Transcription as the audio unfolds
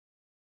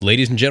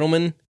Ladies and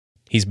gentlemen,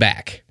 he's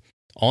back.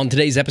 On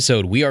today's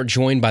episode, we are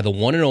joined by the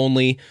one and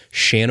only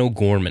Shan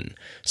O'Gorman.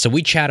 So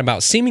we chat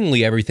about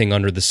seemingly everything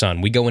under the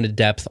sun. We go into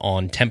depth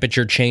on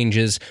temperature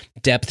changes,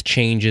 depth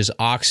changes,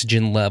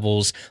 oxygen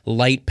levels,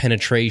 light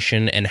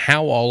penetration, and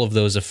how all of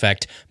those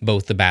affect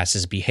both the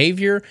bass's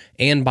behavior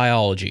and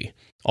biology.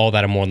 All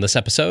that and more in this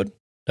episode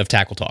of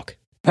Tackle Talk.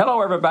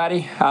 Hello,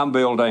 everybody. I'm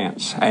Bill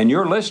Dance, and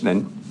you're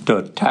listening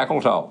to Tackle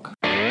Talk.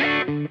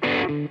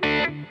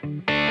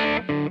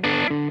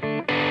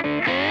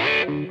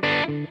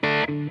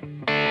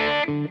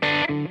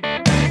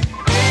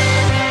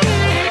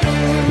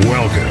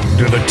 Welcome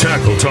to the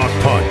Tackle Talk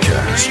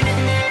Podcast,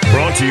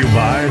 brought to you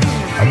by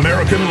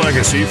American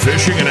Legacy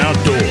Fishing and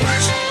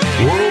Outdoors.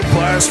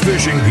 World-class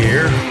fishing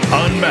gear,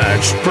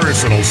 unmatched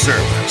personal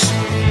service.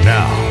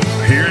 Now,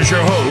 here's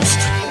your host,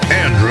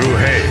 Andrew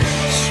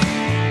Hayes.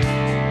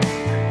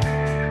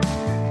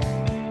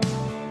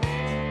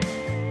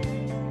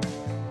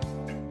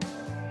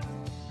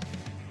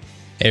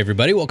 Hey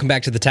everybody, welcome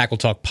back to the Tackle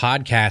Talk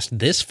Podcast.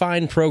 This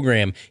fine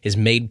program is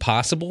made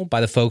possible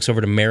by the folks over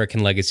at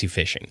American Legacy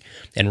Fishing.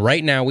 And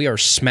right now we are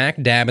smack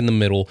dab in the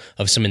middle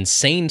of some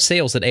insane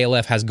sales that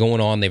ALF has going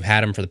on. They've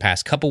had them for the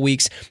past couple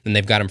weeks, and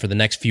they've got them for the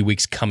next few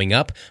weeks coming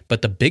up.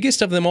 But the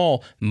biggest of them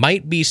all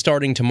might be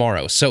starting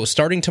tomorrow. So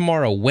starting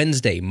tomorrow,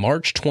 Wednesday,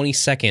 March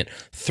 22nd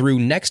through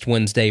next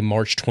Wednesday,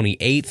 March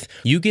 28th,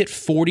 you get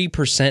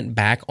 40%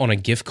 back on a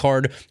gift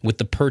card with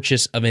the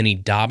purchase of any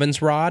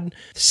Dobbins rod,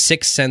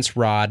 6 Sense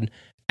rod,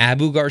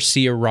 Abu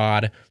Garcia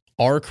rod,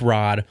 Arc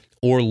rod,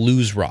 or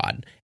Lose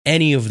rod.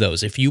 Any of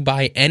those. If you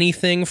buy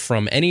anything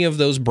from any of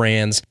those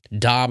brands,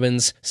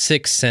 Dobbins,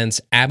 6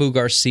 Sense, Abu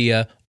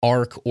Garcia,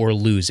 Arc, or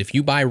Lose, if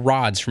you buy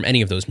rods from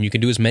any of those, and you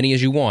can do as many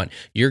as you want,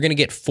 you're going to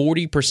get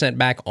 40%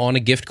 back on a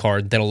gift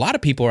card that a lot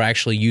of people are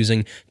actually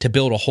using to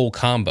build a whole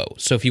combo.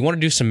 So if you want to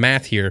do some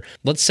math here,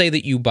 let's say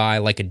that you buy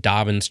like a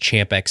Dobbins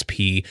Champ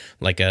XP,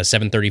 like a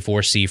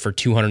 734C for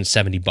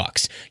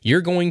 $270.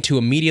 You're going to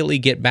immediately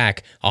get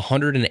back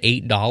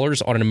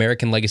 $108 on an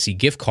American Legacy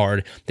gift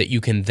card that you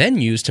can then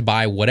use to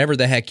buy whatever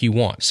the heck you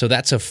want. So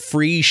that's a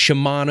free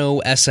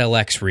Shimano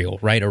SLX reel,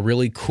 right? A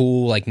really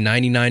cool like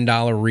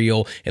 $99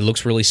 reel. It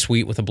looks really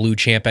sweet with a blue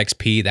Champ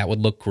XP. That would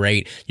look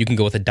great. You can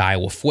go with a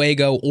Daiwa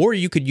Fuego, or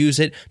you could use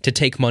it to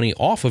take money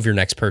off of your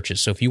next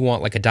purchase. So if you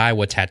want like a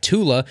Daiwa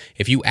Tatula,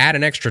 if you add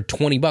an extra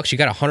 $20, you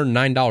got a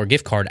 $109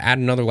 gift card, add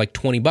another like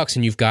 $20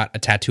 and you've got a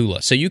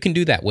Tatula. So you can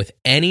do that with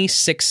any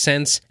 6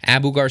 Sense,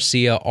 Abu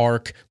Garcia,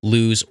 Arc,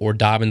 Lose, or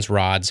Dobbins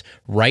rods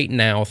right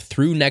now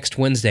through next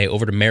Wednesday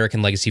over at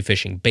American Legacy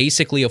Fishing.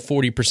 Basically a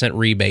 40%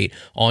 rebate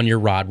on your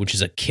rod, which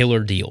is a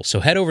killer deal.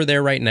 So head over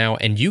there right now,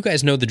 and you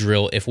guys know the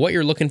drill. If what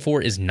you're looking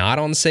for is not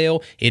on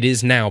sale, it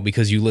is now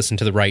because you listen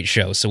to the right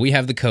show. So we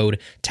have the code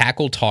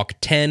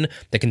TACKLETALK10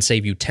 that can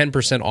save you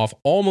 10% off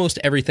almost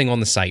everything on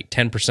the site.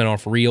 10%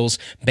 off reels,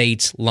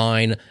 baits,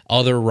 line,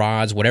 other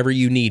rods, whatever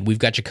you need, we've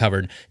got you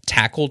covered.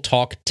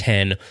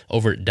 TACKLETALK10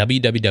 over at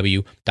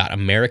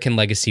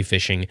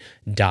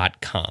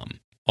www.americanlegacyfishing.com.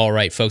 All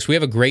right, folks, we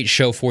have a great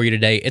show for you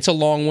today. It's a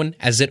long one,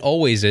 as it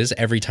always is,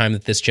 every time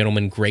that this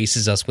gentleman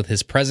graces us with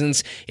his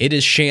presence. It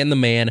is Shan the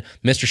man,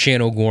 Mr.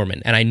 Shan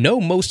O'Gorman. And I know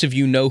most of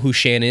you know who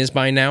Shan is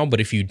by now, but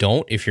if you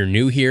don't, if you're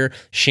new here,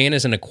 Shan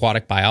is an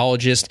aquatic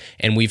biologist,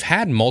 and we've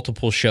had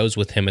multiple shows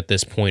with him at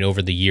this point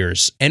over the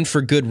years, and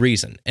for good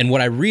reason. And what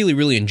I really,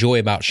 really enjoy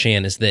about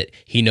Shan is that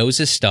he knows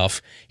his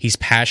stuff, he's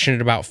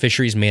passionate about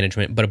fisheries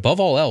management, but above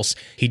all else,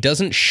 he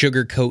doesn't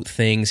sugarcoat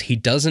things, he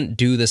doesn't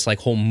do this like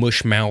whole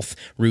mush mouth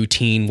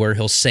routine where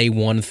he'll say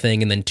one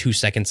thing and then 2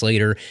 seconds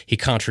later he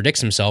contradicts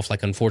himself,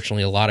 like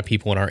unfortunately a lot of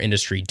people in our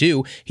industry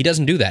do. He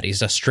doesn't do that.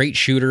 He's a straight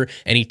shooter,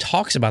 and he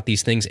talks about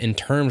these things in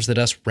terms that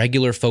us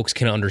regular folks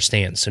can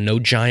understand. So no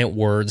giant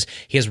words.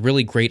 He has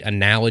really great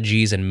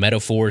analogies and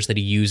metaphors that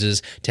he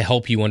uses to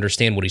help you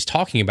understand what he's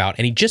talking about,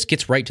 and he just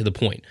gets right to the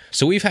point.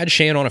 So we've had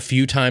Shan on a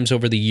few times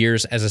over the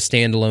years as a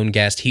standalone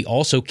guest. He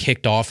also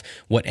kicked off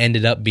what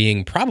ended up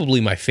being probably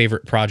my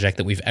favorite project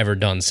that we've ever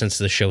done since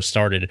the show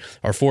started,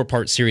 our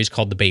 4-part series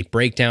called The Bait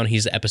Breakdown.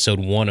 He's episode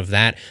 1 of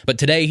that. But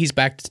today he's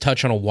back to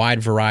touch on a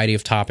wide variety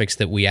of topics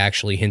that we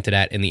actually hinted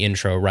at in the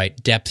intro,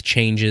 right? Depth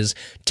changes,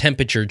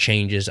 temperature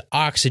changes,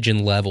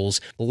 oxygen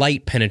levels,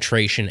 light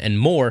penetration, and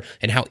more,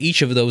 and how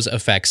each of those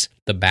affects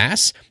the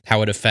bass,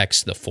 how it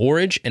affects the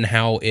forage, and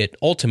how it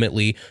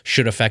ultimately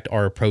should affect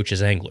our approach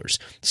as anglers.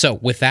 So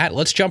with that,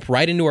 let's jump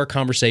right into our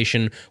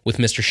conversation with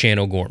Mr. Shan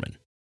O'Gorman.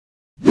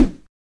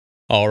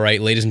 All right,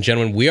 ladies and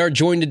gentlemen, we are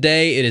joined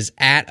today. It is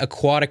at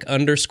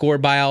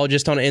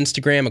aquatic_biologist on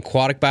Instagram,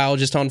 aquatic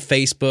biologist on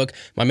Facebook.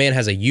 My man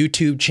has a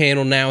YouTube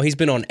channel now. He's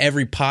been on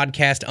every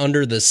podcast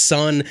under the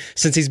sun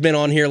since he's been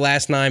on here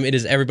last time. It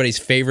is everybody's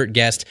favorite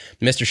guest,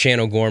 Mr. Shan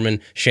O'Gorman.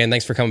 Shan,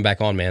 thanks for coming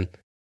back on, man.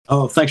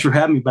 Oh, thanks for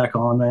having me back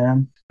on,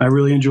 man. I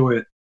really enjoy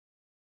it.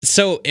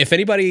 So if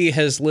anybody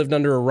has lived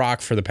under a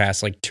rock for the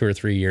past like 2 or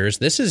 3 years,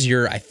 this is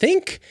your, I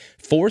think,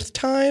 4th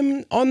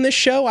time on this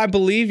show, I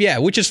believe. Yeah,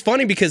 which is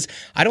funny because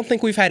I don't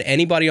think we've had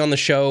anybody on the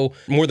show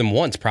more than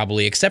once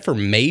probably, except for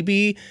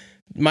maybe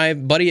my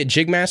buddy at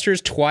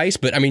Jigmasters twice,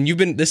 but I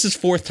mean, this is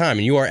fourth time,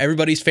 and you are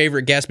everybody's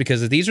favorite guest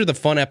because these are the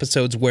fun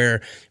episodes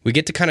where we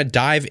get to kind of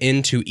dive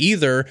into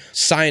either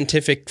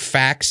scientific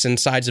facts and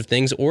sides of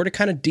things, or to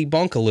kind of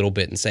debunk a little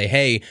bit and say,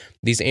 hey,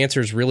 these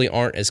answers really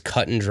aren't as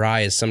cut and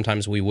dry as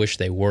sometimes we wish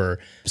they were.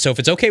 So if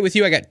it's okay with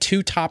you, I got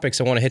two topics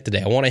I want to hit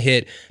today. I want to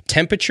hit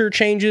temperature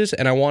changes,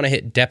 and I want to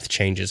hit depth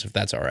changes, if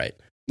that's all right.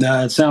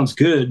 It sounds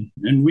good.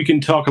 And we can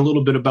talk a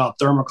little bit about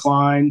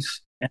thermoclines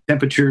and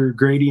temperature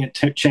gradient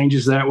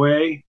changes that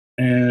way,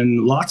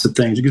 and lots of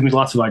things. It gives me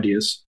lots of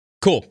ideas.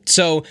 Cool.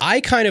 So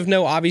I kind of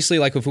know, obviously,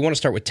 like if we want to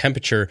start with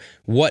temperature,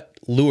 what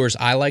lures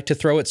I like to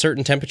throw at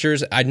certain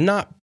temperatures. I'm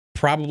not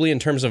probably in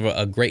terms of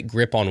a great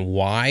grip on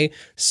why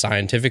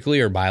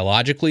scientifically or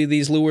biologically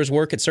these lures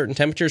work at certain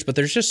temperatures, but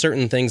there's just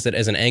certain things that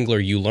as an angler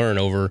you learn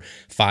over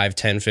 5,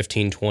 10,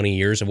 15, 20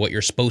 years of what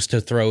you're supposed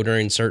to throw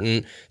during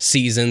certain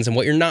seasons and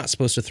what you're not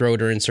supposed to throw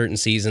during certain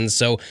seasons.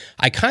 So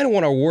I kind of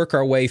want to work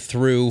our way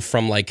through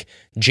from like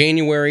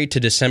January to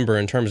December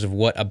in terms of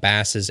what a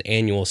bass's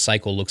annual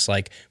cycle looks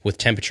like with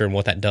temperature and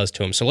what that does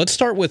to them. So let's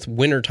start with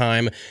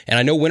wintertime. And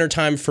I know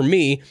wintertime for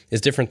me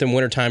is different than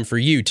wintertime for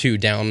you too.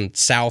 Down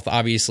south,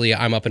 obviously,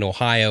 I'm up in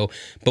Ohio,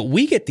 but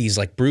we get these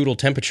like brutal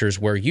temperatures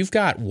where you've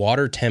got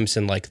water temps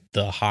in like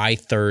the high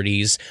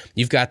 30s.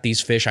 You've got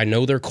these fish. I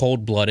know they're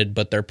cold-blooded,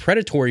 but they're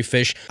predatory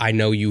fish. I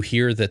know you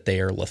hear that they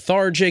are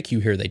lethargic. You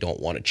hear they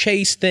don't want to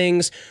chase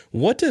things.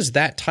 What does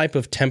that type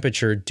of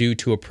temperature do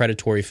to a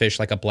predatory fish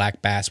like a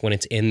black bass when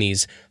it's in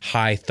these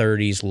high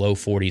 30s, low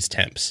 40s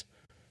temps?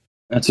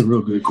 That's a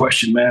real good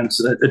question, man.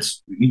 So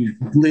you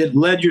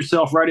led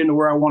yourself right into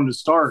where I wanted to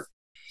start,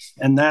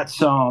 and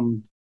that's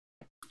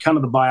kind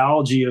of the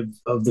biology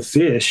of the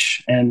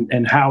fish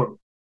and how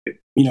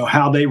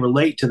how they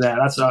relate to that.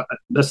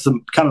 That's the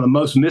kind of the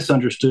most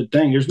misunderstood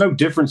thing. There's no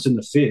difference in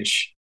the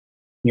fish,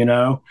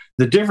 the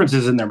difference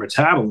is in their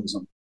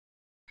metabolism.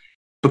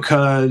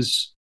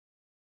 Because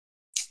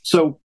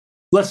so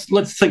let's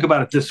think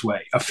about it this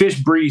way: a fish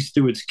breathes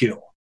through its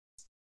gill,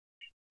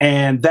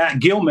 and that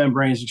gill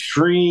membrane is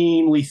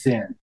extremely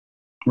thin,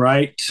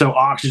 right? So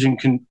oxygen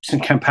can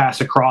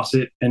pass across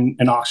it and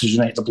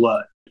oxygenate the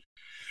blood.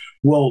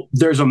 Well,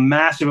 there's a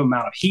massive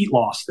amount of heat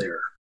loss there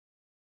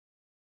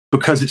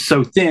because it's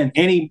so thin.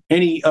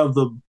 Any of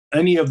the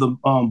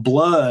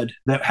blood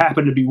that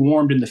happened to be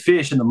warmed in the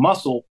fish and the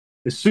muscle,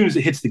 as soon as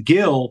it hits the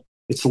gill,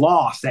 it's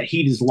lost. That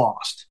heat is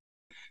lost.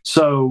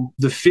 So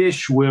the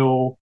fish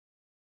will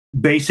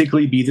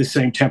basically be the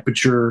same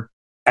temperature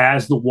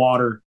as the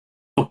water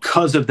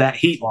because of that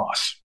heat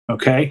loss.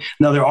 Okay.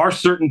 Now there are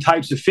certain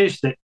types of fish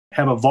that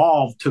have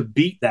evolved to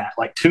beat that,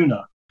 like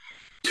tuna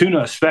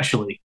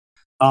especially.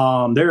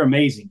 They're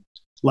amazing.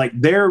 Like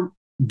their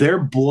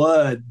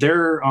blood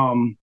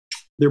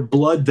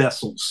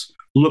vessels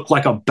look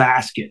like a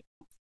basket,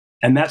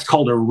 and that's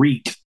called a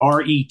rete,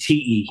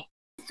 R-E-T-E.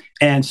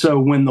 And so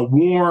when the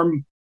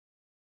warm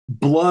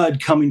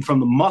blood coming from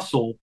the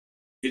muscle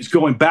is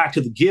going back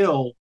to the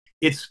gill,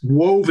 it's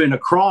woven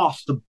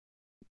across the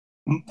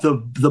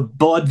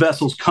blood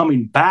vessels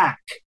coming back.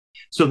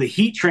 So the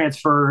heat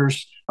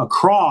transfers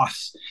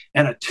across,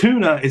 and a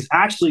tuna is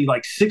actually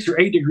like 6 or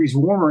 8 degrees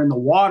warmer in the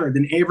water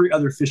than every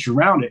other fish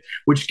around it,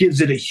 which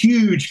gives it a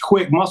huge,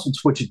 quick muscle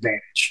twitch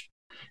advantage.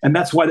 And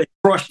that's why they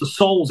crush the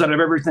souls out of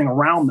everything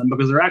around them,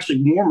 because they're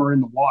actually warmer in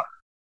the water.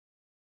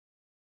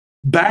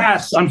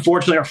 Bass,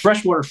 unfortunately, are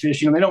freshwater fish.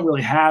 They don't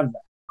really have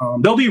that.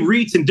 There'll be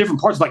reets in different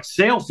parts, like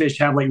sailfish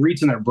have like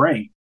reets in their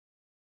brain.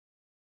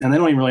 And they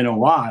don't even really know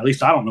why. At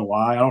least I don't know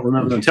why. I don't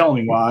remember them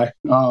telling me why.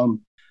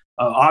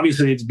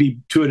 Obviously, it'd be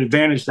to an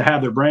advantage to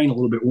have their brain a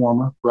little bit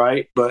warmer,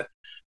 right? But,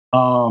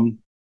 that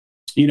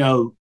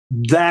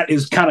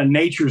is kind of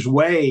nature's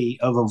way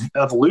of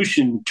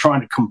evolution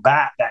trying to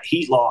combat that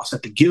heat loss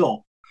at the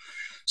gill.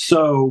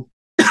 So,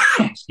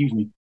 excuse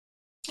me,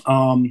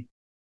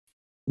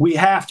 we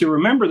have to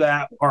remember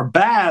that our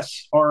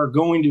bass are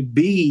going to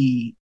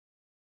be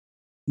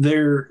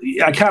there.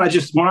 I kind of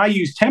just, when I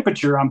use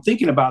temperature, I'm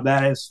thinking about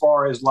that as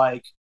far as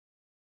like,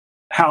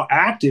 how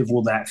active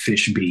will that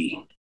fish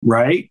be,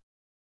 right?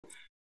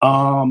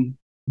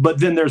 But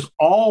then there's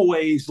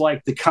always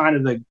like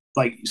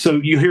so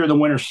you hear the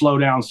winter slow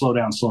down.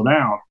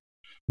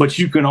 But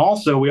you can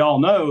also, we all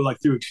know,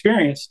 like through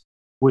experience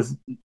with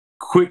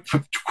quick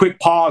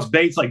pause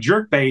baits like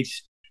jerk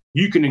baits,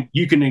 you can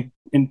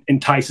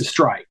entice a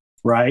strike,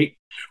 right?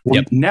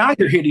 Well, yep. Now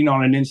you're hitting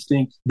on an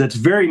instinct that's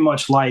very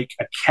much like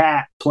a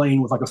cat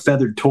playing with like a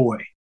feathered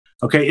toy.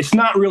 Okay, it's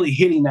not really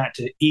hitting that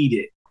to eat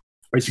it.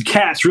 Right? So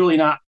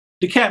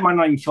the cat might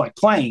not even feel like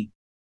playing.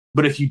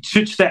 But if you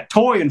twitch that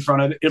toy in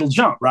front of it, it'll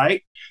jump,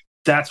 right?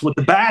 That's what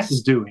the bass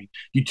is doing.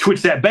 You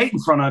twitch that bait in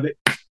front of it,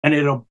 and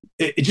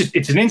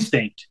it's an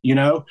instinct,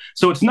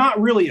 So it's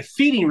not really a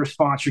feeding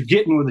response you're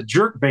getting with a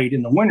jerk bait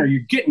in the winter.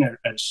 You're getting a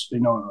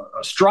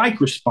strike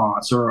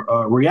response, or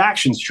a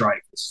reaction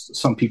strike, as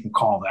some people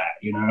call that,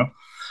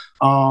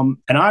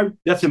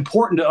 that's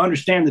important to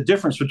understand the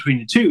difference between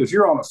the two. If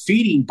you're on a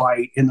feeding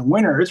bite in the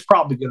winter, it's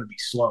probably going to be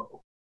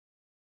slow.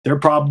 They're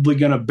probably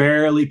going to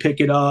barely pick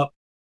it up.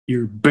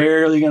 You're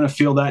barely going to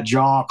feel that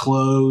jaw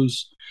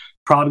close.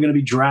 Probably going to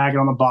be dragging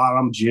on the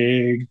bottom,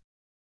 jig,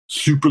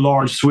 super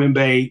large swim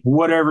bait,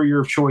 whatever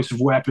your choice of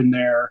weapon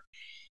there.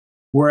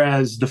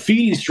 Whereas the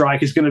feeding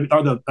strike is going to,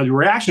 or the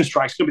reaction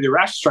strike is going to be the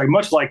reaction strike,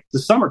 much like the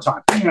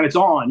summertime. And it's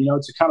on,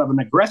 it's a kind of an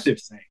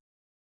aggressive thing.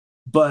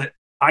 But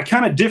I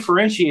kind of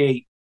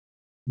differentiate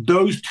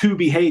those two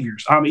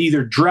behaviors. I'm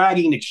either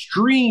dragging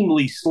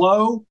extremely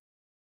slow,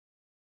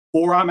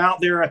 or I'm out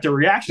there at the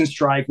reaction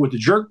strike with the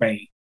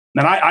jerkbait.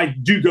 And I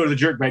do go to the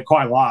jerkbait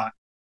quite a lot.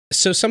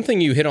 So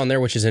something you hit on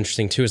there, which is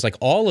interesting too, is like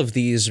all of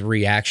these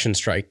reaction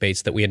strike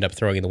baits that we end up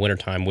throwing in the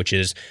wintertime, which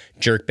is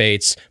jerk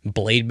baits,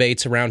 blade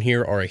baits around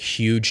here are a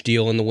huge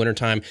deal in the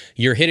wintertime.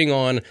 You're hitting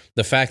on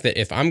the fact that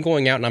if I'm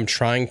going out and I'm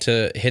trying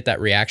to hit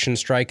that reaction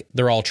strike,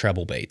 they're all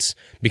treble baits.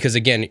 Because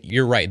again,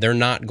 you're right, they're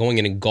not going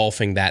and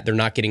engulfing that. They're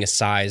not getting a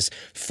size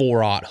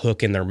 4/0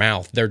 hook in their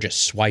mouth. They're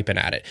just swiping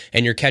at it.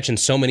 And you're catching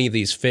so many of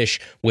these fish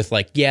with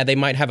like, yeah, they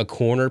might have a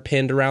corner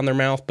pinned around their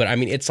mouth, but I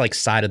mean, it's like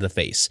side of the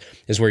face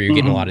is where you're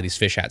getting a lot of these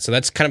fish at. So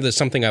that's kind of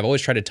something I've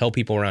always tried to tell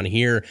people around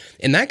here.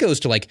 And that goes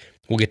to like,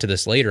 we'll get to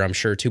this later, I'm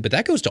sure too, but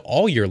that goes to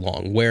all year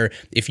long, where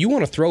if you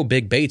want to throw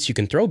big baits, you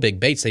can throw big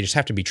baits. They just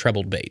have to be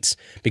trebled baits,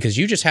 because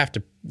you just have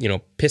to,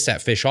 piss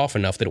that fish off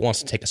enough that it wants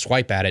to take a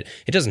swipe at it.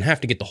 It doesn't have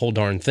to get the whole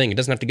darn thing. It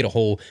doesn't have to get a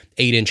whole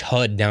 8-inch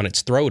HUD down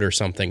its throat or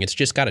something. It's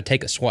just got to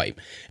take a swipe.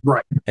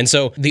 Right. And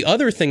so the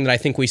other thing that I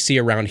think we see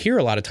around here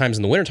a lot of times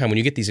in the wintertime, when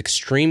you get these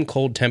extreme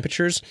cold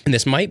temperatures, and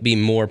this might be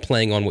more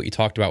playing on what you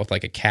talked about with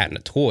like a cat and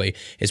a toy,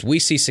 is we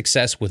see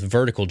success with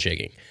vertical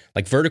jigging.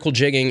 Like vertical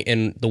jigging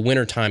in the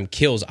wintertime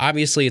kills.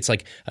 Obviously, it's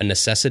like a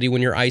necessity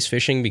when you're ice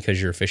fishing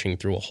because you're fishing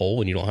through a hole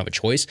and you don't have a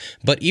choice.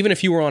 But even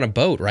if you were on a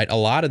boat, right, a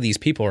lot of these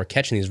people are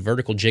catching these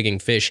vertical jigging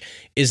fish.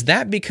 Is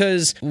that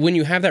because when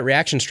you have that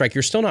reaction strike,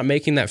 you're still not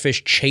making that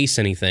fish chase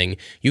anything?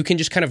 You can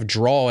just kind of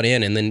draw it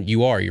in, and then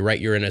you're right,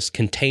 you're in a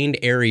contained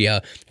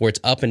area where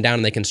it's up and down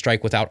and they can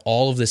strike without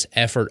all of this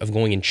effort of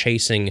going and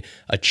chasing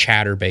a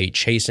chatterbait,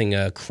 chasing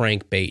a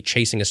crankbait,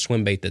 chasing a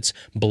swim bait that's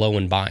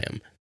blowing by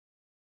them.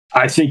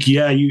 I think,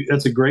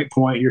 that's a great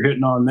point you're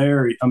hitting on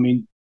there. I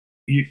mean,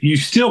 you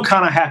still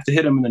kind of have to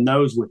hit them in the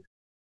nose with it.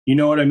 You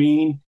know what I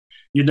mean?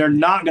 They're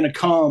not going to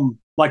come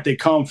like they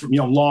come from,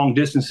 long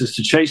distances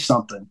to chase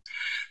something.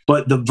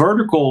 But the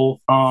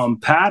vertical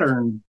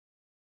pattern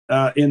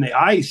in the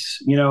ice,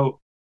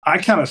 I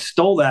kind of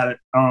stole that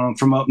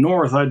from up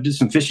north. I did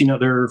some fishing up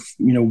there,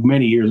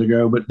 many years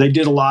ago, but they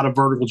did a lot of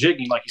vertical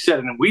jigging, like you said,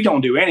 and we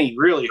don't do any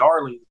really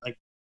hardly like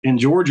in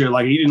Georgia.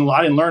 Like I didn't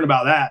learn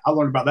about that. I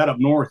learned about that up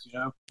north,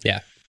 Yeah.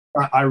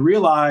 I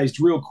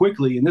realized real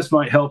quickly, and this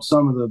might help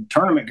some of the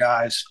tournament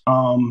guys.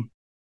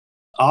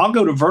 I'll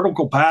go to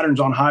vertical patterns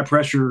on high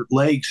pressure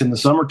lakes in the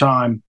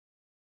summertime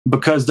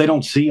because they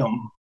don't see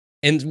them.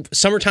 And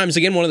summertime's,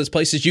 again, one of those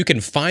places you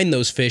can find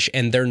those fish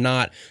and they're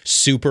not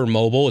super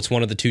mobile. It's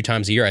one of the 2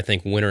 times a year, I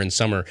think, winter and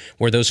summer,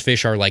 where those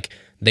fish are like,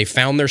 they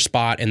found their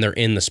spot and they're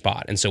in the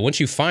spot. And so once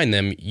you find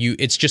them,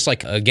 it's just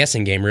like a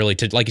guessing game, really,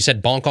 to, like you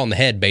said, bonk on the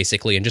head,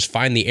 basically, and just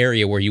find the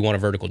area where you want a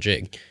vertical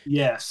jig.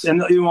 Yes.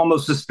 And on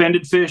those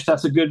suspended fish,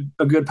 that's a good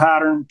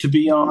pattern to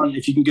be on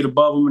if you can get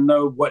above them and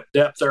know what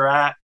depth they're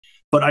at.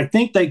 But I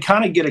think they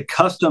kind of get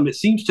accustomed. It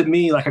seems to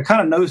me like I kind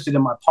of noticed it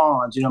in my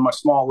ponds, my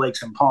small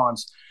lakes and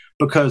ponds,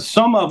 because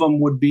some of them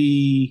would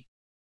be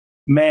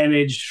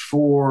managed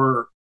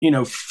for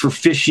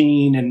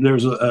fishing, and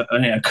there's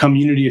a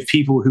community of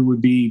people who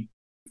would be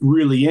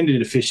really into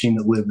the fishing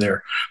that live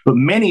there. But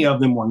many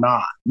of them were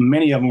not.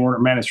 Many of them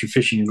weren't managed for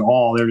fishing at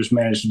all. They're just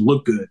managed to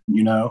look good,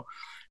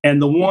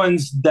 And the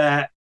ones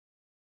that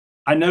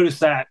I noticed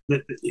that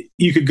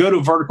you could go to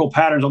vertical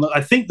patterns on.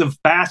 I think the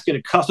bass get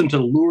accustomed to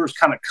the lures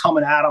kind of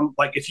coming at them.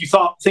 Like if you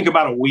think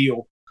about a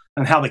wheel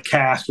and how the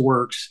cast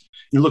works,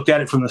 you looked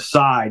at it from the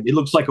side, it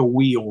looks like a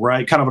wheel,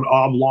 right? Kind of an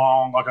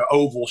oblong, like an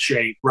oval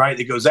shape, right?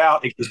 It goes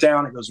out, it goes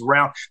down, it goes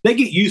around. They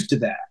get used to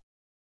that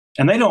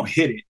and they don't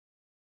hit it.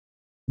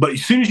 But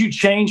as soon as you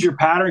change your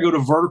pattern, go to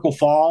vertical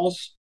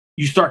falls,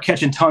 you start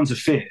catching tons of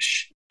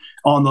fish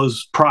on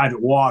those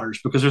private waters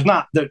because there's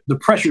not the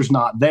pressure's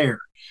not there.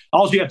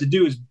 All you have to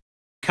do is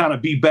kind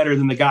of be better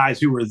than the guys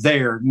who were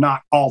there,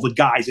 not all the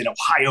guys in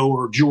Ohio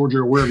or Georgia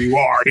or wherever you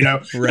are,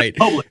 right.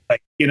 Public,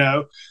 and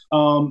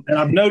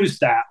I've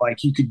noticed that like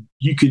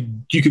you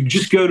could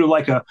just go to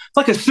like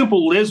a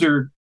simple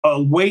lizard,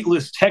 a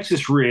weightless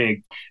Texas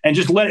rig and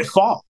just let it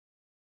fall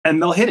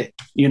and they'll hit it,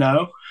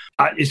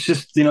 it's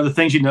just, the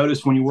things you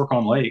notice when you work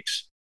on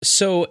lakes.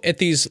 So at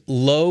these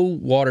low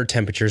water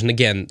temperatures, and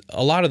again,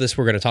 a lot of this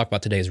we're going to talk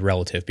about today is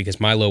relative because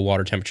my low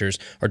water temperatures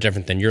are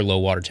different than your low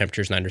water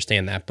temperatures, and I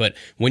understand that. But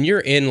when you're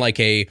in like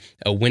a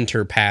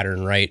winter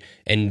pattern, right,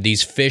 and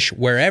these fish,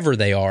 wherever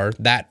they are,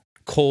 that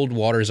cold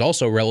water is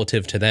also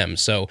relative to them.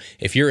 So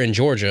if you're in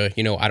Georgia,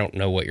 I don't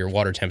know what your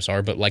water temps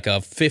are, but like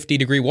a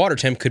 50-degree water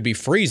temp could be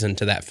freezing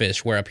to that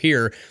fish, where up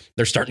here,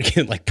 they're starting to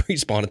get like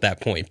pre-spawn at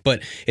that point.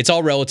 But it's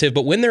all relative.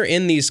 But when they're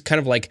in these kind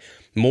of like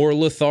more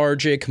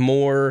lethargic,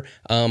 more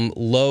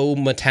low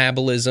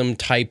metabolism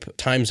type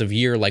times of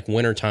year, like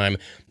wintertime,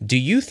 do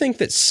you think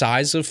that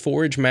size of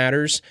forage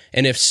matters?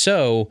 And if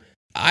so,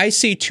 I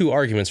see two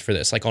arguments for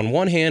this. Like, on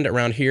one hand,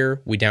 around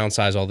here, we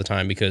downsize all the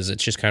time because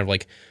it's just kind of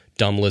like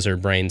dumb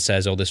lizard brain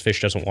says, oh, this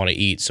fish doesn't want to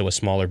eat, so a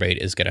smaller bait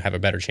is going to have a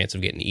better chance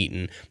of getting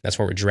eaten. That's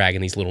why we're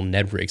dragging these little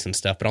Ned rigs and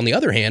stuff. But on the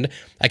other hand,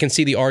 I can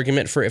see the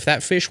argument for if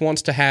that fish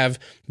wants to have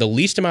the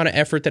least amount of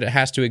effort that it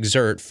has to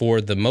exert for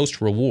the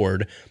most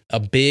reward, a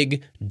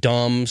big,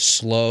 dumb,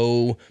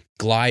 slow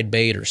glide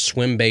bait or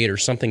swim bait or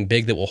something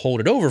big that will hold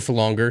it over for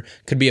longer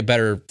could be a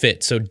better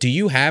fit. So do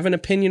you have an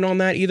opinion on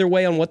that either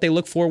way, on what they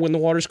look for when the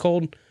water's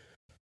cold?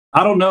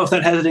 I don't know if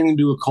that has anything to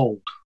do with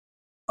cold.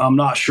 I'm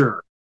not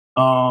sure.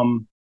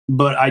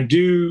 But I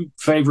do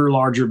favor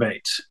larger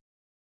baits.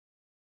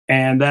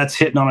 And that's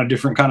hitting on a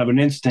different kind of an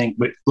instinct,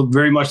 but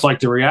very much like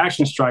the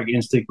reaction strike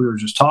instinct we were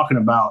just talking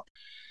about.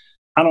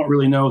 I don't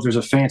really know if there's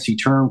a fancy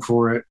term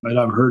for it, but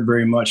I've heard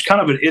very much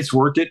kind of an it's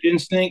worth it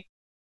instinct.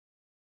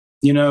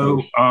 You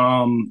know,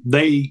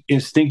 they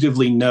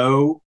instinctively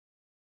know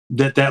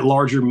that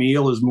larger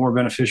meal is more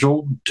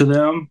beneficial to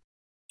them.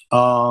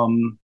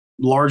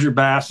 Larger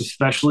bass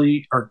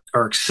especially are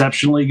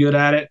exceptionally good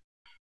at it.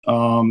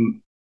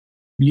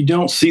 You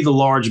don't see the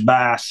large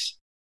bass,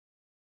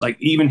 like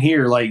even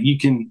here, like you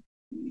can,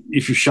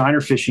 if you're shiner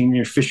fishing,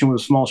 you're fishing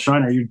with a small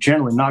shiner, you're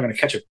generally not going to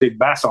catch a big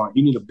bass on it.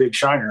 You need a big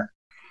shiner.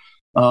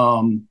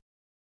 Yeah,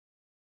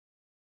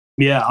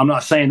 I'm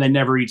not saying they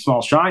never eat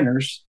small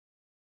shiners,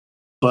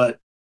 but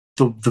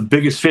the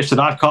biggest fish that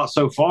I've caught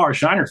so far,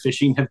 shiner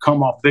fishing, have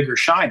come off bigger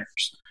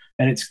shiners.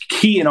 And it's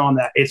keying on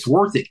that it's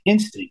worth it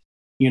instinct,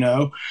 you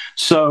know?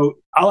 So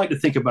I like to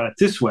think about it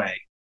this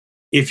way.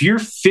 If you're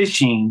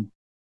fishing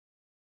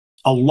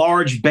a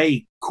large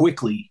bait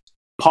quickly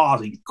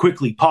pausing,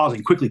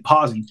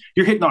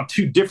 you're hitting on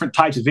two different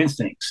types of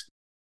instincts.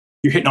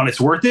 You're hitting on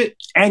it's worth it,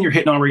 and you're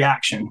hitting on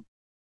reaction,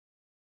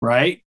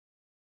 right?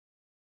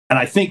 And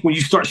I think when you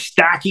start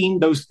stacking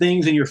those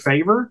things in your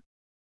favor,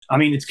 I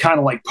mean, it's kind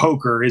of like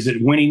poker. Is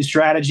it winning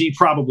strategy?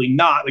 Probably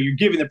not, but you're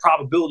giving the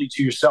probability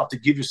to yourself to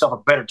give yourself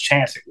a better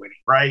chance at winning,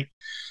 right?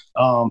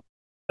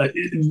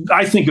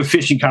 I think of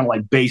fishing kind of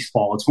like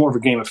baseball. It's more of a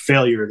game of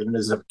failure than it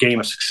is a game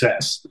of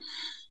success.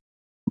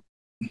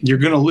 You're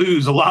going to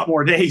lose a lot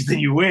more days than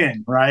you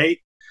win, right?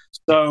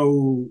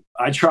 So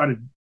I try to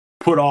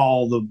put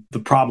all the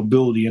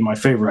probability in my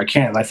favor I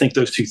can. I think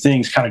those two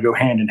things kind of go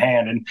hand in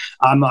hand. And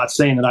I'm not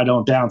saying that I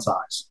don't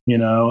downsize. You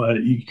know,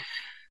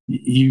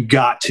 you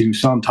got to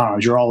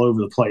sometimes. You're all over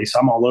the place.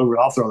 I'm all over.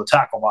 I'll throw the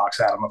tackle box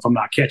at them if I'm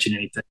not catching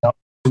anything. I'm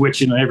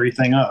switching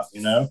everything up,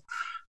 you know?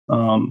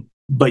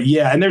 But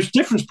yeah, and there's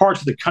different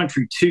parts of the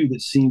country too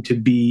that seem to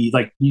be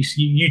like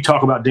you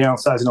talk about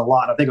downsizing a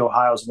lot. I think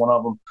Ohio's one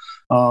of them.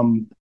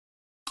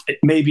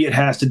 Maybe it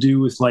has to do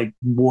with like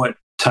what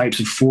types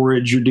of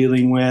forage you're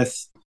dealing with.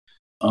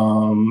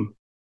 Downsizing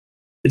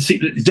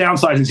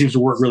seems to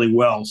work really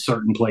well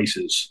certain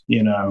places.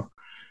 You know,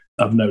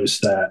 I've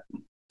noticed that.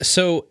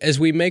 So as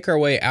we make our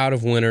way out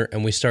of winter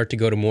and we start to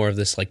go to more of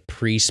this like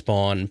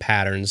pre-spawn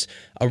patterns,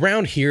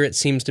 around here it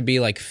seems to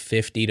be like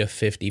 50 to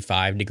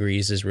 55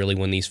 degrees is really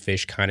when these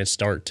fish kind of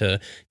start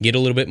to get a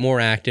little bit more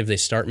active. They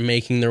start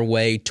making their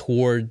way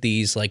toward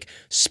these like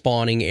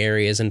spawning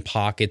areas and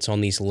pockets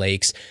on these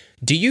lakes.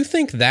 Do you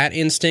think that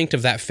instinct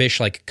of that fish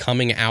like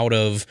coming out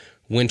of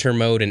winter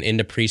mode and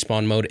into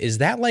pre-spawn mode, is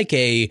that like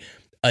a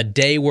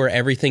day where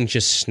everything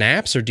just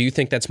snaps, or do you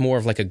think that's more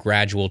of like a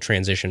gradual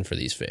transition for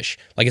these fish?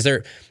 Like, is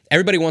there,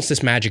 everybody wants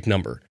this magic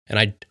number,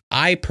 and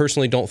I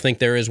personally don't think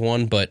there is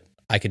one, but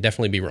I could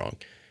definitely be wrong.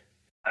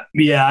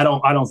 Yeah, I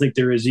don't think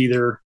there is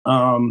either.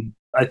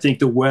 I think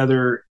the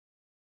weather,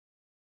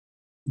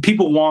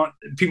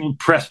 people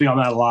press me on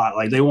that a lot.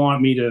 Like they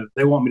want me to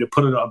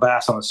put a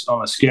bass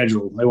on a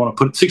schedule. They want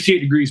to put 68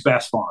 degrees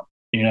bass spawn,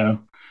 you know,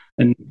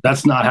 and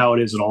that's not how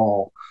it is at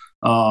all.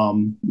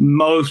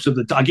 Most of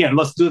the again,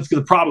 let's do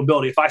the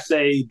probability. If I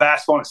say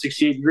bass spawn at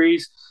 68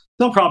 degrees,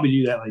 they'll probably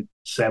do that like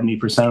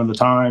 70% of the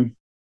time.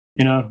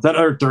 You know, that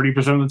or 30%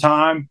 of the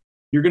time,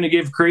 you're going to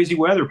give crazy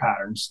weather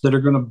patterns that are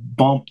going to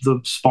bump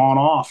the spawn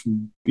off.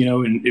 And, you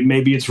know, and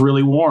maybe it's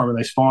really warm and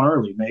they spawn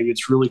early. Maybe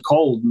it's really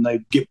cold and they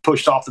get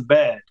pushed off the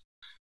bed.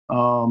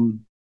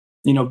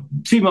 You know,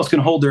 females can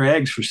hold their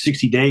eggs for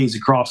 60 days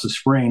across the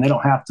spring. They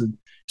don't have to.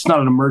 It's not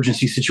an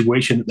emergency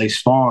situation that they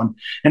spawn.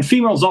 And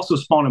females also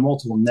spawn in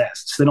multiple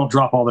nests. They don't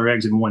drop all their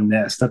eggs in one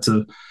nest. That's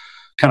a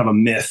kind of a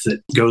myth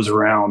that goes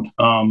around.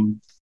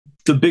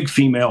 The big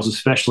females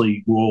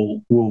especially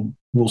will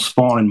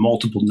spawn in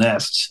multiple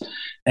nests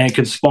and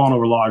can spawn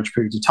over large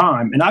periods of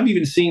time. And I've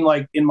even seen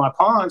like in my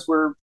ponds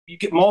where you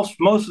get most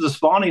of the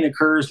spawning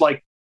occurs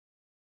like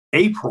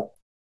April,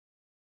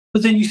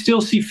 but then you still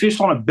see fish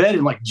on a bed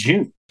in like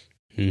June.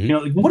 Mm-hmm. You know,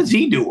 like, what is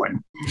he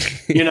doing?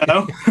 You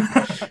know?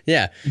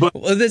 Yeah. But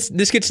well, this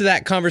gets to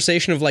that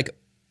conversation of like,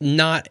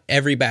 not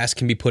every bass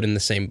can be put in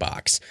the same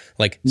box.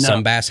 Like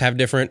some bass have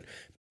different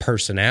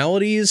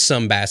personalities,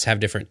 some bass have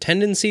different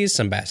tendencies,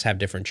 some bass have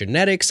different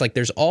genetics. Like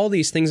there's all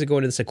these things that go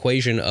into this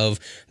equation of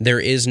there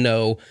is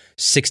no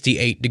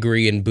 68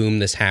 degree and boom,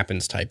 this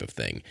happens type of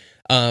thing.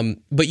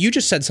 But you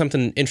just said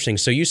something interesting.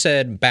 So you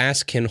said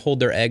bass can hold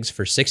their eggs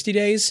for 60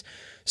 days.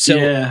 So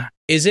yeah.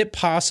 Is it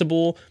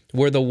possible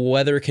where the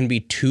weather can be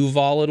too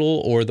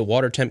volatile or the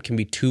water temp can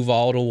be too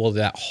volatile where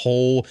that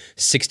whole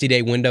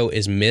 60-day window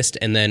is missed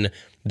and then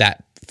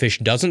that fish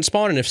doesn't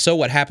spawn? And if so,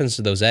 what happens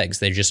to those eggs?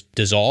 They just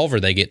dissolve or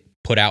they get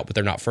put out but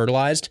they're not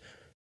fertilized?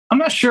 I'm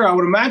not sure. I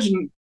would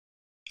imagine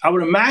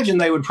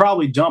they would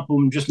probably dump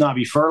them, just not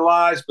be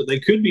fertilized, but they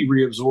could be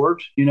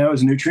reabsorbed,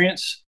 as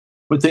nutrients.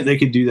 Would think they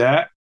could do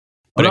that.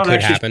 But it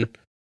could happen.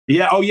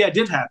 Yeah. Oh, yeah, it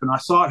did happen. I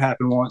saw it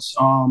happen once.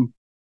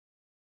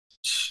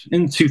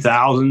 In the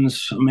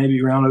 2000s,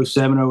 maybe around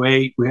 07,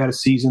 08, we had a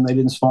season. They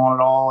didn't spawn at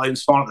all. They didn't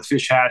spawn at the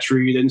fish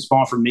hatchery. They didn't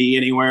spawn for me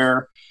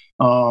anywhere.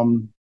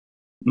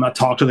 I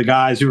talked to the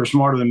guys who were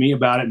smarter than me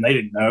about it, and they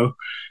didn't know.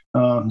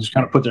 Just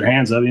kind of put their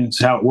hands up.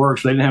 It's how it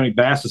works. They didn't have any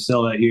bass to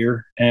sell that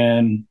year.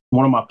 And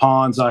one of my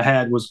ponds I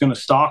had was going to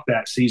stock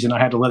that season. I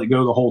had to let it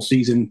go the whole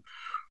season,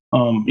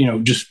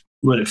 just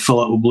let it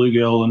fill up with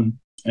bluegill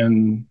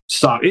and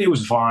stock. It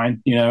was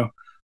fine,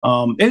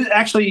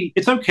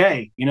 it's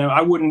okay.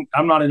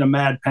 I'm not in a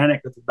mad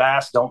panic that the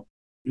bass they'll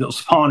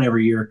spawn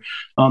every year.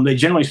 They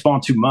generally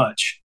spawn too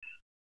much.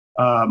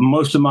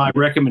 Most of my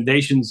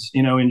recommendations,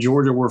 in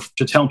Georgia were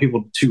to tell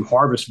people to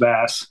harvest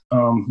bass,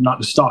 not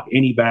to stock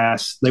any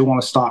bass. They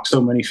want to stock so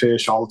many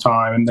fish all the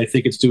time and they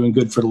think it's doing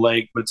good for the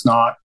lake, but it's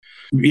not.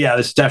 Yeah,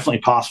 it's definitely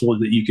possible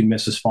that you can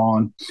miss a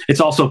spawn. It's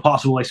also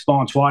possible they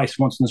spawn twice,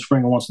 once in the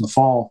spring and once in the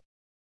fall.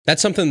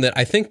 That's something that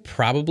I think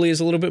probably is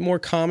a little bit more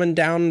common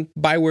down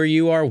by where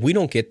you are. We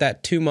don't get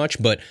that too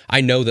much, but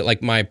I know that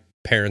like my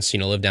parents,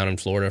 live down in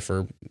Florida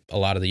for a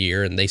lot of the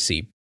year and they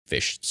see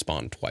fish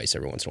spawn twice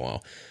every once in a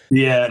while.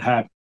 Yeah, it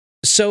happens.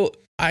 So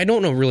I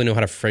don't really know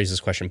how to phrase this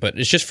question, but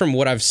it's just from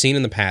what I've seen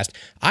in the past.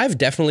 I've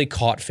definitely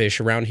caught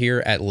fish around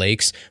here at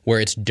lakes where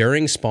it's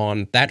during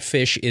spawn. That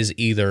fish is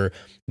either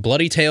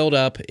bloody tailed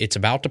up, it's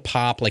about to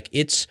pop, like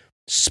it's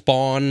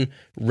spawn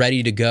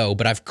ready to go.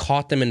 But I've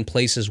caught them in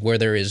places where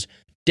there is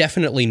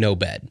definitely no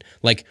bed,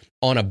 like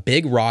on a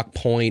big rock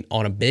point,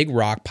 on a big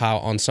rock pile,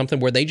 on something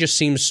where they just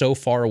seem so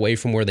far away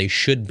from where they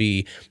should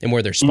be and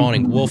where they're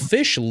spawning. Will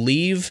fish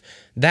leave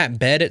that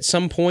bed at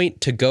some point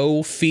to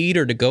go feed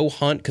or to go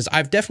hunt? Because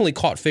I've definitely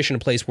caught fish in a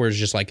place where it's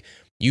just like,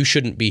 you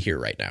shouldn't be here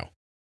right now.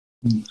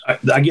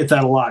 I get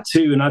that a lot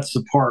too, and that's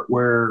the part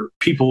where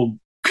people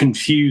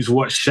confuse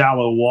what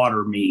shallow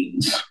water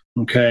means.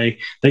 Okay,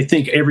 they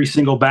think every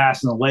single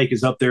bass in the lake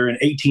is up there in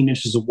 18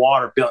 inches of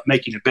water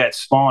making a bed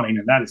spawning,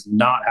 and that is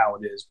not how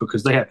it is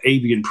because they have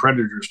avian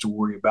predators to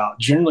worry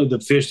about. Generally, the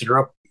fish that are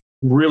up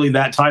really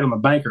that tight on the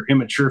bank are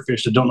immature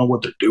fish that don't know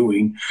what they're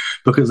doing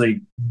because they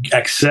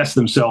access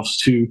themselves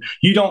to.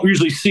 You don't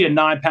usually see a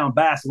 9-pound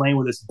bass laying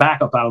with its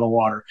back up out of the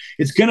water.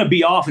 It's going to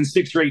be off in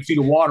 6 or 8 feet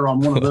of water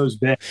on one of those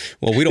beds.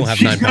 Well, we don't have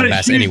 9-pound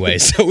bass anyway,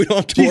 so we don't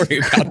have to worry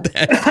about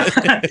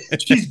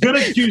that. She's going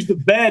to choose the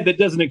bed that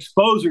doesn't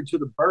expose her to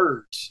the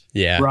birds.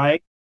 Yeah.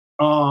 Right.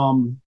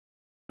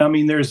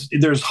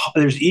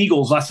 There's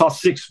eagles. I saw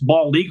 6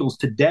 bald eagles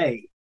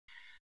today,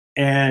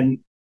 and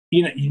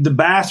the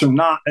bass are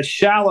not as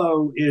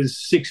shallow is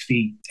 6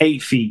 feet,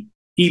 8 feet,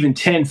 even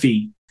 10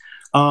 feet.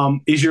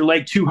 Is your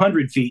lake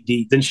 200 feet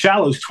deep? Then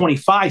shallow is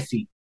 25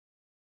 feet.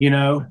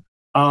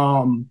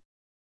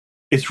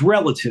 It's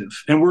relative.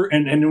 And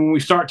when we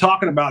start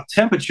talking about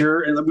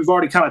temperature, and we've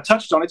already kind of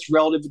touched on, it's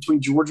relative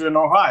between Georgia and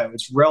Ohio.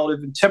 It's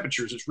relative in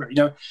temperatures.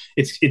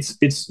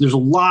 It's there's a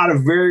lot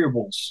of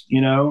variables,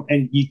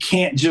 and you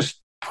can't just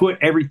put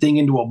everything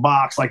into a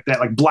box like that,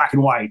 like black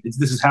and white.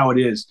 This is how it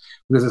is,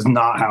 because it's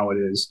not how it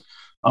is.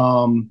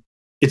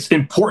 It's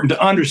important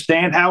to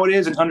understand how it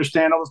is and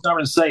understand all those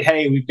numbers and say,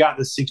 hey, we've got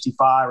this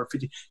 65 or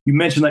 50. You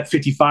mentioned that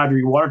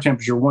 55-degree water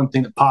temperature. One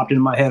thing that popped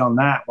into my head on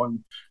that,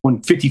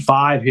 when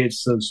 55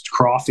 hits, those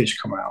crawfish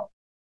come out.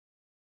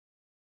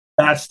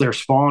 That's their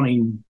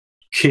spawning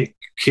kick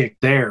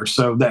there.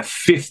 So that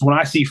when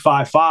I see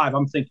 5.5,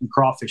 I'm thinking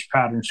crawfish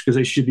patterns because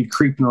they should be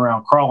creeping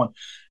around, crawling.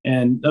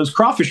 And those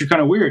crawfish are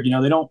kind of weird.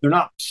 They're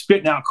not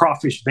spitting out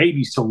crawfish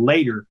babies till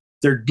later.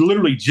 They're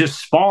literally just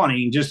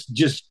spawning,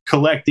 just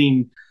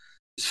collecting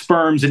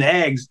sperms and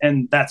eggs,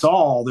 and that's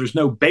all. There's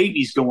no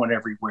babies going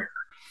everywhere.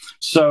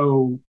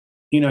 So,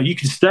 you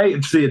can stay.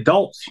 It's the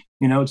adults.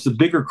 It's the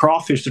bigger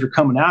crawfish that are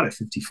coming out at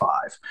 55.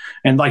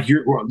 And like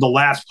the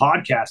last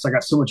podcast, I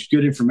got so much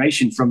good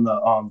information from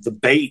the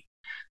bait,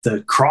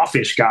 the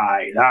crawfish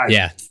guy.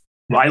 I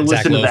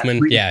listened to that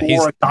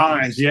 3-4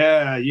 times.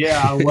 Yeah,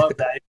 I love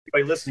that.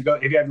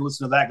 If you haven't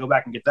listened to that, go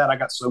back and get that. I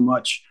got so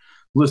much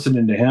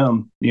listening to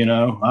him. I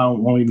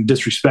don't want to even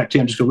disrespect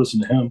him. Just go listen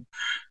to him.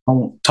 I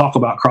won't talk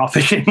about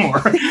crawfish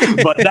anymore.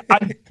 But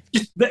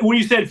when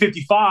you said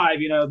 55,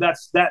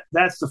 that's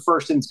the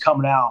first thing that's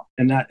coming out,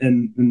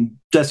 and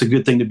that's a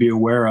good thing to be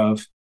aware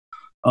of.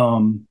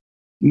 And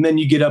then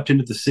you get up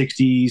into the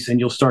 60s, and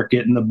you'll start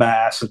getting the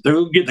bass.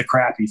 They'll get the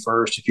crappie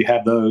first if you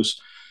have those.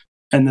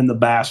 And then the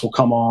bass will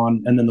come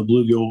on, and then the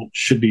bluegill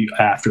should be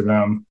after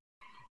them.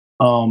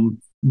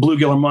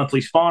 Bluegill are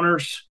monthly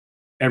spawners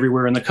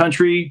everywhere in the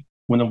country.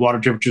 When the water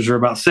temperatures are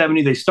about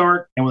 70, they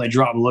start, and when they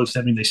drop below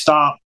 70, they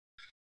stop.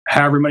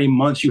 However many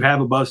months you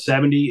have above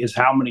 70 is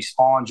how many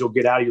spawns you'll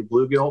get out of your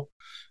bluegill.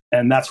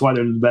 And that's why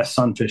they're the best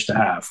sunfish to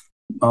have,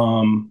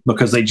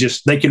 because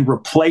they can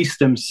replace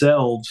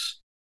themselves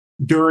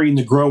during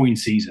the growing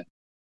season,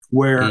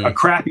 where a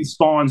crappie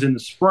spawns in the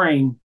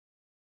spring.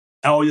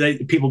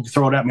 People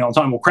throw it at me all the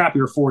time. Well,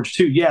 crappie are foraged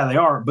too. Yeah, they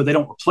are, but they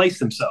don't replace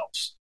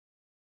themselves.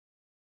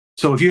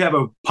 So if you have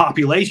a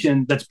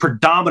population that's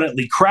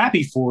predominantly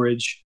crappie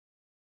forage,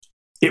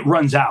 it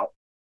runs out.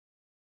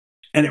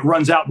 And it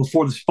runs out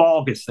before the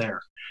fall gets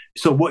there.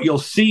 So what you'll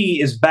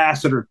see is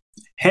bass that are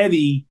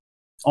heavy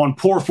on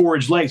poor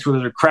forage lakes, whether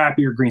they're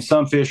crappie or green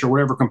sunfish or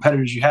whatever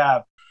competitors you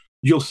have.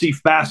 You'll see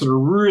bass that are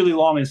really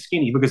long and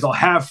skinny because they'll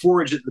have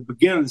forage at the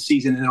beginning of the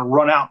season and it'll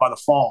run out by the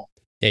fall.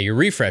 Yeah, your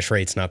refresh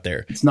rate's not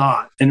there. It's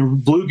not.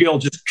 And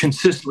bluegill just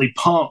consistently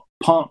pump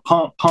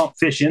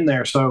fish in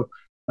there. So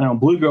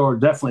bluegill are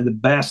definitely the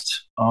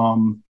best.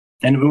 And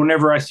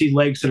whenever I see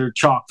lakes that are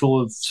chock full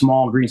of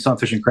small green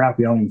sunfish and crappie,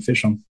 I don't even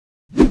fish them.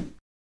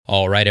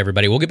 All right,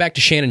 everybody. We'll get back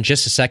to Shan in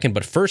just a second,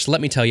 but first,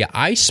 let me tell you,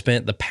 I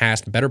spent the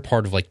past better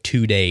part of like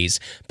 2 days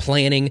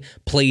planning,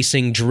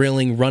 placing,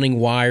 drilling, running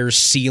wires,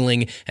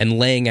 sealing, and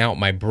laying out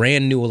my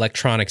brand new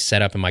electronics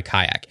setup in my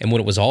kayak. And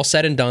when it was all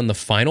said and done, the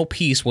final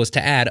piece was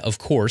to add, of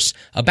course,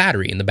 a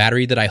battery. And the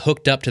battery that I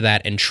hooked up to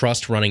that and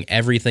trust running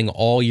everything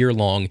all year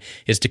long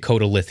is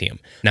Dakota Lithium.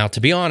 Now,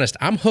 to be honest,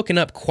 I'm hooking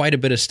up quite a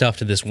bit of stuff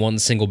to this one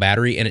single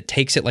battery, and it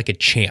takes it like a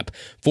champ.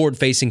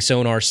 Forward-facing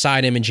sonar,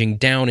 side imaging,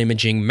 down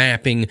imaging,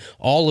 mapping,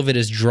 all of it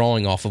is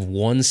drawing off of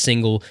one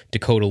single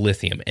Dakota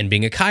Lithium. And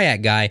being a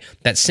kayak guy,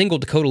 that single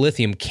Dakota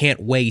Lithium can't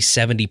weigh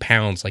 70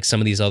 pounds like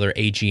some of these other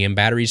AGM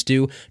batteries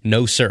do.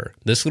 No, sir.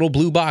 This little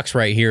blue box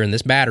right here in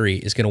this battery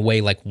is going to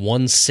weigh like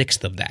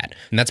 1/6 of that.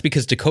 And that's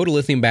because Dakota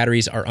Lithium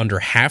batteries are under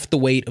half the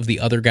weight of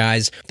the other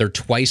guys. They're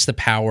twice the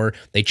power.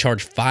 They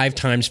charge 5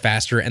 times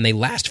faster, and they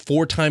last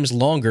 4 times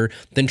longer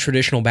than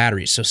traditional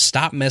batteries. So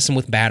stop messing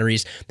with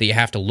batteries that you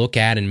have to look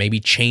at and maybe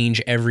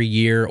change every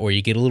year, or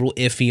you get a little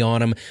iffy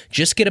on them.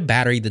 Just get a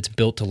battery that's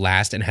built to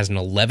last and has an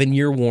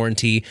 11-year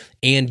warranty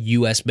and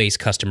US-based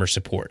customer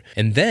support.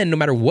 And then no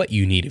matter what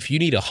you need, if you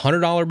need a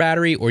 $100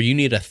 battery or you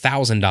need a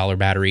 $1,000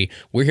 battery,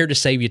 we're here to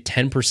save you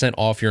 10%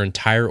 off your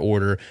entire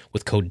order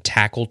with code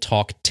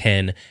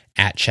TACKLETALK10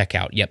 at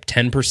checkout. Yep,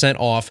 10%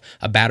 off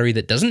a battery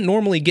that doesn't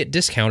normally get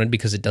discounted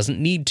because it doesn't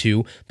need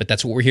to, but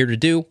that's what we're here to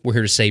do. We're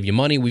here to save you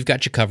money. We've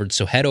got you covered.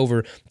 So head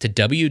over to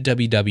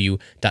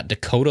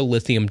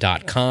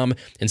www.dakotalithium.com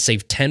and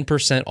save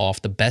 10%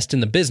 off, the best in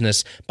the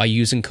business, by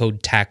using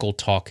code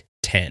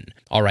TACKLETALK10.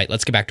 All right,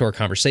 let's get back to our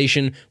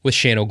conversation with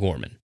Shan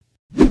O'Gorman.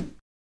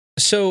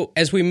 So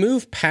as we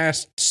move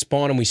past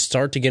spawn and we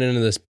start to get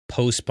into this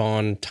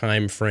post-spawn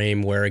time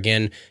frame where,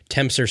 again,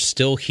 temps are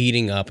still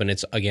heating up, and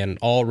it's, again,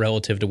 all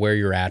relative to where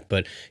you're at,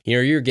 but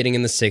you're getting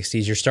in the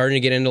 60s, you're starting to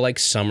get into like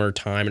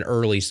summertime and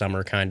early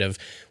summer kind of.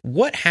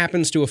 What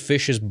happens to a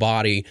fish's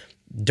body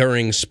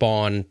during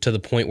spawn to the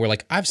point where,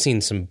 like, I've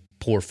seen some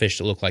poor fish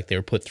that look like they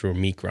were put through a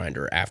meat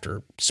grinder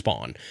after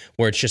spawn,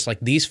 where it's just like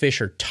these fish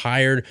are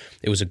tired.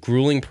 It was a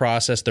grueling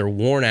process. They're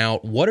worn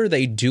out. What are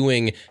they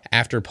doing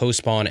after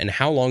post-spawn, and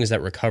how long is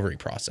that recovery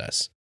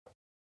process?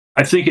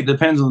 I think it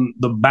depends on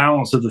the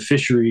balance of the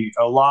fishery.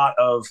 A lot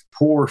of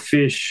poor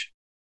fish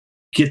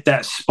get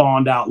that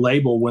spawned out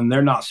label. When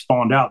they're not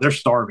spawned out, they're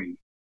starving.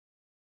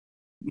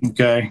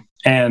 Okay.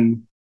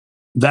 And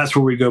that's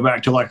where we go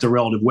back to like the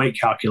relative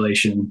weight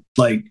calculation.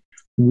 Like,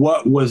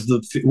 what's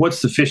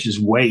the fish's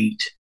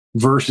weight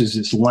versus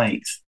its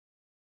length?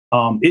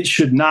 It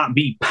should not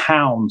be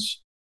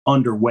pounds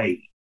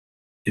underweight.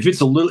 If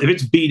it's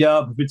beat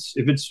up, if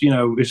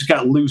it's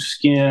got loose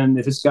skin,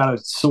 if it's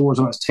got sores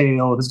on its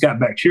tail, if it's got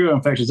bacterial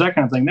infections, that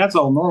kind of thing, that's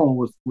all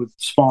normal with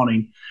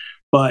spawning.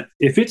 But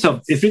if it's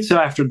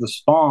after the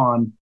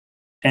spawn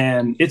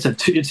and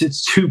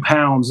it's 2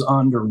 pounds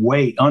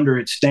underweight, under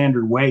its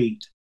standard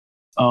weight,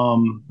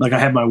 like I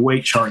have my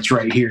weight charts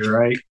right here,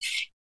 right?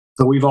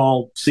 So we've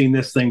all seen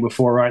this thing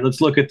before, right?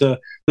 Let's look at the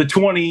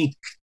 20.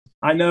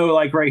 I know,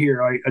 like right here,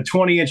 right? A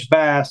 20-inch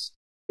bass.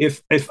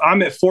 If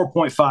I'm at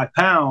 4.5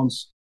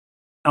 pounds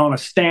on a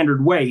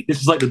standard weight, this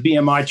is like the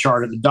BMI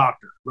chart at the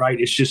doctor, right?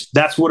 It's just,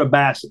 that's what a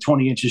bass at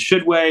 20 inches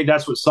should weigh.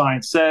 That's what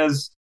science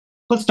says.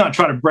 Let's not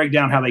try to break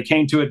down how they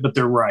came to it, but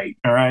they're right,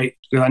 all right?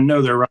 Because I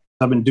know they're right.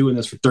 I've been doing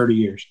this for 30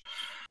 years.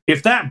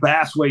 If that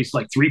bass weighs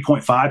like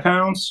 3.5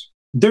 pounds,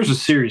 there's a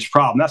serious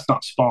problem. That's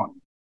not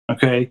spawning,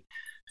 okay?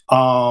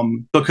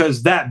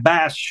 Because that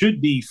bass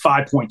should be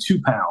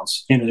 5.2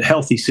 pounds in a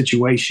healthy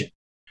situation.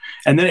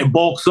 And then it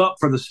bulks up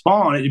for the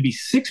spawn, it'd be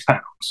 6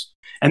 pounds.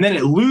 And then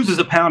it loses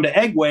a pound of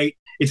egg weight.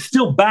 It's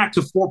still back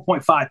to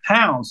 4.5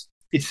 pounds.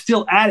 It's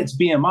still at its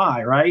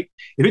BMI, right?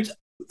 If it's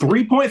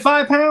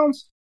 3.5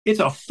 pounds, it's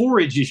a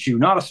forage issue,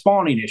 not a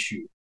spawning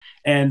issue.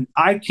 And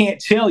I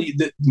can't tell you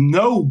that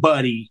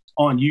nobody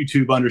on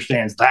YouTube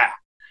understands that.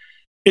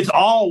 It's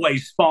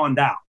always spawned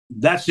out.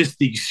 That's just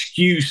the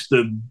excuse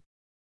the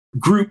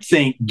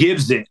groupthink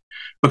gives it,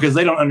 because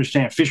they don't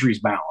understand fisheries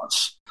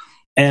balance.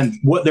 And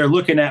what you're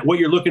looking at when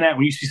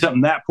you see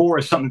something that poor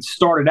is something that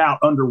started out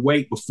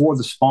underweight before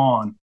the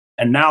spawn,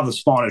 and now the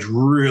spawn has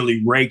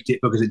really raked it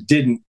because it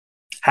didn't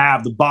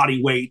have the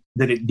body weight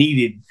that it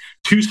needed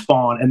to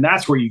spawn, and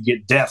that's where you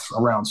get death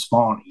around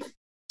spawning.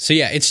 So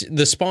yeah, it's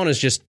the spawn is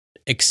just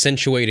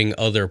accentuating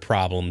other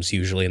problems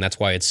usually, and that's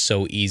why it's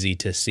so easy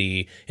to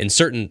see in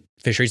certain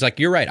fisheries. Like,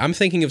 you're right, I'm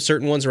thinking of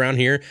certain ones around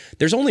here.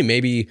 There's only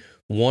maybe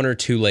 1 or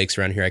 2 lakes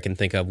around here I can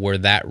think of where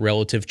that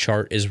relative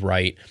chart is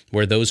right,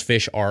 where those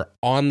fish are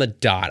on the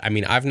dot. I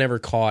mean,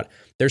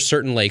 there's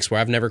certain lakes where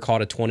I've never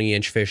caught a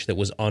 20-inch fish that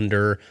was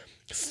under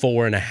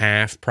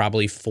 4.5,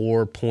 probably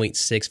 4.6,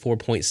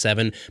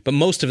 4.7. But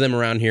most of them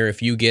around here,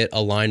 if you get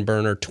a line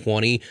burner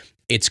 20,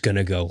 it's going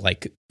to go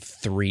like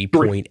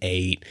 3.8,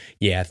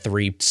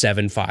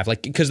 3.75,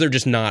 like, because they're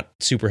just not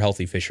super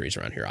healthy fisheries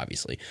around here,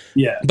 obviously.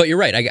 Yeah. But you're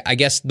right. I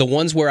guess the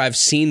ones where I've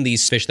seen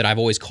these fish that I've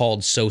always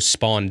called so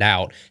spawned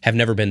out have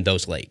never been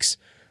those lakes.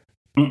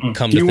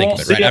 Come to think of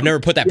it, right? I've never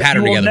put that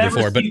pattern together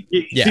before, but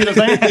yeah. See what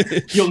I'm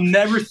saying? You'll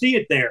never see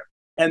it there.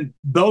 And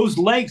those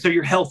lakes are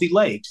your healthy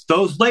lakes.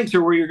 Those lakes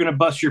are where you're going to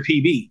bust your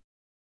PB.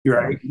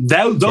 You're right.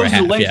 Those are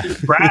the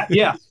lakes.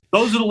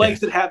 Those are the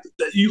lakes that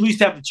you at least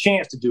have the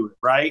chance to do it,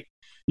 right?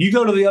 You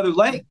go to the other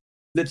lake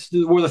that's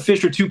where the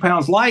fish are 2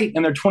 pounds light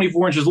and they're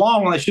 24 inches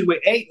long and they should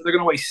weigh 8, they're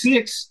going to weigh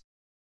 6.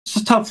 It's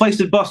a tough place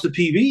to bust a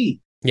PB.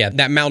 Yeah,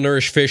 that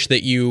malnourished fish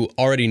that you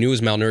already knew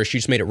was malnourished, you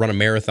just made it run a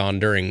marathon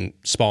during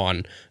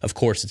spawn. Of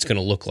course, it's going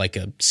to look like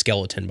a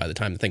skeleton by the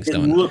time the thing's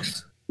done. It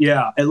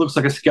looks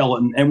like a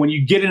skeleton. And when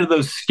you get into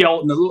those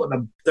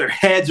skeletons, their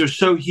heads are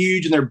so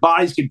huge and their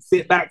bodies can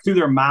fit back through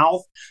their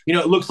mouth.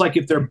 It looks like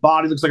if their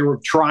body looks like a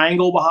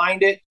triangle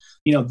behind it,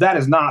 that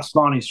is not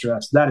spawning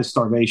stress. That is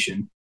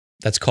starvation.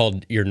 That's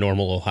called your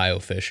normal Ohio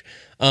fish.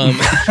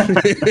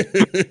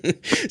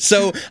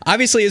 So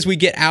obviously, as we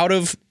get out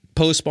of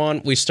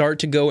post-spawn, we start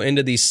to go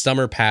into these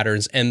summer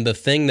patterns. And the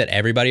thing that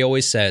everybody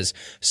always says,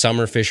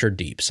 summer fish are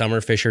deep, summer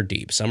fish are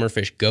deep, summer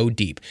fish go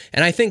deep.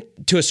 And I think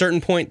to a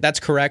certain point, that's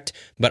correct.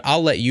 But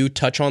I'll let you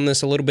touch on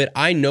this a little bit.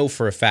 I know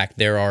for a fact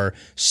there are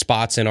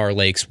spots in our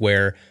lakes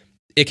where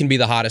it can be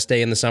the hottest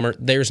day in the summer.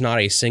 There's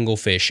not a single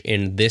fish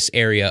in this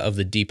area of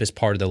the deepest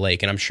part of the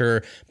lake. And I'm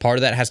sure part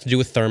of that has to do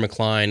with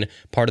thermocline.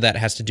 Part of that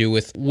has to do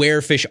with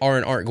where fish are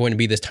and aren't going to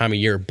be this time of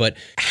year. But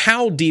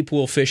how deep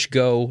will fish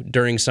go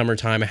during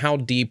summertime? How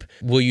deep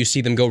will you see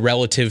them go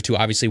relative to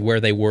obviously where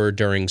they were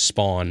during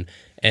spawn?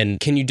 And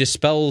can you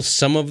dispel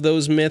some of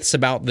those myths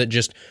about that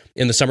just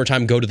in the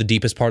summertime go to the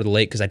deepest part of the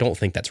lake? Because I don't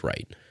think that's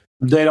right.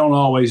 They don't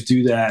always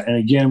do that. And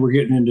again, we're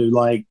getting into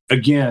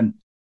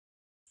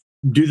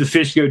do the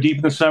fish go deep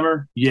in the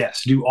summer?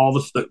 Yes. Do all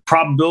the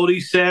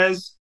probability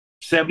says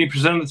 70%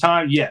 of the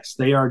time? Yes,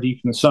 they are deep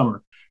in the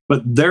summer.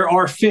 But there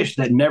are fish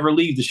that never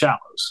leave the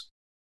shallows.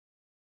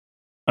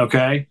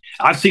 Okay?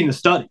 I've seen the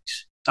studies.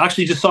 I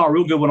actually just saw a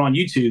real good one on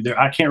YouTube.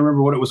 I can't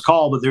remember what it was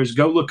called, but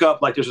go look up,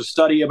 there's a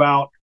study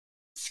about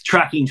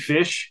tracking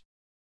fish.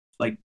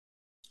 I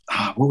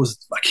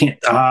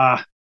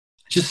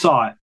just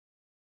saw it.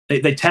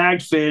 They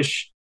tagged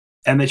fish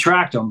and they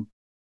tracked them.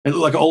 It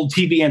looked like an old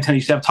TV antenna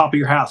you have top of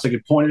your house. They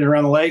could point it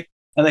around the lake,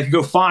 and they could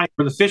go find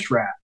where the fish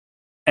were at.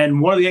 And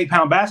one of the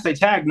 8-pound bass they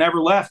tagged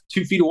never left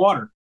 2 feet of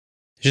water.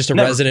 Just a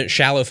resident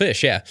shallow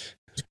fish, yeah.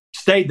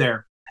 Stayed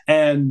there.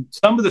 And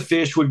some of the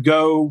fish would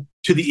go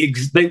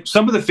to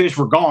some of the fish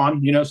were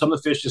gone. Some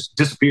of the fish just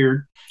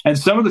disappeared. And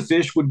some of the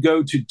fish would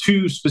go to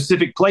 2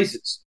 specific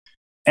places.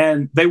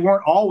 And they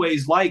weren't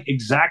always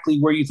exactly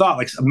where you thought.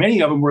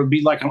 Many of them would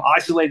be an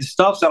isolated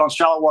stuffs out on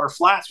shallow water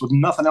flats with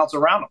nothing else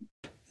around them.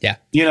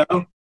 Yeah.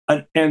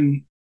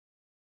 And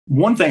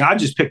one thing I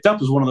just picked up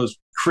was one of those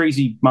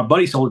crazy, my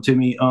buddy sold it to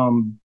me,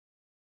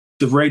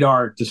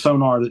 the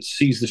sonar that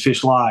sees the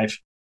fish live.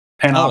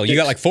 Oh, you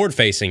got forward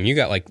facing. You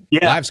got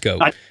live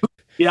scope. I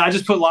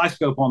just put live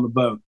scope on the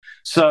boat.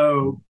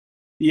 So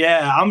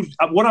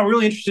what I'm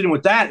really interested in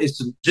with that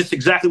is just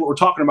exactly what we're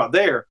talking about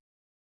there.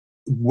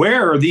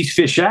 Where are these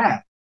fish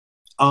at?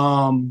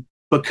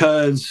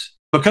 Because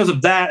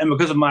of that and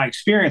because of my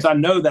experience, I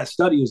know that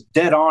study is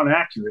dead on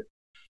accurate.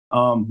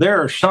 There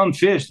are some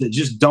fish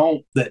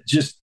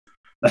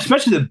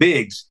especially the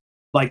bigs.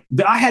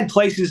 I had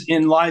places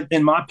in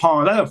my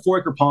pond. I had a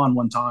 4-acre pond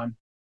one time,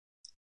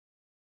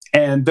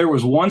 and there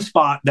was one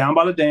spot down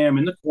by the dam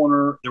in the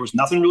corner. There was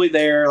nothing really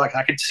there.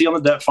 I could see on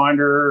the depth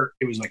finder.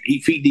 It was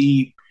 8 feet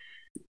deep.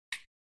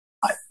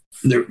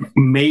 There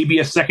may be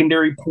a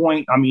secondary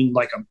point. I mean,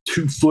 a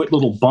 2-foot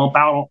little bump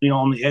out,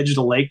 on the edge of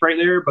the lake right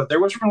there. But there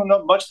wasn't really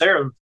not much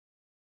there.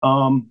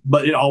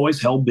 But it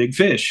always held big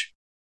fish.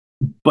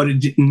 But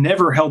it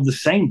never held the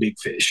same big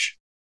fish.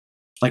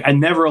 I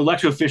never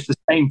electrofished the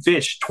same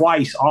fish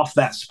twice off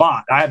that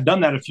spot. I have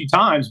done that a few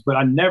times, but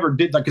I never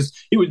did because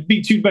it would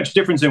be too much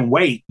difference in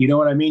weight. You know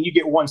what I mean? You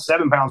get one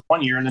 7 pounds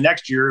one year, and the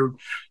next year,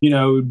 it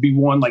would be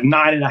one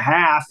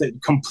 9.5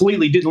 that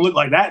completely didn't look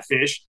like that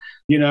fish.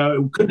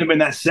 It couldn't have been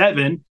that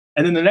 7.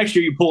 And then the next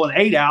year you pull an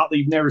 8 out that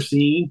you've never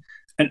seen,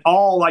 and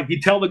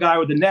you tell the guy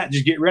with the net,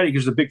 just get ready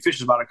because the big fish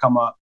is about to come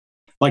up.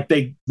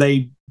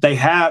 They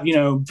have,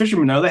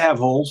 fishermen know they have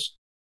holes.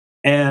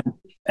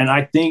 And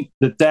I think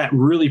that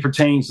really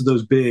pertains to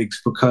those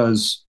bigs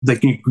because they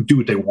can do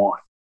what they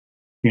want.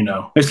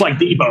 It's like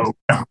Debo.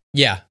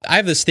 Yeah, I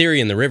have this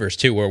theory in the rivers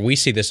too, where we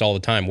see this all the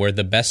time, where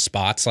the best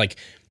spots, like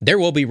there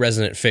will be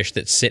resident fish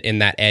that sit in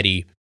that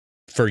eddy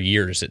for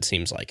years, it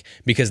seems like,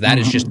 because that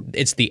is just,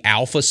 it's the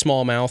alpha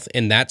smallmouth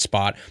in that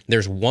spot.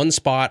 There's one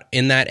spot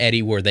in that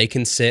eddy where they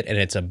can sit and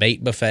it's a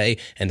bait buffet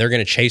and they're going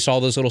to chase all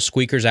those little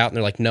squeakers out. And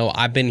they're like, no,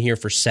 I've been here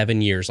for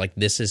 7 years. Like,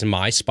 this is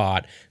my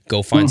spot.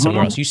 Go find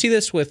somewhere else. You see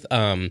this with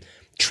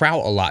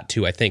trout a lot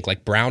too, I think,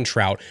 like brown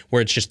trout,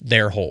 where it's just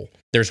their hole.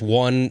 There's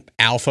one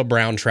alpha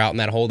brown trout in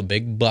that hole, the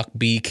big buck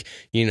beak,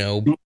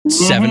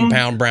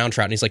 7-pound brown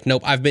trout. And he's like,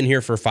 nope, I've been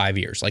here for 5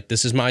 years. Like,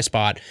 this is my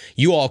spot.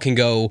 You all can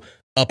go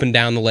up and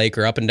down the lake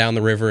or up and down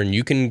the river, and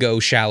you can go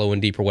shallow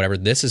and deep or whatever.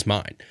 This is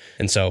mine.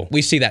 And so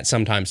we see that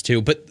sometimes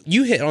too. But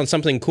you hit on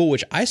something cool,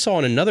 which I saw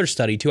in another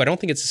study too. I don't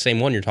think it's the same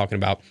one you're talking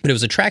about, but it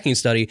was a tracking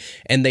study,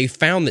 and they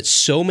found that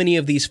so many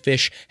of these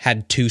fish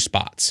had two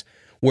spots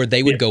where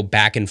they would go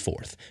back and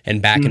forth and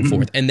back and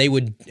forth. And they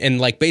would, and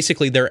like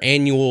basically their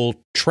annual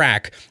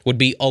track would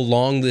be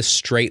along this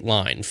straight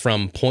line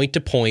from point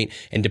to point.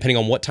 And depending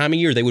on what time of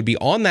year, they would be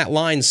on that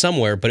line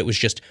somewhere, but it was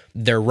just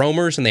they're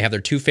roamers and they have their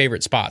two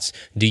favorite spots.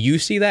 Do you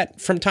see that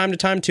from time to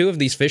time too, of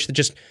these fish that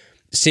just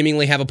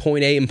seemingly have a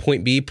point A and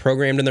point B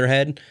programmed in their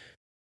head?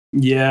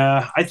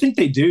 Yeah, I think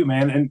they do,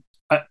 man. And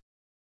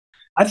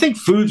I think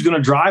food's going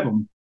to drive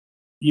them,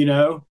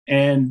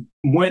 and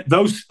when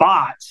those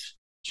spots,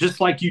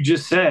 just like you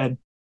just said,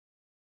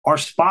 are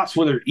spots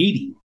where they're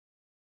eating,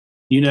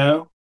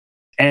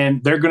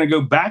 and they're going to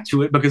go back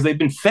to it because they've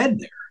been fed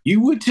there.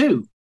 You would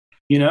too,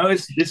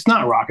 it's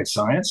not rocket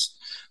science.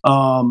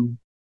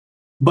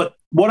 But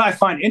what I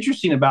find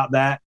interesting about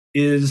that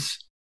is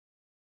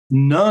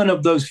none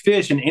of those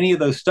fish in any of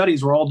those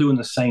studies were all doing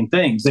the same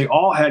things. They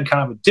all had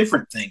kind of a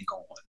different thing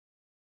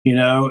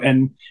going,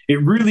 and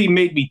it really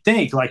made me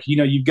think, like,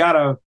 you've got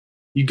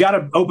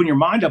to open your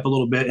mind up a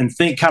little bit and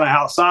think kind of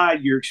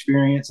outside your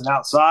experience and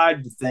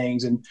outside the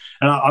things. And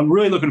I'm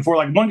really looking for,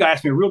 like, one guy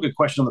asked me a real good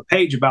question on the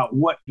page about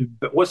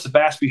what's the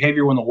bass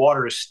behavior when the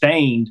water is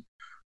stained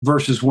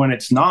versus when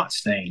it's not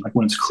stained, like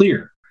when it's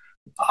clear.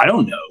 I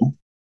don't know.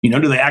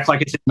 Do they act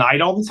like it's at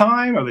night all the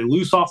time? Are they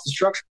loose off the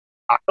structure?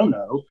 I don't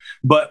know.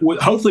 But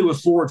hopefully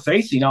with forward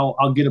facing,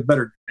 I'll get a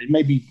better,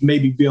 maybe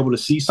be able to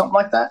see something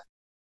like that.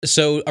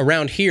 So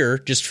around here,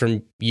 just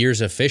from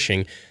years of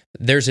fishing,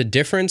 there's a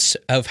difference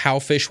of how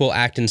fish will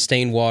act in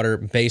stained water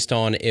based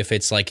on if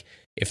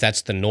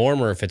that's the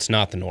norm or if it's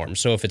not the norm.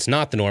 So if it's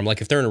not the norm,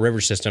 like if they're in a river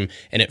system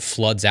and it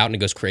floods out and it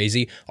goes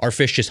crazy, our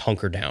fish just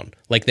hunker down.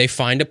 Like they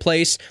find a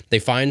place, they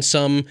find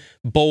some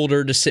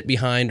boulder to sit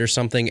behind or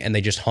something, and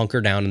they just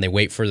hunker down and they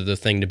wait for the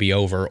thing to be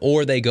over.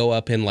 Or they go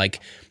up in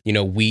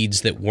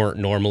weeds that weren't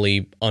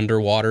normally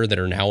underwater that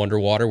are now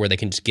underwater, where they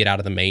can just get out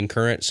of the main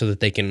current so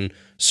that they can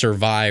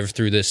survive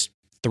through this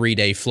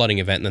 3-day flooding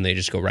event, and then they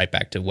just go right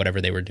back to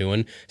whatever they were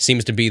doing.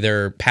 Seems to be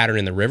their pattern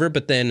in the river.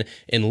 But then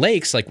in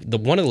lakes, like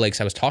one of the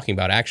lakes I was talking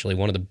about, actually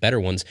one of the better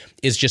ones,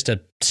 is just a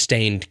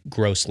stained,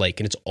 gross lake,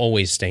 and it's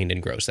always stained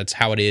and gross. That's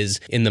how it is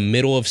in the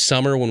middle of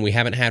summer when we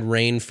haven't had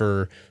rain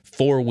for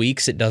 4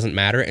 weeks. It doesn't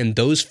matter. And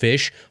those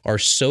fish are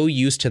so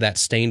used to that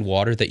stained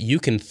water that you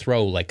can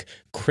throw like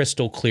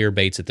crystal clear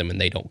baits at them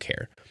and they don't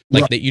care.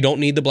 Like that, you don't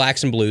need the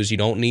blacks and blues. You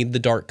don't need the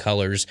dark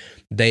colors.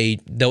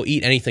 They'll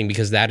eat anything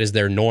because that is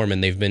their norm,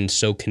 and they've been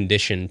so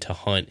conditioned to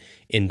hunt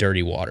in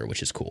dirty water,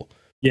 which is cool.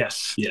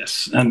 Yes,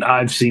 and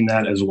I've seen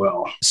that as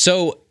well.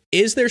 So,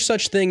 is there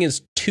such thing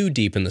as too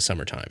deep in the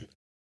summertime?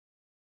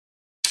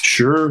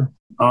 Sure.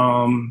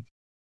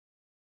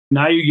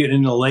 Now you get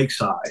into lake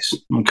size,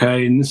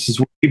 okay, and this is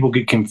where people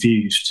get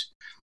confused.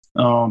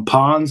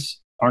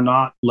 Ponds are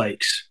not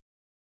lakes,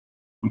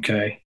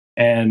 okay,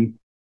 and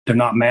they're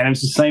not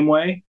managed the same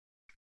way.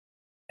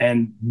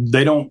 And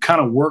they don't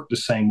kind of work the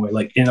same way.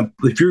 Like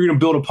if you're going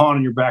to build a pond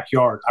in your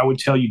backyard, I would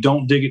tell you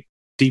don't dig it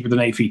deeper than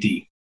 8 feet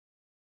deep.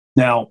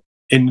 Now,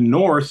 in the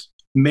north,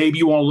 maybe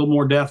you want a little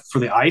more depth for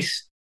the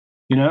ice,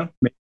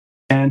 maybe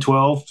 10,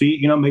 12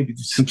 feet, maybe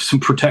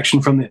some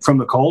protection from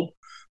the cold.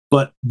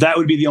 But that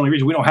would be the only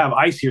reason. We don't have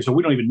ice here, so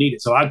we don't even need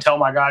it. So I tell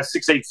my guys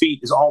 6, 8 feet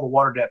is all the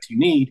water depth you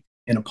need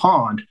in a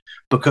pond,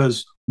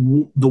 because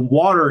the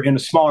water in a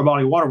smaller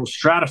body of water will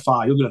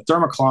stratify. You'll get a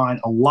thermocline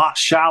a lot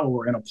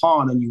shallower in a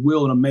pond than you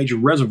will in a major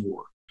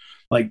reservoir.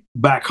 Like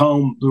back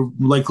home,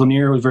 Lake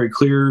Lanier was very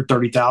clear,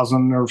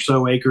 30,000 or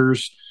so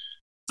acres,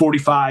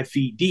 45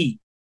 feet deep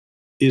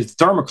is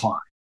thermocline.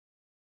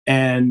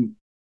 And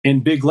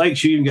in big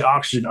lakes, you can get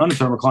oxygen under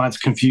thermocline. It's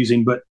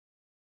confusing, but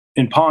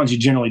in ponds, you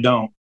generally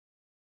don't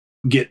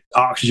get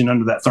oxygen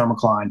under that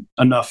thermocline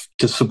enough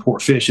to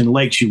support fish. In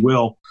lakes, you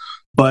will.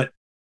 But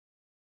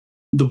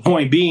the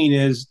point being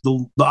is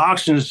the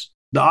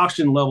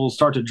oxygen levels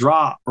start to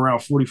drop around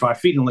 45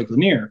 feet in Lake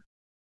Lanier.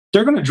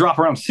 They're going to drop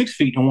around 6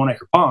 feet in a 1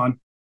 acre pond.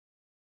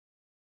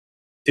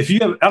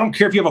 I don't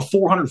care if you have a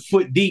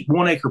 400-foot deep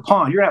 1 acre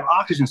pond, you're going to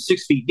have oxygen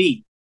 6 feet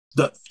deep.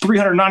 The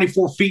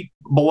 394 feet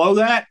below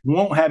that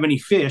won't have any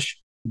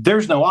fish.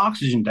 There's no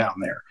oxygen down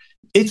there.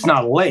 It's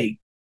not a lake,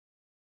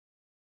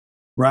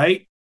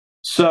 right?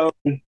 So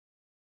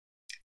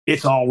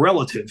it's all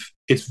relative.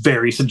 It's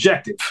very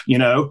subjective.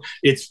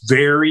 It's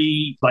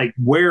very like,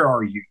 where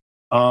are you?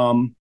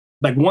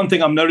 Like one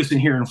thing I'm noticing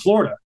here in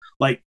Florida,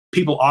 like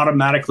people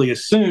automatically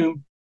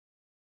assume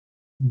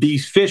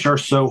these fish are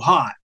so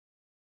hot.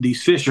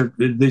 These fish are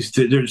they're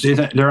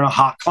in a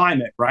hot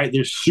climate, right?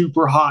 There's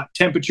super hot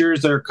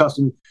temperatures. They're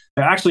accustomed.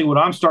 Actually, what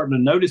I'm starting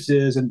to notice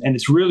is, and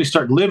it's really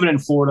starting living in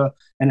Florida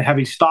and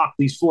having stocked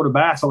these Florida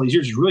bass all these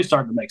years, is really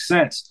starting to make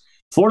sense.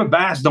 Florida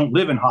bass don't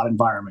live in hot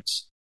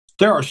environments.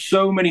 There are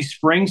so many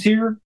springs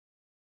here.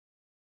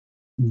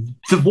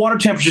 The water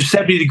temperature is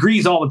 70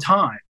 degrees all the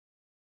time.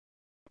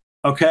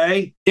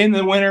 Okay? In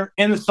the winter,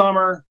 in the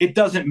summer, it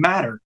doesn't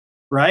matter,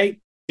 right?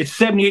 It's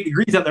 78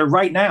 degrees out there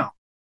right now.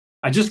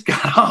 I just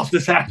got off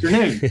this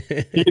afternoon,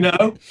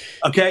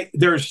 Okay?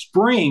 There's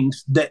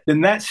springs that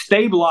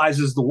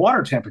stabilizes the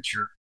water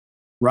temperature,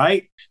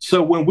 right?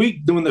 So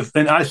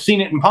and I've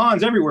seen it in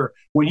ponds everywhere.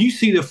 When you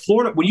see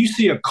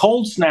a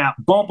cold snap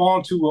bump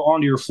onto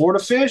your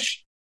Florida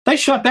fish, they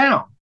shut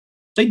down.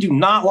 They do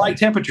not like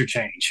temperature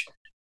change,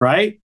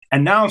 right?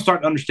 And now I'm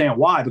starting to understand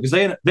why, because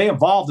they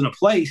evolved in a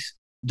place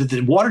that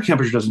the water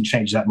temperature doesn't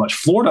change that much.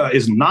 Florida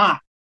is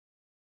not,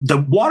 the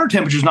water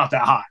temperature is not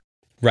that hot.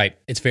 Right.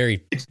 It's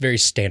very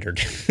standard.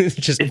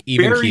 Just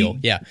even keel.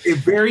 Yeah.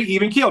 It's very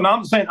even keel.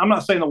 Now I'm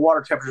not saying the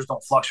water temperatures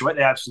don't fluctuate.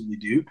 They absolutely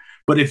do.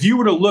 But if you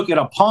were to look at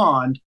a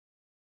pond,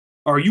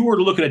 or you were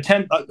to look at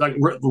like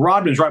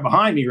Rodman's right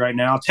behind me right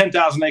now,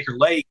 10,000 acre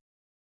lake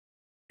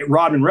at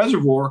Rodman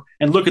Reservoir,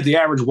 and look at the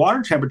average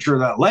water temperature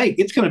of that lake,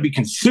 it's going to be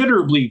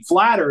considerably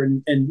flatter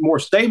and more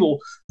stable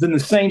than the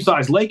same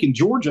size lake in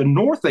Georgia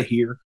north of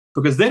here,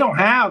 because they don't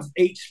have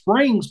 8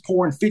 springs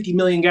pouring 50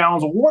 million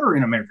gallons of water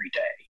in them every day.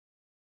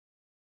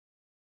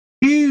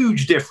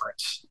 Huge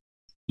difference,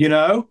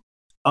 and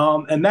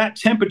that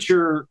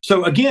temperature.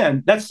 So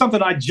again, that's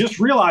something I just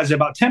realized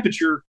about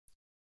temperature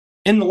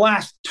in the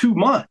last 2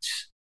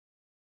 months,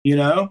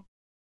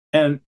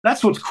 and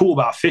that's what's cool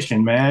about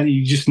fishing, man.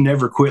 You just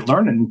never quit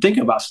learning and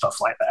thinking about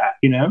stuff like that,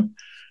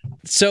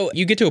 So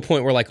you get to a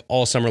point where, like,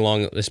 all summer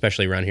long,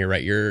 especially around here,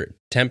 right, your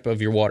temp of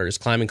your water is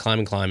climbing.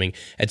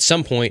 At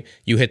some point,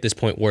 you hit this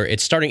point where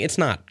it's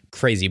not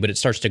crazy, but it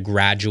starts to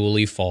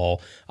gradually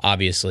fall,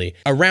 obviously.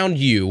 Around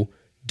you,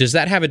 does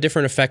that have a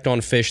different effect on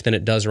fish than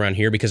it does around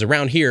here? Because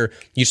around here,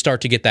 you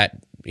start to get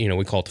that,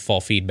 we call it the fall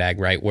feed bag,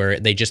 right, where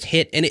they just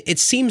hit, and it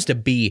seems to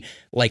be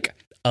like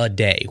a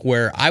day,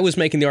 where I was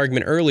making the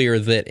argument earlier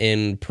that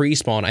in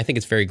pre-spawn, I think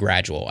it's very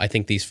gradual. I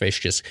think these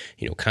fish just,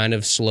 kind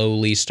of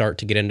slowly start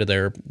to get into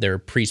their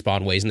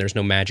pre-spawn ways, and there's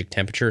no magic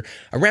temperature.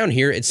 Around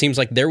here, it seems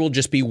like there will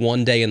just be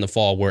one day in the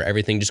fall where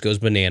everything just goes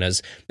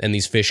bananas, and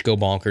these fish go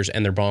bonkers,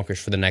 and they're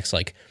bonkers for the next,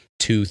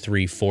 2,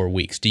 3, 4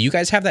 weeks. Do you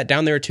guys have that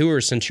down there too, or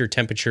since your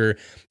temperature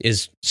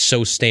is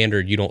so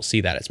standard, you don't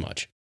see that as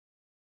much?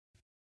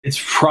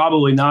 It's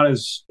probably not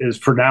as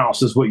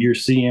pronounced as what you're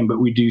seeing, but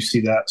we do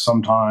see that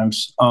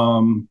sometimes.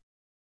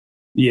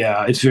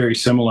 Yeah, it's very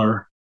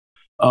similar.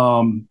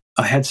 I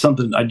had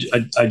something,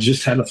 I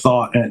just had a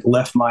thought and it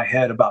left my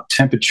head about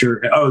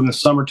temperature. Oh, in the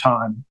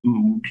summertime,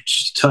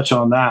 just touch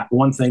on that.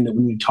 One thing that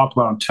we talked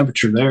about on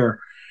temperature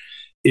there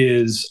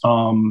is,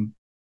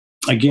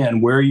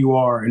 again, where you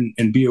are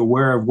and be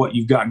aware of what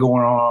you've got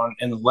going on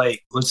in the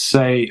lake. Let's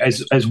say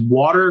as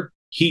water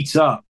heats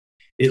up,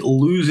 it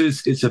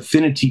loses its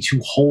affinity to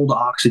hold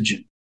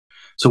oxygen.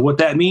 So what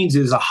that means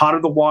is the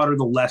hotter the water,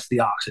 the less the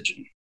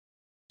oxygen.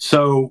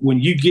 So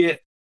when you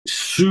get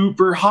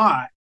super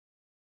hot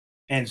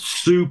and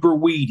super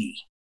weedy,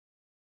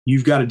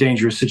 you've got a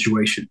dangerous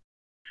situation,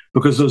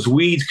 because those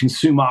weeds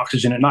consume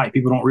oxygen at night.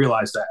 People don't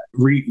realize that.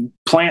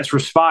 Plants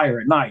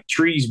respire at night.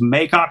 Trees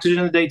make oxygen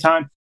in the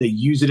daytime. They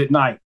use it at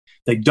night.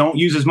 They don't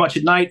use as much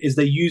at night as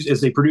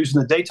they produce in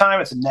the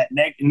daytime. It's a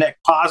net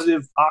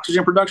positive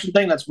oxygen production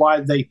thing. That's why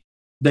they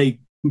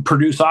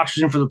produce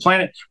oxygen for the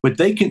planet, but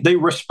they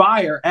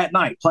respire at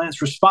night.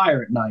 Plants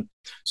respire at night.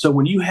 So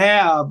when you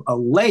have a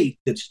lake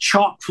that's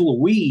chock full of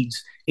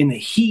weeds in the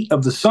heat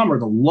of the summer,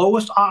 the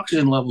lowest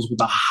oxygen levels with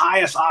the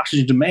highest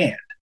oxygen demand,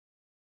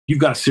 you've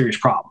got a serious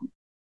problem.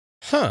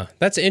 Huh,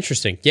 that's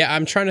interesting. Yeah,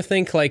 I'm trying to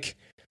think,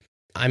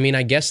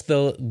 I guess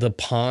the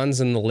ponds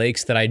and the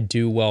lakes that I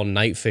do well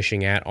night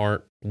fishing at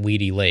aren't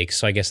weedy lakes,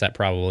 so I guess that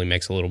probably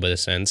makes a little bit of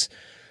sense.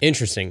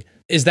 Interesting.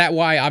 Is that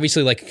why,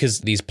 obviously,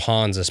 because these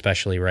ponds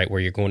especially, right, where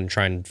you're going to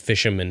try and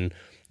fish them in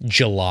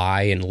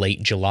July and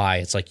late July,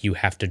 it's like you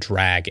have to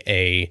drag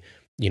a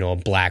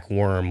black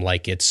worm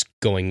like it's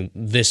going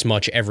this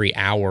much every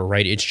hour,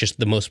 right? It's just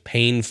the most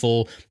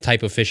painful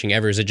type of fishing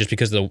ever. Is it just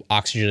because the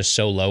oxygen is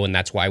so low and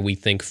that's why we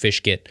think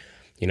fish get,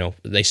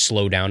 they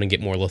slow down and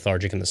get more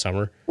lethargic in the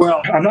summer?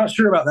 Well, I'm not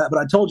sure about that, but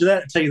I told you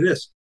that. I'll tell you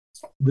this.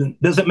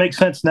 Does it make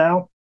sense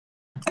now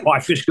why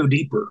fish go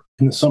deeper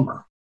in the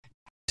summer?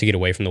 To get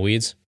away from the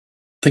weeds?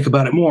 Think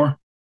about it more.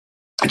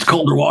 It's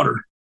colder water,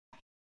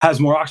 has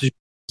more oxygen.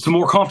 It's a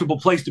more comfortable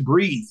place to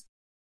breathe.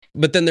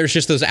 But then there's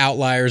just those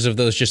outliers of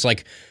those just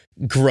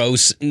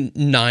gross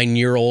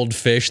 9-year-old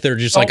fish that are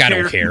just I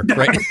don't care,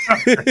 right?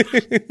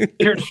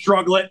 Here to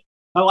struggle it.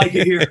 I like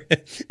it here.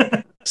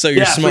 So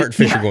your smart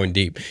fish are going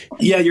deep.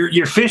 Yeah,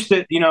 your fish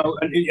that,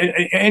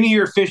 any of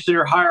your fish that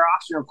are higher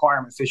oxygen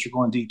requirement fish are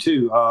going deep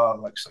too,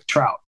 like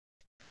trout.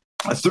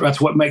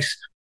 That's what makes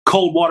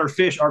cold water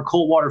fish our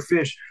cold water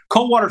fish.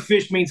 Cold water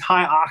fish means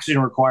high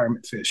oxygen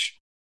requirement fish.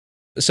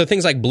 So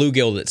things like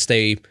bluegill that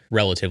stay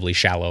relatively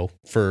shallow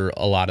for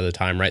a lot of the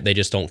time, right? They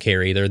just don't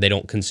care either. They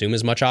don't consume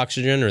as much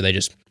oxygen, or they're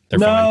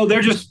fine.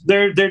 They're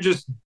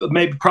just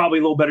maybe probably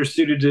a little better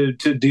suited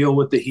to deal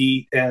with the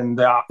heat, and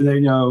they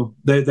don't,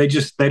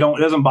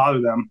 it doesn't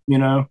bother them.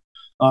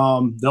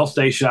 They'll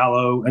stay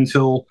shallow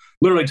until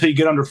you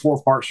get under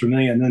 4 parts per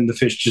million, and then the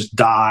fish just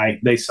die.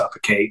 They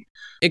suffocate.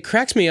 It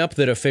cracks me up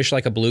that a fish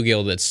like a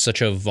bluegill that's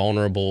such a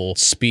vulnerable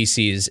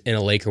species in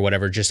a lake or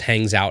whatever just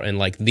hangs out in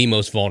like the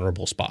most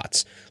vulnerable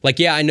spots. Like,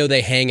 yeah, I know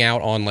they hang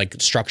out on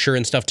like structure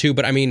and stuff too,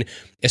 but I mean,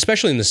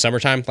 especially in the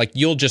summertime, like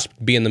you'll just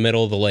be in the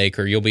middle of the lake,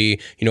 or you'll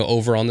be,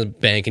 over on the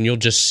bank, and you'll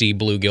just see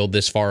bluegill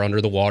this far under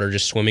the water,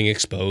 just swimming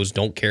exposed,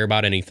 don't care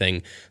about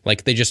anything.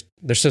 Like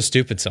they're so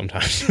stupid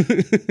sometimes.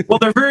 Well,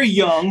 they're very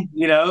young,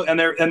 and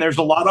there's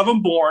a lot of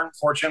them born,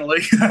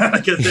 fortunately,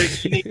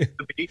 because they need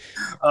to be.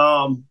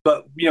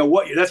 But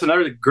that's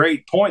another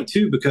great point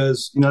too,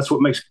 because that's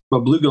what makes a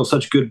bluegill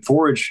such good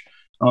forage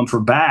for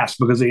bass,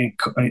 because they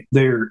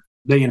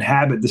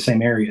inhabit the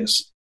same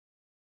areas.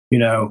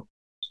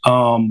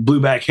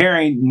 Blueback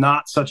herring,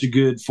 not such a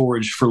good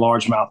forage for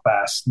largemouth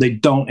bass. They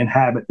don't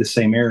inhabit the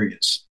same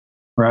areas,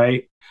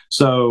 right?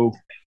 So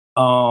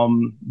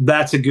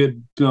that's a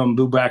good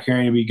blueback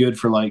herring to be good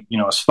for, like,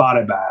 a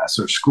spotted bass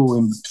or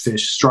schooling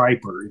fish,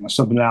 striper,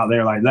 something out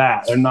there like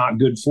that. They're not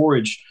good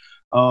forage.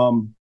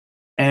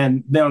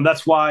 And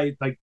that's why,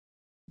 like,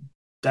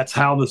 that's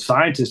how the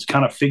scientists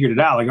kind of figured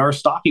it out. Like, our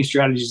stocking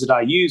strategies that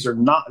I use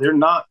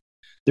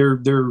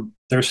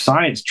they're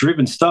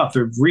science-driven stuff.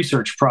 They're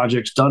research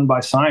projects done by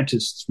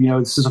scientists.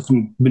 This has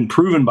been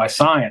proven by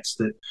science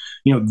that,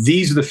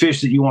 these are the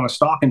fish that you want to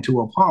stock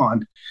into a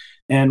pond.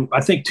 And I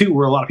think too,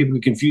 where a lot of people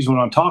get confused when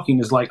I'm talking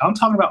is, like, I'm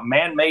talking about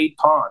man-made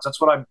ponds.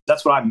 That's what I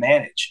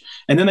manage.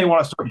 And then they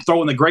want to start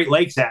throwing the Great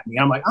Lakes at me.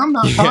 I'm like, I'm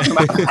not talking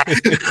about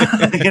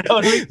that. You know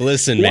what I mean?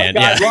 Listen, man.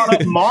 I brought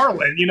up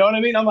marlin. You know what I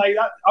mean? I'm like,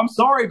 I'm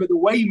sorry, but the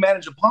way you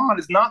manage a pond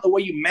is not the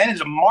way you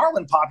manage a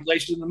marlin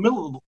population in the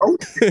middle of the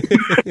ocean.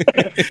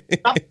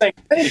 It's not the same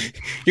thing.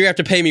 You have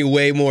to pay me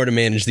way more to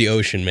manage the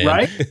ocean, man.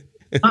 Right?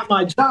 Not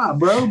my job,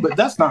 bro, but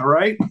that's not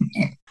right.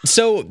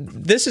 So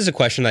this is a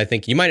question I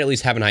think you might at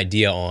least have an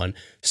idea on.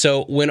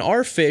 So when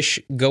our fish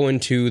go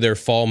into their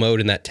fall mode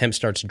and that temp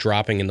starts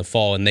dropping in the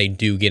fall, and they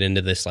do get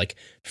into this like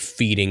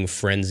feeding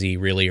frenzy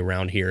really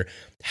around here,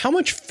 how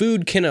much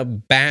food can a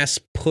bass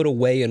put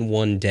away in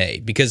one day?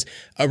 Because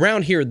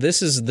around here,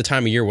 this is the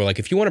time of year where, like,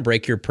 if you want to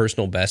break your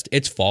personal best,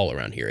 it's fall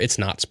around here. It's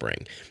not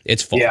spring.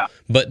 It's fall. Yeah.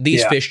 But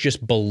these fish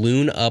just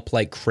balloon up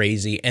like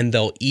crazy, and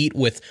they'll eat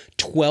with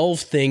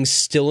 12 things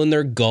still in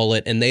their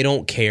gullet, and they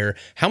don't care.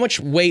 How much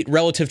weight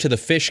relative to the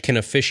fish can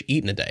a fish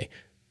eat in a day?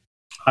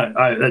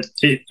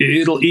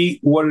 It'll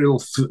eat what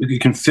it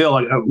can fill.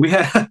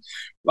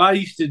 I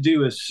used to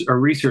do a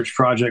research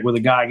project with a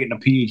guy getting a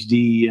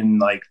PhD in,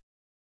 like,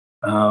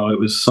 it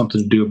was something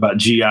to do about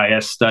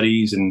GIS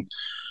studies and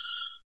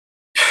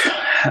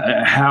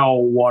how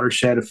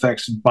watershed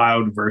affects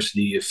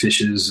biodiversity of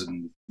fishes.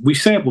 And we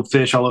sampled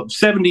fish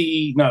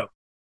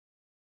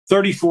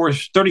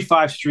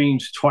 35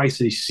 streams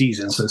twice a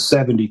season, so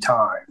 70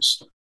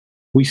 times.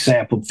 We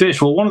sampled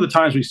fish. Well, one of the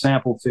times we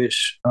sampled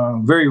fish,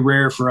 very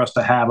rare for us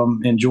to have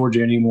them in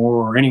Georgia anymore,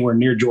 or anywhere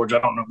near Georgia.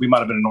 I don't know. We might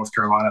have been in North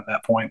Carolina at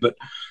that point, but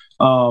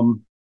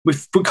we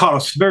caught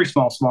a very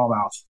small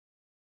smallmouth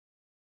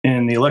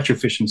in the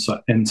electrofishing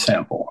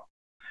sample.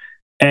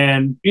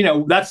 And,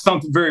 that's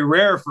something very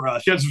rare for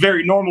us. That's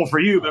very normal for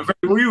you, but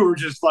we were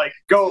just like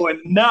going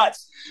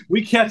nuts.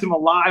 We kept him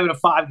alive in a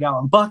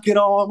 5-gallon bucket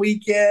all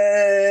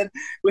weekend.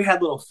 We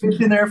had little fish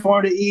in there for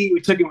him to eat.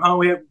 We took him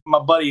home. My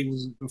buddy,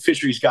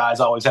 fisheries guys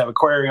always have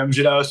aquariums,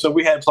 so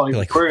we had plenty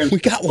of aquariums. We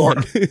got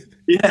one.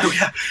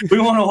 Yeah, we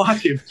want to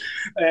watch him.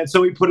 And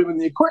so we put him in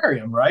the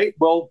aquarium, right?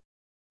 Well,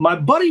 my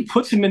buddy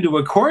puts him into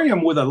an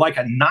aquarium with a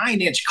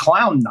 9-inch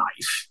clown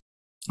knife.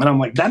 And I'm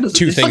like, that doesn't.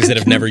 Two things that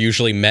have never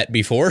usually met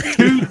before.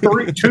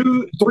 3-inch,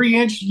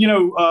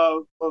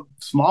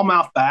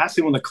 smallmouth bass,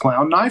 and with a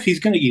clown knife, he's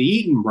going to get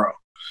eaten, bro.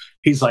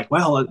 He's like,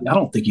 well, I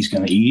don't think he's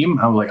going to eat him.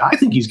 I'm like, I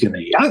think he's going to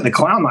eat. I think the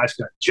clown knife's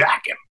going to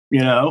jack him.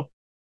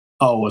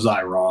 Oh, was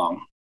I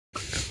wrong?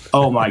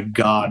 Oh my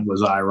God,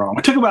 was I wrong?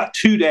 It took about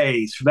 2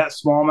 days for that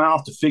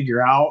smallmouth to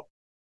figure out.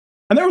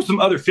 And there was some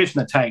other fish in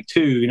the tank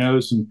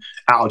too, some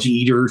algae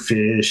eater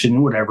fish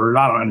and whatever.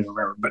 I don't even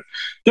remember, but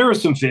there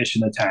was some fish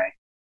in the tank.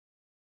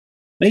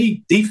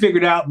 He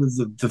figured out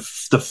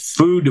the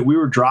food that we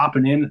were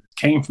dropping in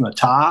came from the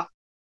top.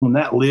 When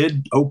that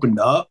lid opened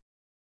up,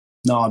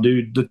 no,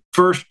 dude, the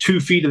first 2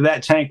 feet of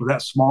that tank with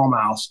that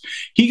smallmouth,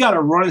 he got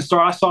a running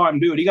start. I saw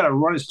him do it. He got a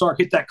running start,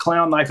 hit that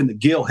clown knife in the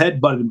gill,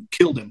 headbutted him,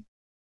 killed him.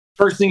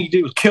 First thing he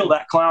did was kill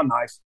that clown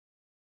knife.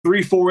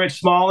 3-4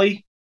 inch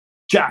smallie,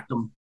 jacked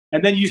him.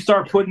 And then you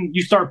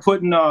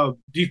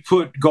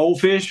put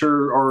goldfish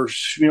or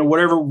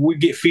whatever. We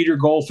get feeder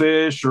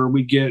goldfish, or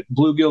we get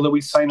bluegill that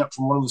we sign up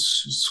from one of the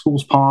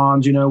school's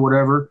ponds,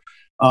 whatever.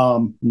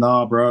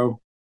 Nah, bro.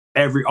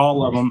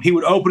 All of them. He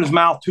would open his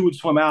mouth, two would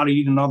swim out, he'd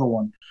eat another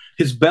one.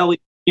 His belly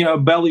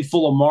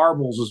full of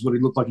marbles is what he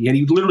looked like.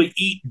 He would literally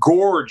eat,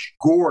 gorge,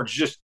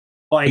 just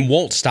like. And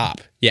won't stop.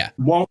 Yeah.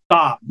 Won't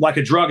stop, like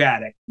a drug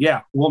addict.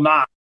 Yeah, will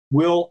not.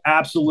 Will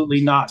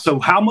absolutely not. So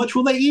how much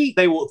will they eat?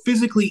 They will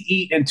physically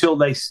eat until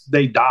they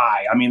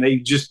die. I mean,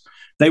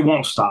 they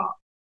won't stop.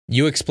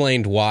 You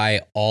explained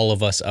why all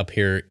of us up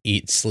here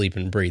eat, sleep,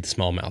 and breathe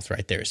smallmouth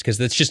right there.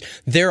 Because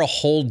they're a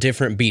whole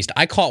different beast.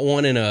 I caught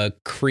one in a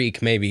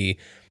creek maybe,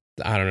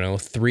 I don't know,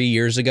 3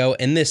 years ago.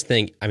 And this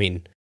thing, I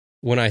mean,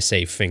 when I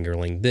say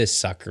fingerling, this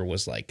sucker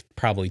was like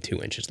probably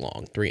 2 inches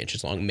long, 3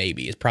 inches long,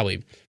 maybe. It's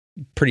probably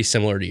pretty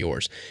similar to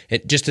yours.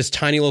 It just this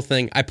tiny little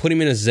thing. I put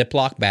him in a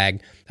Ziploc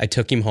bag. I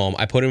took him home.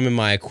 I put him in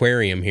my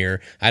aquarium here.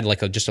 I had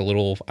like just a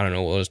little, I don't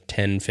know, it was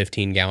 10,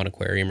 15 gallon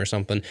aquarium or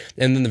something.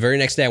 And then the very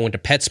next day I went to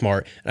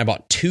PetSmart and I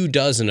bought 2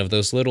 dozen of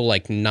those little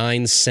like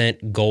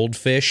 9-cent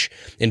goldfish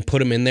and put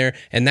them in there.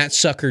 And that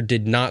sucker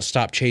did not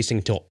stop chasing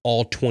until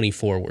all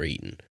 24 were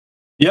eaten.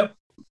 Yep.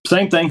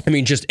 Same thing. I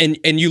mean, just, and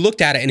you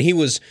looked at it and he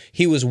was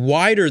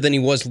wider than he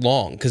was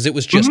long because it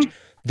was just,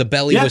 the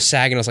belly was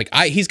sagging. I was like,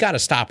 he's got to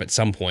stop at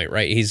some point,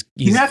 right?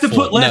 You have to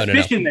put less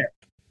fish in there.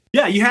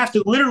 Yeah, you have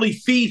to literally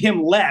feed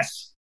him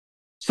less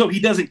so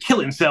he doesn't kill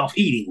himself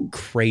eating.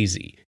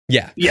 Crazy.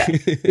 Yeah. Yeah.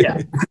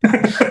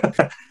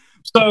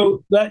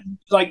 So that,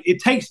 like,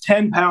 it takes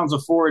 10 pounds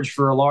of forage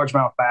for a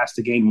largemouth bass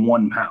to gain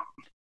 1 pound.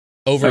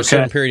 Over a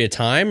certain period of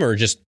time, or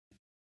just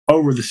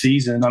over the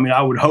season? I mean,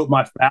 I would hope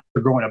my bass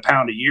are growing a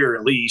pound a year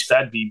at least.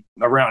 That'd be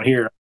around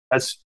here.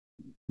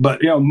 But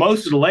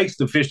most of the lakes,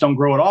 the fish don't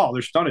grow at all.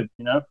 They're stunted,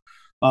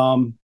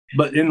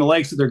 But in the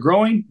lakes that they're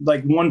growing,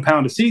 like 1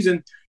 pound a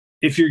season,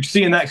 if you're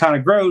seeing that kind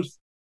of growth,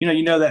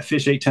 that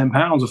fish ate 10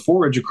 pounds of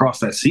forage across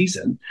that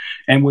season.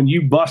 And when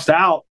you bust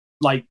out,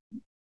 you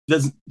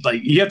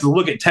have to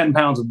look at 10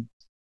 pounds of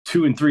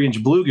 2 and 3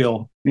 inch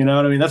bluegill. You know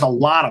what I mean? That's a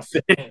lot of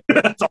fish.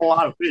 That's a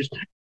lot of fish.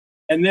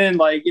 And then,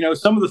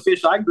 some of the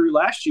fish I grew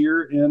last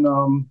year in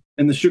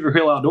the Sugar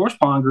Hill Outdoors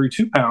pond grew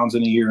 2 pounds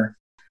in a year.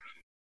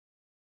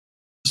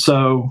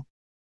 So,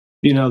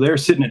 they're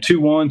sitting at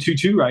 2.1,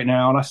 2.2 right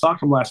now, and I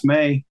stocked them last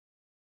May.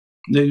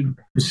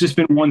 It's just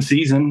been one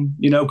season,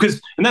 and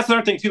that's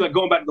another thing too. Like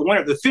going back to the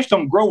winter, the fish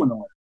don't grow in the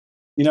winter,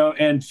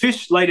 and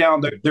fish lay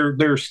down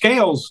their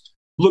scales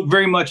look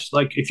very much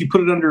like if you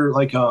put it under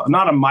like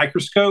not a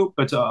microscope,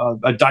 but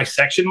a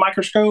dissection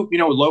microscope,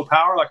 with low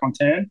power, like on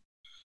 10,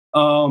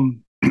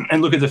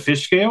 and look at the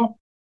fish scale.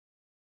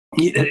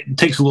 It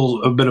takes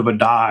a bit of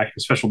a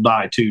special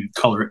dye to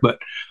color it, but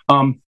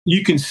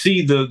you can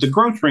see the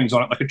growth rings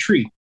on it like a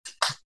tree.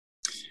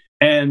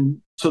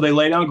 And so they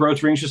lay down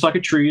growth rings just like a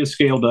tree, a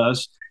scale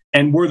does.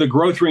 And where the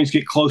growth rings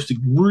get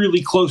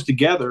really close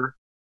together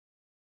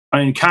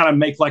and kind of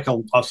make like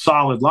a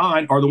solid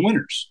line are the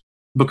winters,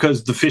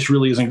 because the fish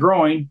really isn't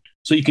growing.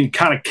 So you can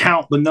kind of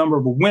count the number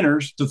of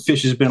winters the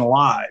fish has been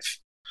alive.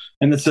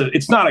 And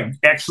it's not an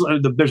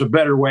excellent, there's a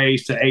better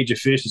ways to age a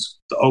fish. It's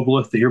the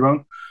obelith, the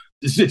earbone.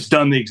 It's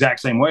done the exact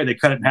same way. They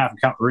cut it in half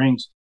and count the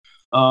rings.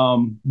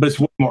 But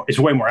it's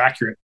way more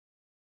accurate.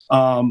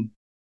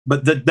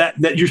 But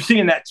that you're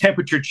seeing that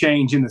temperature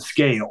change in the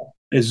scale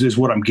is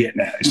what I'm getting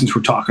at, since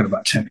we're talking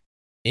about temperature.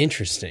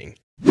 Interesting.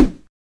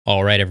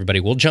 All right,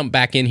 everybody, we'll jump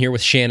back in here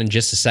with Shan in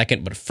just a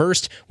second, but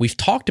first, we've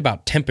talked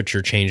about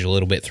temperature change a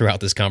little bit throughout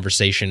this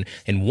conversation,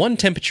 and one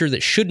temperature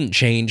that shouldn't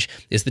change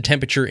is the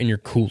temperature in your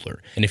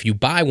cooler. And if you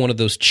buy one of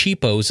those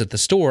cheapos at the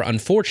store,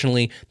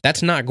 unfortunately,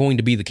 that's not going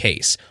to be the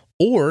case.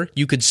 Or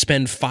you could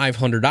spend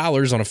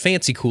 $500 on a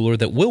fancy cooler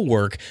that will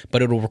work,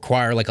 but it'll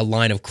require like a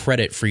line of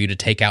credit for you to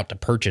take out to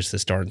purchase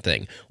this darn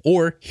thing.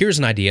 Or here's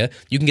an idea,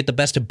 you can get the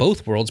best of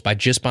both worlds by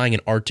just buying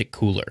an RTIC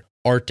cooler.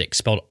 RTIC,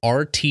 spelled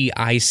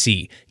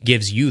RTIC,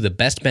 gives you the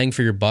best bang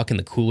for your buck in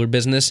the cooler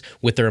business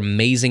with their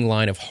amazing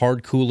line of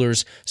hard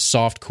coolers,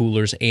 soft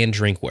coolers, and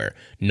drinkware.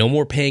 No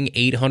more paying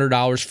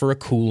 $800 for a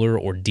cooler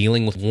or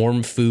dealing with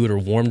warm food or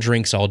warm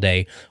drinks all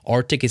day.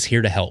 RTIC is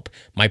here to help.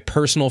 My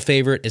personal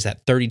favorite is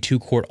that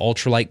 32-quart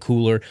ultralight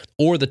cooler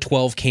or the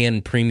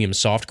 12-can premium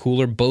soft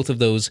cooler. Both of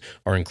those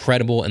are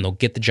incredible, and they'll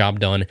get the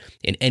job done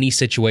in any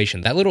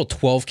situation. That little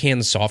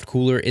 12-can soft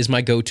cooler is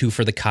my go-to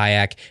for the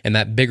kayak, and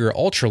that bigger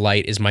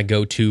ultralight is my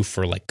go-to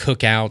for like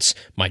cookouts,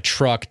 my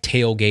truck,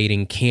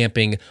 tailgating,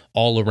 camping,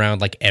 all around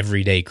like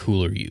everyday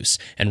cooler use.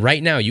 And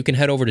right now you can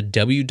head over to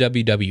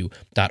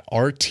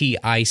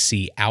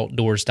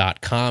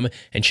www.rticoutdoors.com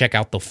and check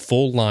out the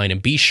full line,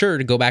 and be sure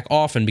to go back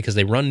often because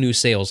they run new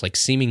sales like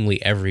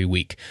seemingly every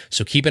week.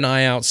 So keep an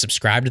eye out,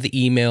 subscribe to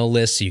the email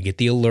list so you get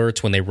the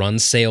alerts when they run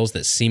sales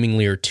that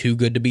seemingly are too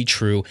good to be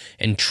true,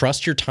 and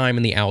trust your time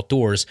in the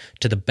outdoors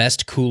to the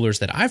best coolers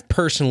that I've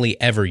personally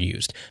ever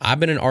used. I've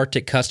been an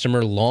RTIC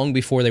customer long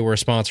before they they were a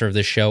sponsor of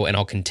this show, and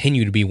I'll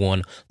continue to be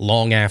one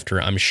long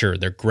after, I'm sure.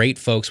 They're great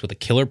folks with a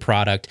killer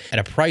product at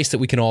a price that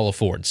we can all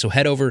afford. So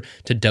head over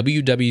to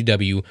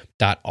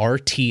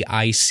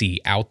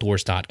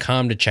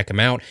www.rticoutdoors.com to check them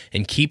out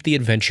and keep the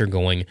adventure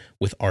going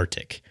with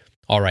RTIC.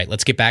 All right,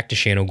 let's get back to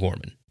Shan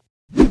O'Gorman.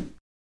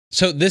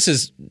 So this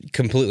is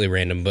completely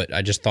random, but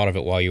I just thought of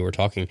it while you were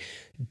talking.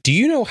 Do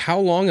you know how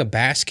long a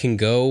bass can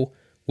go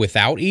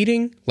without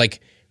eating? Like,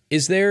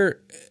 is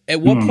there,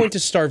 at what point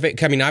does starvation,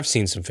 I mean, I've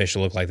seen some fish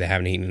that look like they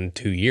haven't eaten in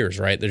 2 years,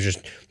 right? They're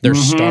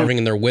starving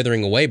and they're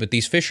withering away, but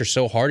these fish are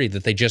so hardy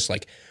that they just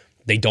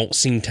they don't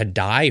seem to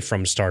die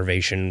from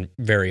starvation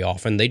very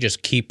often. They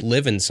just keep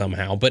living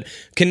somehow. But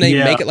can they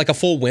make it like a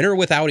full winter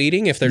without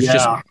eating if there's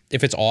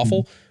if it's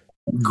awful?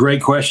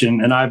 Great question,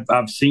 and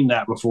I've seen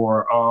that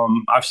before.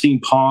 I've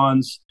seen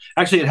ponds.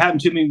 Actually, it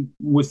happened to me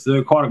with the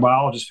Aquatic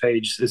Biologist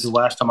page. This is the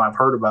last time I've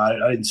heard about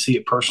it. I didn't see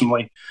it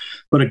personally,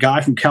 but a guy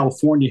from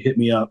California hit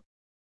me up,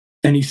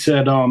 and he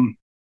said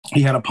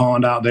he had a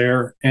pond out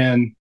there,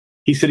 and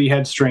he said he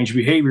had strange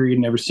behavior he'd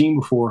never seen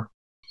before,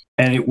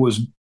 and it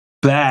was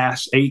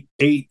bass, 8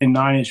 and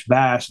 9 inch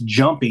bass,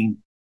 jumping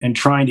and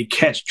trying to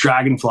catch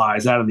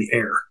dragonflies out of the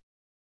air.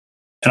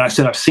 And I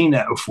said, I've seen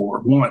that before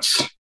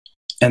once.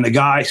 And the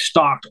guy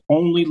stocked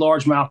only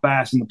largemouth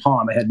bass in the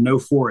pond. They had no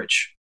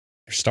forage.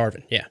 They're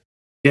starving, yeah.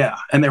 Yeah,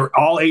 and they were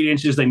all 8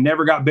 inches. They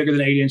never got bigger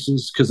than 8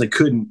 inches because they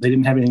couldn't. They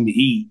didn't have anything to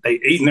eat. They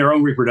ate in their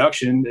own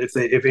reproduction. If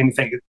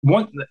anything,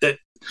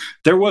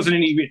 there wasn't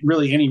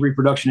any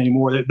reproduction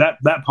anymore.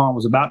 That pond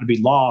was about to be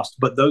lost.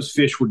 But those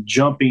fish were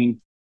jumping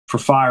for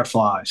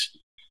fireflies,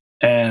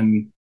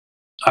 and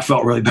I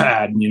felt really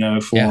bad,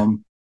 for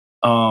them.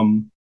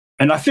 And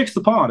I fixed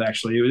the pond.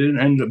 Actually, it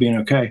ended up being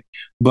okay,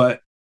 but.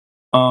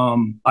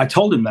 I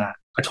told him that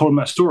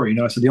story.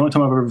 I said, the only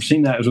time I've ever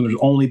seen that is when there's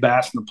only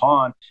bass in the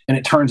pond. And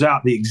it turns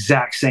out the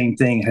exact same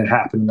thing had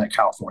happened in that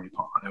California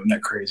pond. Isn't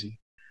that crazy?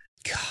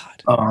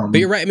 God. But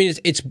you're right. I mean,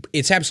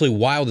 it's absolutely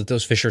wild that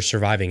those fish are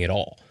surviving at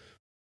all.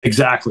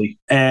 Exactly.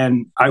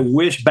 And I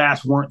wish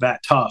bass weren't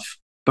that tough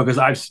because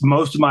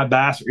most of my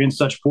bass are in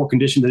such poor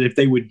condition that if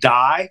they would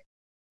die,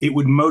 it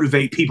would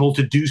motivate people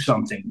to do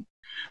something.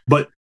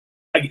 But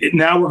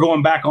now we're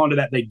going back onto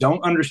that. They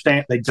don't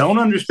understand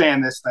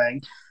this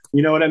thing.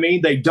 You know what I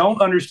mean? They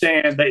don't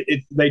understand.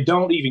 They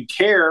don't even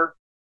care.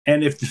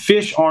 And if the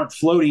fish aren't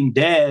floating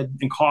dead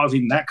and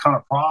causing that kind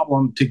of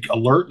problem to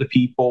alert the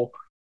people,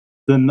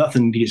 then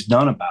nothing gets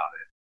done about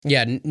it.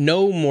 Yeah,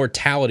 no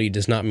mortality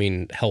does not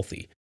mean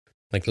healthy.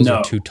 Like those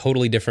are two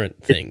totally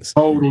different things.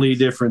 Totally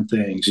different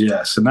things,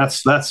 yes. And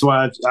that's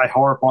why I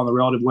harp on the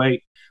relative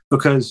weight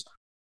because,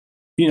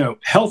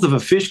 health of a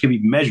fish can be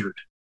measured,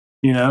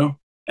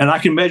 And I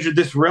can measure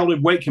this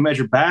relative weight, can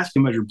measure bass,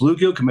 can measure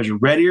bluegill, can measure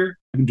red ear.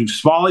 I can do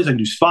smallies, I can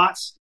do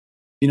spots.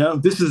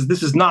 This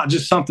is not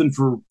just something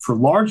for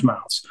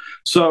largemouths.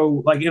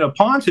 So like in a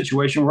pond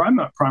situation where I'm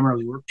not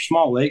primarily work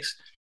small lakes,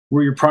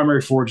 where your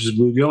primary forage is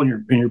bluegill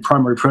and your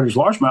primary predator is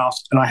largemouths,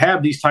 and I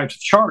have these types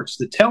of charts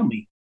that tell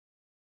me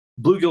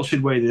bluegill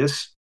should weigh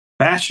this,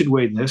 bass should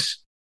weigh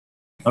this.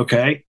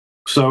 Okay.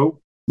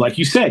 So like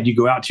you said, you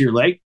go out to your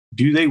lake,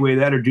 do they weigh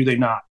that or do they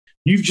not?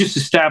 You've just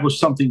established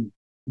something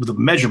with a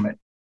measurement.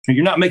 And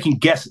you're not making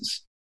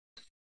guesses,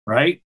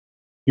 right?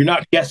 You're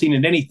not guessing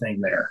at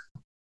anything there.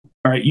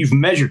 All right, you've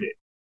measured it.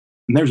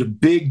 And there's a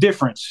big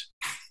difference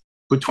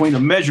between a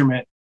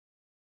measurement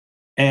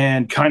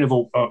and kind of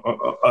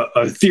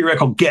a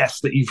theoretical guess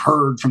that you've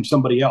heard from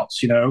somebody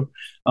else,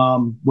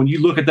 When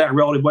you look at that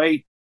relative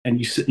weight and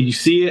you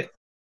see it,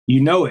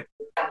 it.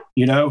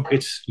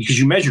 It's because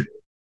you measured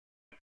it.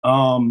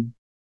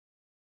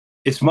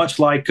 It's much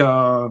like,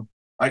 I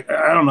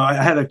don't know, I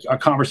had a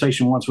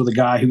conversation once with a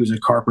guy who was a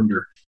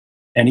carpenter.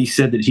 And he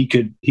said that he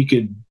could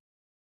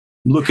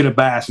look at a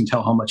bass and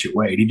tell how much it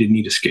weighed. He didn't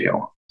need a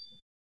scale.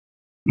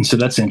 And so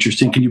that's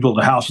interesting. Can you build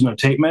a house with no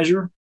tape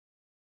measure?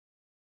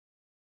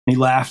 And he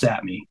laughed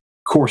at me.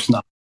 Of course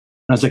not.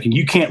 And I was like, and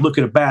you can't look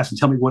at a bass and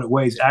tell me what it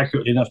weighs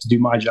accurately enough to do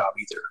my job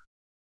either.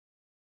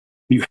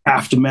 You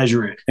have to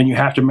measure it, and you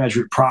have to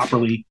measure it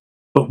properly.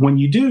 But when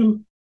you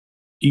do,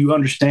 you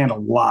understand a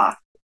lot.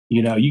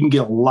 You can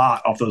get a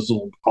lot off those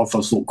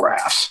little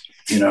graphs.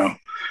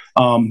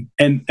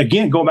 And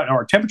again, going back to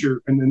our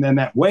temperature and then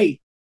that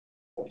weight,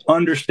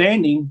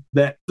 understanding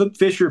that the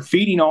fish are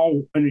feeding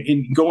all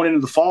and going into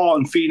the fall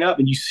and feeding up,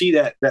 and you see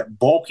that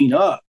bulking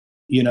up,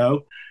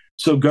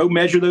 So go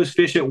measure those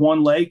fish at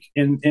one lake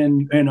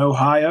in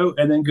Ohio,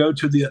 and then go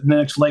to the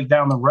next lake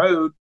down the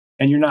road,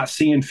 and you're not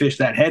seeing fish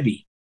that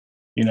heavy.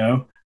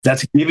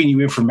 That's giving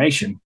you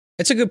information.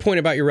 It's a good point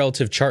about your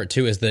relative chart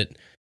too, is that,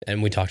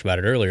 and we talked about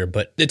it earlier,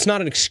 but it's not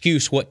an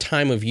excuse what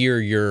time of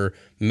year you're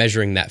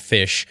measuring that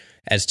fish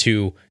as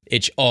to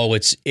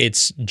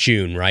it's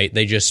June, right?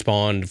 They just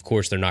spawned. Of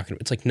course, they're not going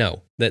to. It's like,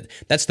 no,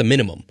 that's the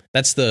minimum.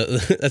 That's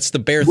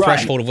the bare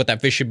threshold of what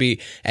that fish should be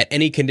at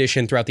any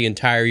condition throughout the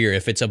entire year.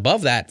 If it's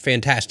above that,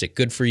 fantastic,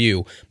 good for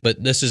you.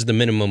 But this is the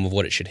minimum of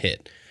what it should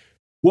hit.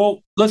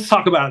 Well, let's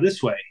talk about it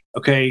this way.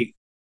 Okay,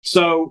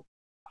 so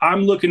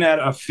I'm looking at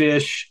a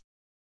fish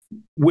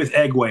with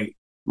egg weight,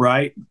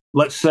 right?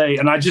 let's say,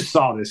 and I just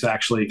saw this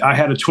actually, I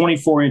had a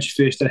 24-inch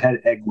fish that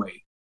had egg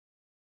weight.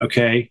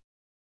 Okay.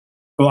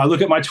 Well, I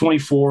look at my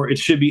 24, it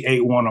should be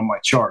 8.1 on my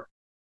chart.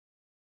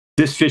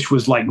 This fish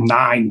was like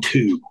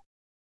 9.2,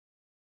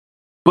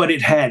 but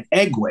it had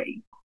egg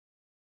weight,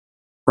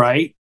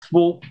 right?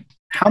 Well,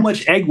 how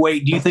much egg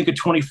weight do you think a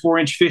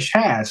 24-inch fish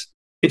has?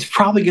 It's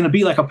probably going to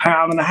be like 1.5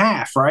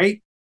 pounds,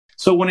 right?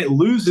 So when it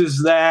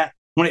loses that,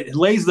 when it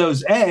lays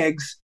those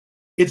eggs,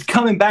 it's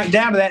coming back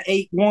down to that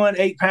 8.1,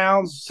 8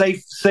 pounds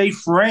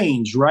safe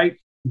range, right?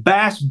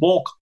 Bass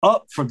bulk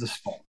up for the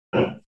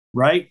spawn,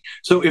 right?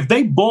 So if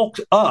they bulked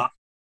up,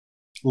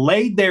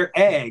 laid their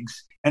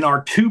eggs, and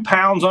are 2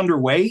 pounds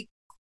underweight,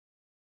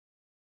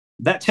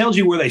 that tells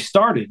you where they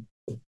started.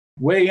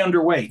 Way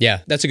underweight.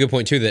 Yeah, that's a good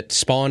point too, that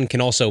spawn can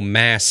also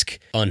mask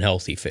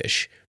unhealthy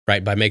fish,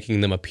 right? By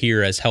making them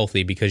appear as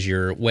healthy because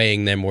you're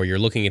weighing them or you're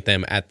looking at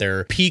them at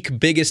their peak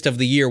biggest of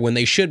the year when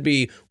they should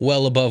be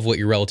well above what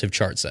your relative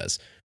chart says.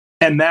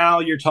 And now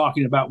you're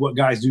talking about what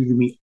guys do to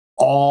me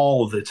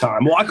all the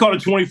time. Well, I caught a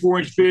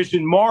 24-inch fish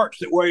in March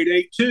that weighed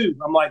 8.2.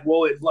 I'm like,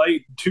 well, it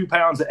laid 2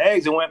 pounds of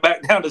eggs and went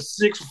back down to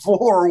 6.4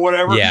 or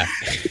whatever. Yeah.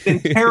 It's in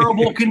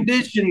terrible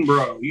condition,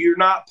 bro. You're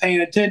not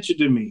paying attention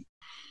to me.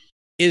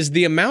 Is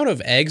the amount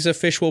of eggs a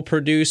fish will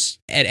produce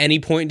at any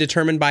point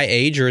determined by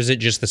age, or is it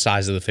just the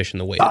size of the fish and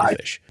the weight of the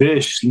fish?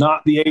 Fish,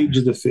 not the age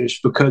of the fish,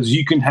 because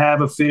you can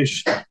have a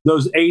fish,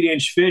 those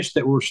 8-inch fish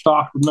that were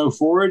stocked with no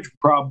forage,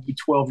 probably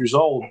 12 years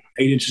old,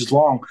 8 inches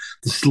long.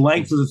 The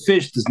length of the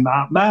fish does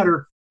not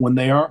matter when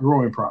they aren't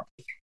growing properly.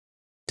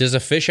 Does a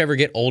fish ever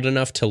get old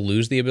enough to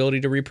lose the ability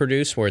to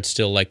reproduce, where it's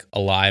still like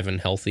alive and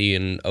healthy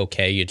and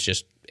okay?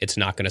 It's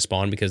not going to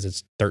spawn because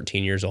it's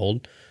 13 years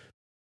old?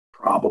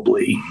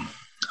 Probably.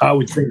 I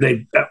would think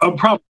they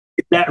probably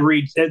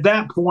at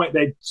that point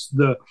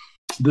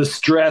the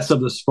stress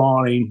of the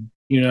spawning,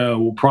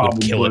 will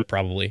probably kill it.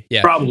 Probably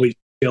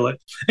kill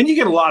it. And you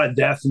get a lot of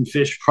death in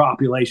fish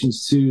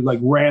populations too, like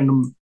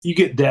random. You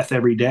get death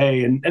every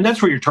day, and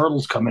that's where your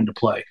turtles come into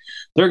play.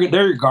 They're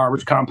your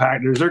garbage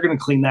compactors. They're going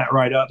to clean that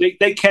right up.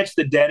 They catch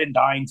the dead and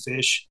dying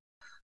fish,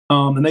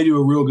 and they do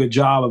a real good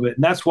job of it.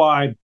 And that's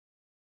why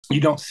you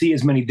don't see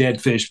as many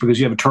dead fish, because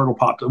you have a turtle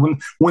population.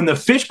 When the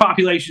fish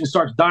population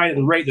starts dying at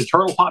the rate the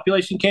turtle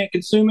population can't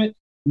consume it,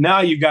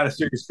 now you've got a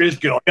serious fish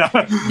kill.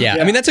 Yeah,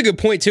 I mean, that's a good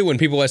point, too, when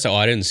people say,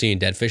 I didn't see any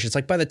dead fish. It's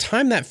like by the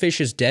time that fish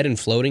is dead and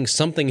floating,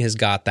 something has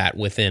got that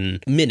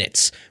within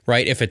minutes,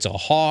 right? If it's a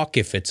hawk,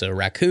 if it's a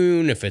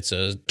raccoon, if it's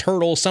a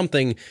turtle,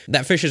 something,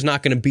 that fish is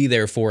not going to be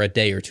there for a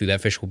day or two. That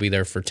fish will be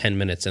there for 10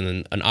 minutes, and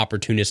then an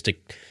opportunistic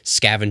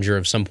scavenger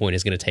of some point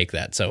is going to take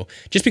that. So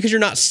just because you're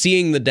not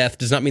seeing the death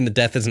does not mean the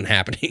death isn't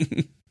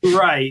happening.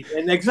 Right,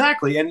 and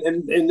exactly, and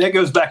that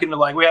goes back into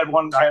like I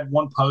had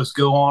one post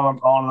go on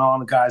and on.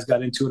 The guys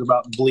got into it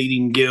about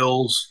bleeding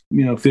gills,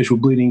 fish with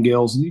bleeding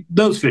gills.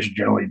 Those fish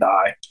generally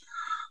die.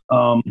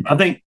 I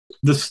think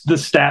the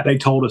stat they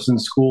told us in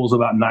school is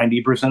about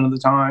 90% of the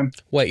time.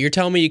 What, you're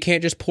telling me you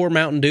can't just pour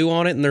Mountain Dew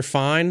on it and they're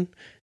fine?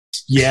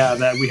 Yeah,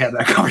 that we had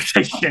that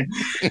conversation.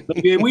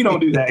 We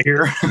don't do that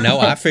here. No,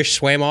 our fish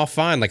swam off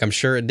fine. Like I'm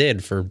sure it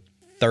did for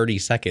 30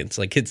 seconds.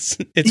 Like it's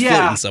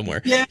floating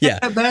somewhere.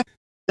 Yeah.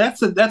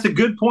 That's a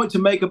good point to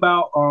make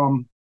about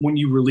when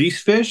you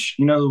release fish.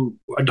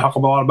 I talk a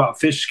lot about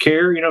fish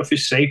care,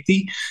 fish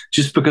safety.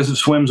 Just because it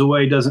swims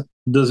away doesn't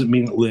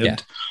mean it lived. Yeah.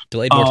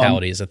 Delayed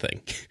mortality is a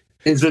thing.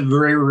 It's a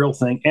very real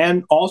thing.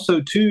 And also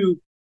too,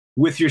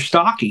 with your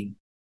stocking,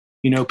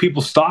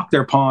 people stock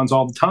their ponds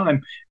all the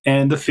time,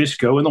 and the fish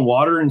go in the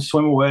water and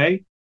swim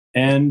away,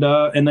 and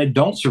they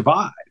don't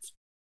survive.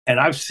 And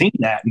I've seen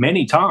that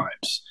many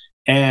times.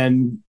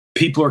 And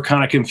people are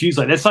kind of confused.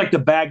 Like, it's like the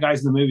bad guys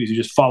in the movies who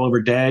just fall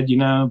over dead, they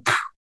don't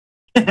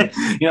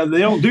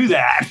do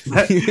that.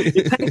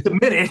 It takes a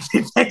minute.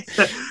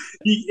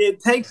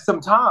 It takes some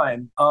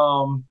time.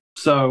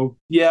 So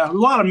yeah, a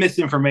lot of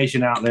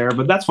misinformation out there,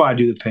 but that's why I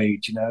do the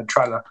page,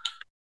 try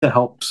to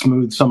help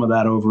smooth some of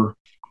that over.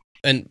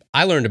 And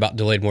I learned about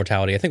delayed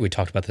mortality. I think we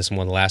talked about this in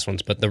one of the last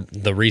ones, but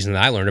the reason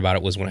that I learned about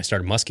it was when I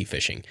started muskie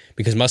fishing,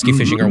 because muskie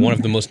fishing are one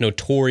of the most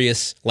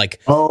notorious,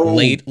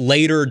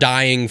 later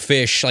dying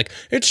fish. Like,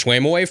 it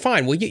swam away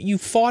fine. Well, you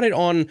fought it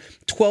on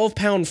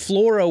 12-pound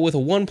fluoro with a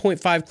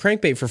 1.5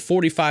 crankbait for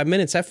 45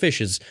 minutes. That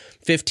fish is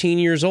 15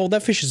 years old.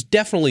 That fish is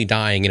definitely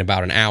dying in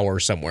about an hour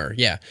somewhere.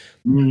 Yeah.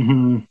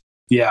 Mm-hmm.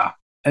 Yeah.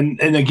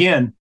 And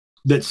again,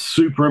 that's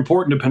super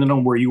important depending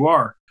on where you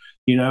are.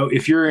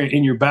 If you're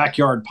in your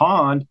backyard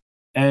pond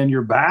and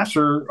your bass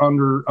are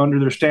under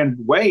their standard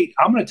weight,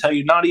 I'm going to tell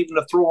you not even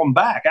to throw them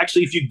back.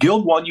 Actually, if you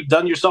gild one, you've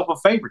done yourself a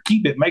favor.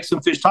 Keep it. Make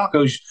some fish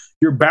tacos.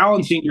 You're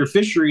balancing your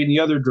fishery in the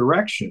other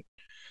direction.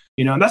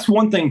 And that's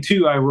one thing,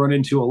 too, I run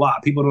into a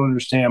lot. People don't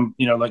understand,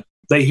 like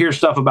they hear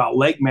stuff about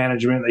lake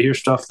management. They hear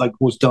stuff like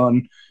was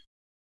done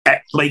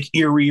at Lake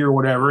Erie or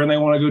whatever, and they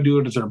want to go do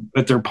it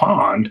at their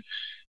pond.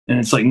 And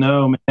it's like,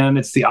 no, man,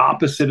 it's the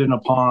opposite in a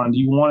pond.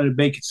 You want to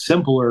make it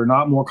simpler,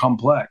 not more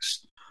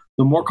complex.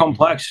 The more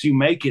complex you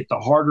make it, the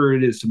harder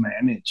it is to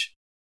manage,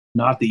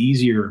 not the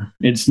easier.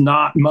 It's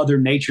not Mother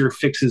Nature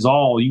fixes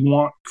all. You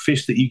want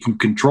fish that you can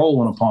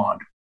control in a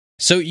pond.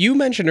 So you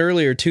mentioned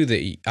earlier too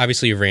that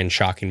obviously you've ran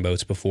shocking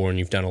boats before and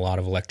you've done a lot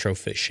of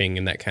electrofishing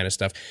and that kind of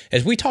stuff.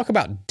 As we talk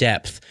about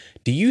depth,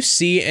 do you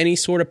see any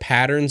sort of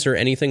patterns or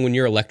anything when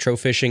you're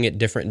electrofishing at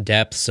different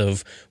depths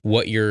of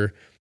what you're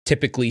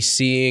typically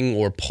seeing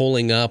or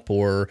pulling up,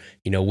 or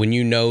when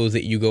you know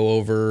that you go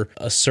over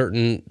a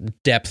certain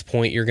depth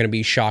point you're going to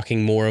be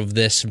shocking more of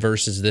this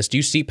versus this? Do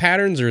you see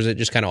patterns, or is it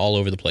just kind of all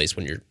over the place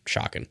when you're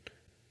shocking?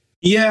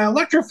 Yeah,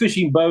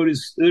 electrofishing boat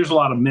there's a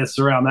lot of myths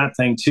around that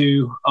thing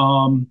too.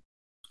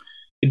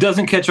 It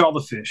doesn't catch all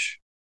the fish.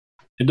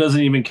 It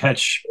doesn't even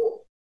catch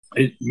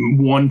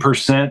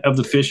 1% of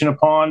the fish in a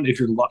pond if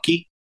you're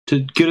lucky to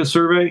get a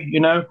survey.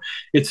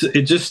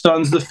 It just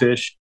stuns the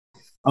fish.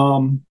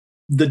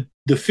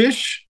 The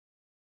fish,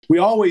 we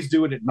always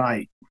do it at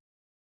night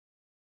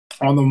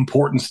on the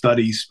important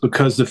studies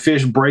because the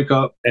fish break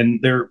up and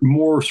they're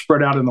more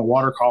spread out in the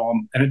water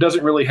column. And it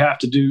doesn't really have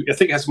to do, I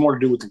think it has more to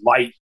do with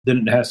light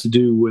than it has to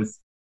do with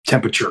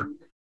temperature.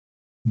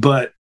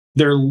 But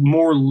they're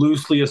more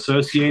loosely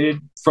associated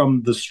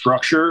from the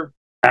structure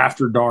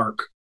after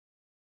dark.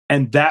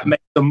 And that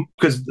makes them,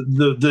 because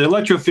the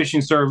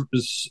electrofishing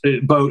service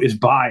boat is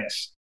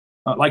biased.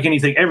 Like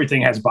anything,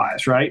 everything has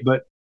bias, right?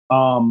 But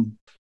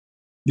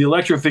the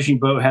electrofishing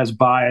boat has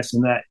bias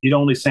in that it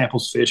only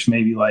samples fish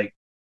maybe like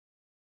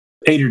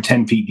 8 or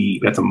 10 feet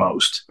deep at the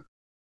most.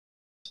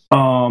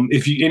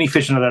 Any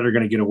fish into that are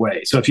going to get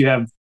away. So if you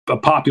have a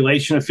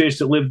population of fish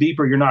that live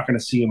deeper, you're not going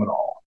to see them at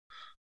all.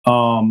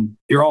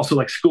 You're also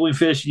like schooling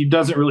fish. It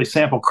doesn't really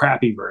sample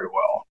crappie very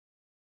well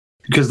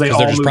because they're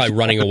just probably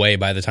running away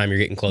by the time you're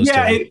getting close to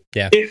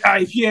them.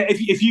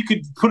 If you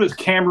could put a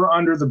camera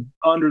under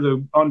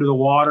the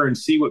water and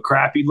see what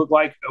crappie look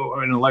like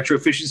in an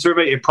electrofishing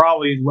survey, it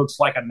probably looks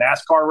like a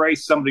NASCAR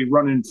race, somebody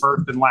running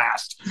first and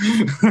last.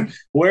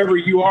 Wherever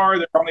you are,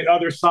 they're on the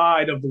other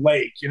side of the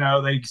lake.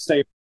 They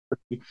stay.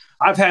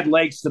 I've had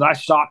lakes that I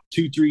shocked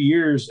 2-3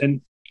 years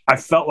and I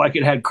felt like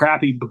it had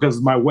crappie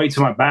because my weights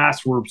and my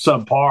bass were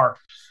subpar,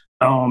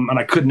 and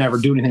I could never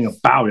do anything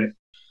about it.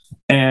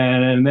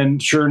 And then,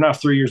 sure enough,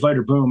 3 years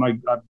later, boom,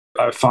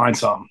 I find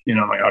some.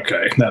 I'm like,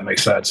 okay, that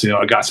makes sense.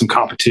 I got some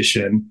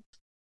competition,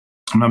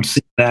 and I'm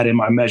seeing that in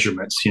my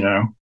measurements.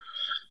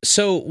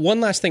 So one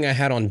last thing I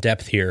had on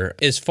depth here,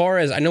 as far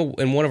as I know,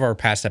 in one of our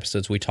past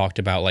episodes, we talked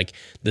about like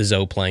the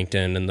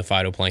zooplankton and the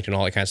phytoplankton,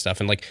 all that kind of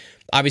stuff, and like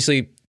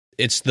obviously,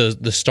 it's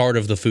the start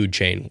of the food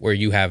chain where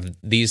you have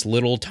these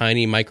little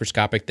tiny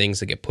microscopic things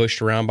that get pushed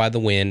around by the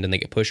wind and they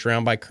get pushed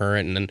around by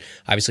current. And then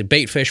obviously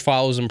bait fish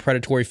follows them,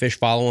 predatory fish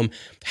follow them.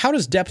 How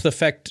does depth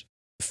affect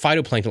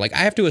phytoplankton? Like I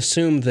have to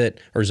assume that,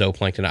 or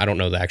zooplankton, I don't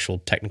know the actual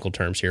technical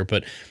terms here,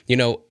 but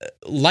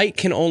light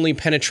can only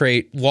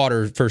penetrate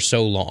water for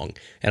so long.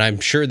 And I'm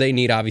sure they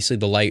need obviously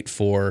the light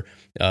for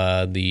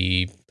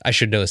I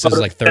should know this. This is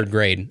like third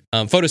grade.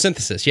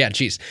 Photosynthesis. Yeah,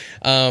 geez.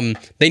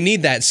 They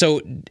need that.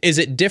 So is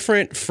it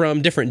different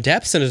from different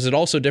depths, and is it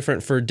also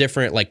different for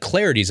different like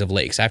clarities of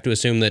lakes? I have to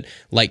assume that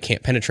light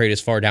can't penetrate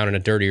as far down in a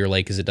dirtier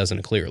lake as it does in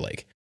a clear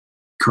lake.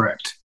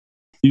 Correct.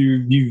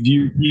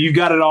 You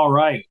got it all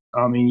right.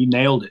 I mean, you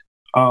nailed it.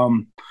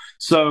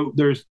 So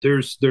there's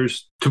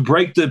to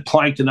break the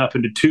plankton up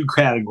into two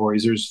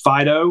categories. There's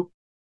phyto,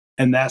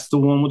 and that's the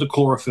one with the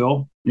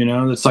chlorophyll.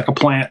 That's like a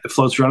plant that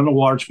floats around in the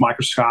water. It's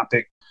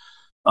microscopic.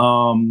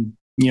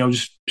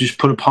 Just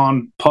put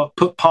pond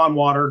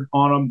water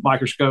on a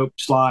microscope,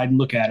 slide and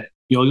look at it.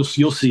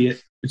 You'll see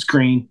it. It's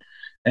green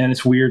and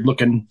it's weird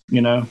looking.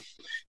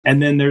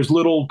 And then there's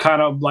little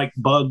kind of like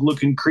bug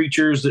looking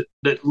creatures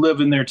that live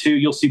in there too.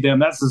 You'll see them.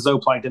 That's the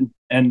zooplankton,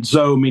 and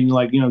zoo meaning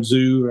like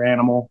zoo or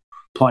animal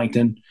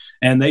plankton.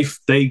 And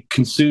they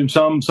consume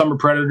some are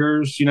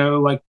predators,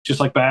 like just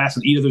like bass,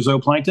 and eat other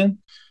zooplankton,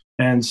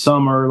 and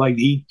some are like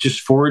eat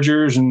just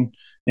foragers and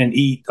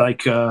eat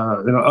like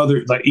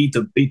other like eat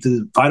the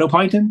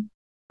phytoplankton.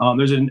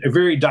 There's a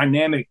very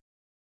dynamic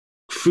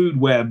food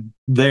web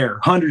there,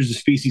 hundreds of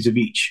species of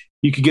each.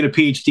 You could get a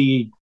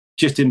PhD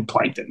just in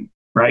plankton,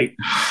 right?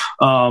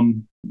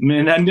 And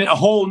a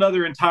whole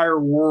another entire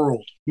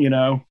world,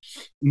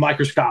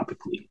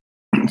 microscopically.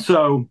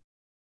 So,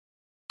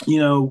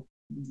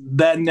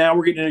 that now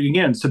we're getting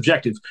again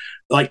subjective.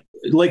 Like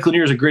Lake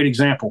Lanier is a great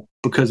example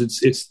because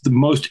it's the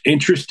most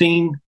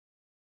interesting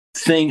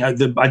thing. I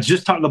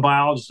just talked to the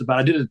biologist about.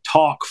 I did a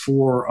talk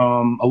for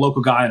a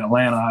local guy in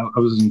Atlanta. I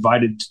was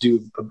invited to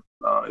do.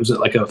 It was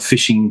like a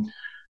fishing,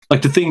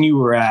 like the thing you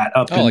were at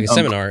up. Like a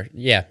seminar.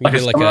 Yeah, you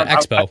did like an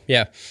expo.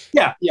 Yeah.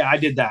 I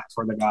did that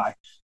for the guy,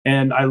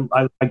 and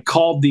I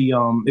called the.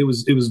 It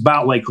was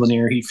about Lake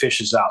Lanier. He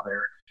fishes out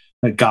there,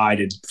 a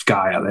guided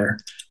guy out there.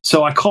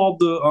 So I called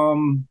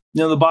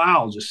the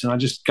biologist, and I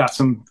just got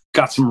some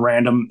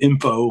random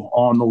info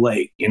on the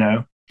lake.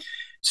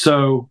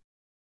 So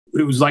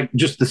it was like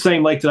just the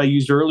same lake that I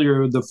used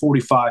earlier, the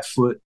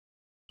 45-foot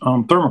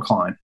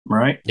thermocline,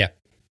 right? Yeah.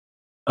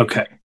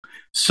 Okay.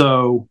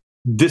 So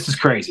this is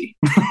crazy.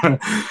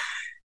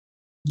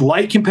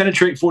 Light can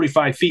penetrate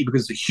 45 feet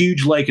because it's a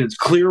huge lake and it's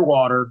clear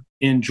water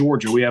in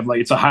Georgia. We have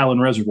it's a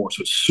highland reservoir,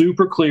 so it's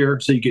super clear.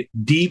 So you get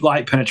deep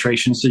light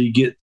penetration. So you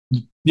get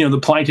the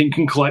plankton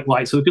can collect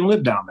light so it can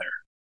live down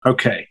there.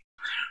 Okay.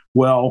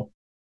 Well,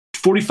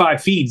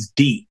 45 feet is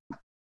deep,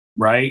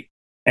 right?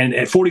 And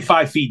at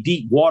 45 feet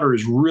deep, water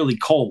is really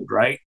cold,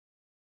 right?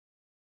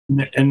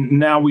 And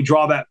now we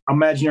draw that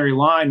imaginary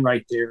line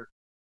right there.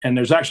 And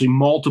there's actually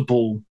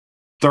multiple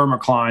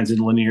thermoclines in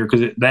Lanier,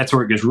 because that's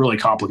where it gets really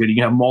complicated. You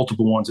can have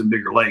multiple ones in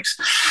bigger lakes.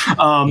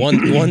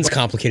 One's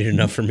complicated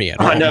enough for me.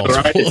 I know,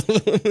 right?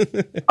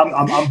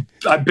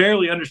 I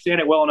barely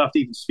understand it well enough to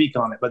even speak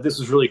on it, but this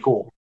is really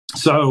cool.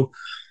 So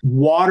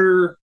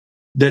water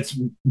that's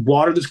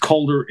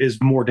colder is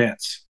more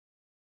dense,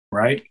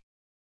 right?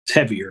 It's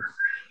heavier.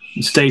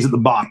 It stays at the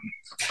bottom.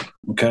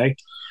 Okay.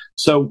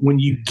 So when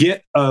you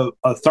get a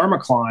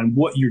thermocline,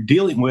 what you're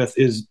dealing with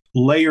is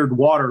layered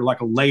water, like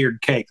a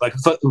layered cake. Like,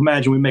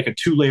 imagine we make a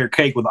 2-layer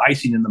cake with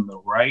icing in the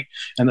middle, right?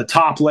 And the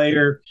top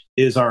layer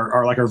is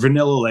our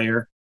vanilla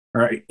layer,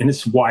 right? And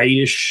it's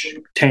whitish,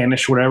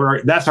 tannish, whatever.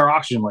 Right? That's our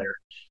oxygen layer.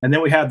 And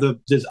then we have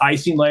this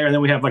icing layer, and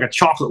then we have like a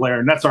chocolate layer,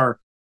 and that's our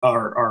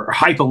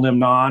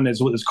hypolimnon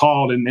is what it's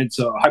called, and it's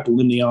a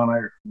hypolimnion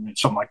or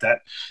something like that.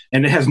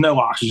 And it has no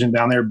oxygen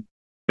down there,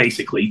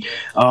 basically,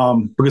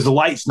 because the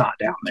light's not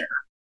down there.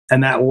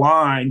 And that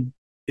line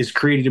is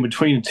created in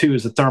between the two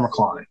as the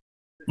thermocline.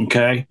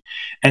 Okay.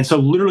 And so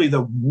literally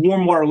the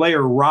warm water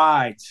layer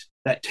rides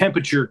that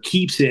temperature,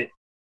 keeps it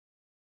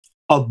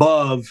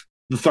above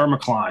the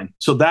thermocline.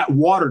 So that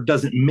water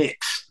doesn't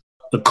mix.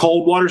 The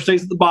cold water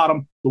stays at the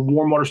bottom. The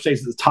warm water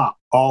stays at the top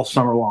all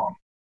summer long.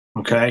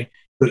 Okay.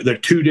 They're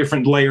two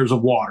different layers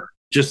of water,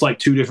 just like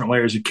two different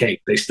layers of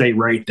cake. They stay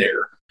right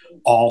there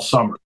all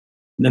summer.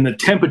 And then the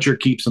temperature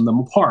keeps them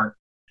apart.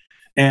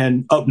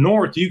 And up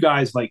north, you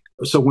guys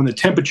so when the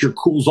temperature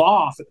cools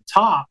off at the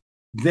top,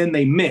 then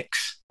they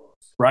mix,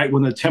 right?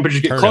 When the temperatures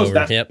get close,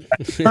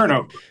 that's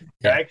turnover.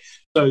 Okay.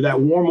 So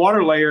that warm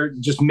water layer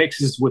just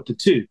mixes with the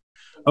two.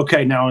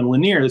 Okay. Now in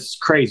Lanier, this is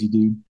crazy,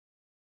 dude.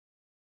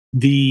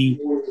 The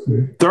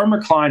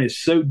thermocline is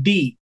so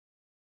deep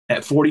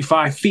at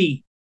 45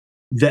 feet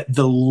that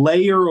the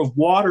layer of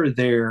water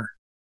there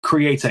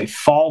creates a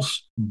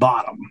false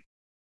bottom.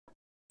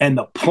 And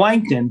the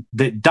plankton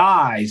that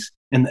dies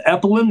in the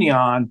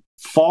epilimnion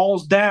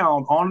falls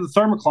down onto the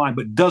thermocline,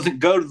 but doesn't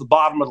go to the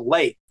bottom of the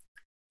lake.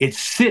 It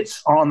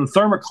sits on the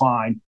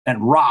thermocline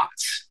and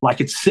rots like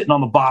it's sitting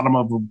on the bottom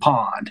of a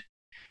pond.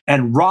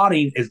 And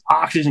rotting is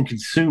oxygen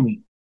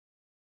consuming.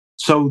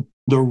 So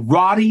the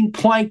rotting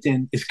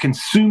plankton is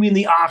consuming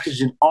the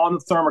oxygen on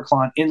the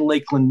thermocline in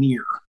Lake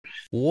Lanier.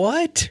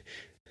 What?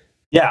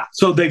 Yeah.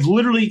 So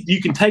you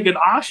can take an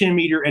oxygen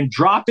meter and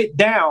drop it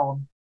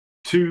down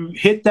to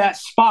hit that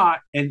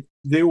spot, and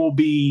there will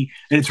be,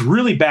 and it's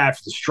really bad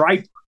for the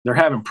striper. They're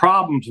having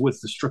problems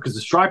with because the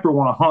striper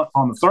want to hunt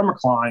on the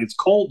thermocline. It's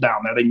cold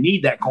down there. They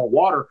need that cold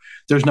water.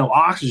 There's no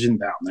oxygen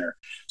down there.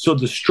 So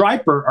the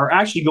striper are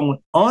actually going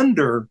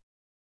under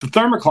the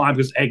thermocline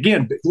because,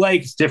 again, big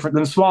lake is different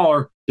than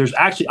smaller. There's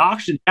actually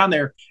oxygen down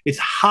there. It's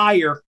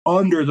higher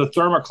under the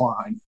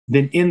thermocline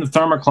than in the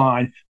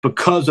thermocline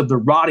because of the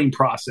rotting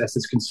process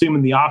that's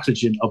consuming the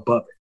oxygen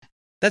above it.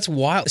 That's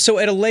wild. So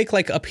at a lake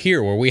like up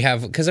here where we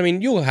have, because I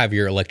mean, you'll have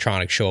your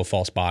electronics show a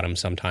false bottom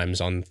sometimes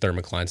on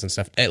thermoclines and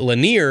stuff. At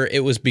Lanier,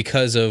 it was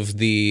because of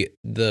the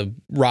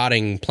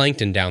rotting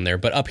plankton down there.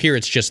 But up here,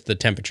 it's just the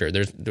temperature.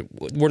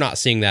 We're not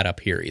seeing that up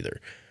here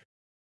either.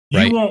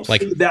 Right? You won't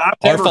see that.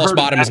 Our false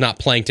bottom is not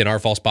plankton. Our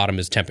false bottom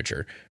is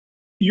temperature.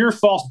 Your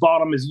false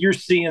bottom is you're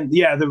seeing,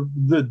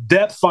 the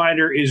depth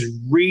finder is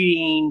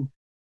reading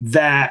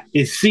that,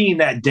 is seeing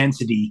that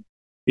density.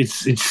 It's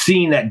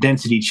seeing that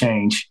density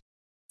change.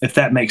 If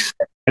that makes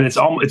sense. And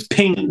it's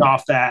pinging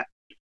off that.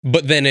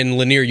 But then in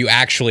Lanier, you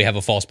actually have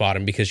a false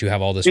bottom because you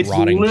have all this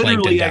rotting plankton down there.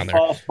 It's literally a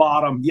false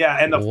bottom, yeah.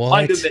 And the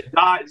plankton that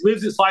dies,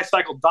 lives its life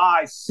cycle,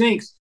 dies,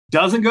 sinks,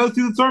 doesn't go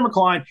through the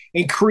thermocline,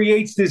 and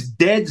creates this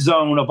dead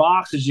zone of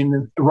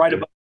oxygen right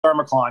above the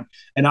thermocline.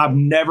 And I've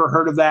never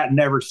heard of that,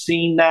 never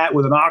seen that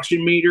with an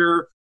oxygen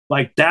meter.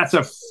 Like, that's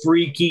a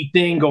freaky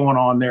thing going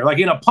on there. Like,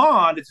 in a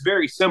pond, it's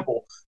very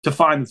simple to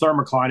find the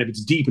thermocline if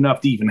it's deep enough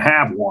to even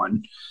have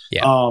one.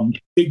 Yeah.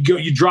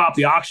 You drop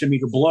the oxygen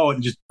meter below it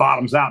and just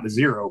bottoms out to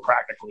zero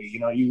practically.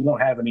 You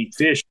won't have any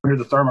fish under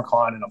the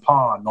thermocline in a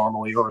pond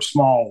normally, or a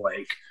small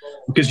lake,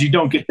 because you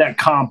don't get that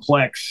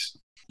complex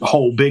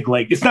whole big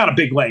lake. It's not a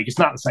big lake. It's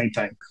not the same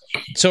thing.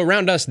 So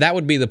around us, that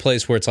would be the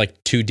place where it's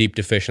like too deep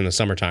to fish in the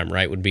summertime,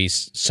 right? Would be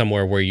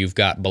somewhere where you've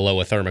got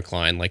below a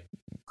thermocline, like.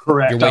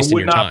 Correct. You're wasting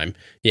your time.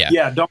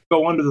 Yeah, don't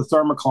go under the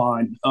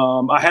thermocline.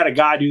 I had a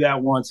guy do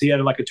that once. He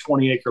had like a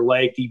 20-acre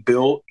lake he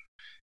built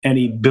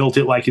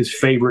it like his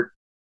favorite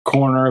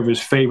corner of his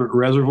favorite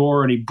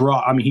reservoir. And he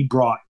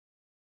brought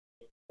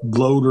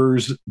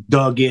loaders,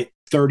 dug it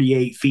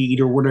 38 feet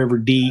or whatever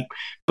deep,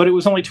 but it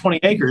was only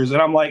 20 acres.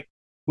 And I'm like,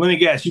 let me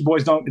guess, you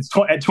boys don't,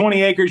 at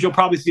 20 acres, you'll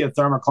probably see a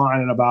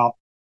thermocline in about,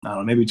 I don't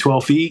know, maybe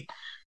 12 feet.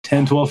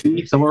 10, 12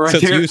 feet, somewhere right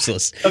there. So it's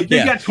useless. So you've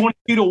got 20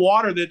 feet of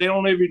water that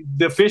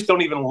the fish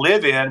don't even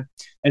live in.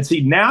 And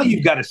see, now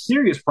you've got a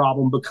serious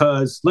problem,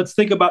 because let's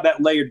think about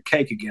that layered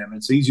cake again.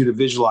 It's easier to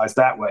visualize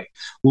that way.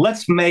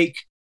 Let's make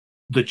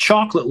the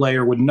chocolate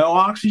layer with no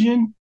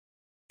oxygen,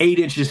 8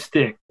 inches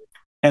thick,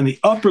 and the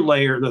upper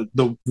layer,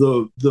 the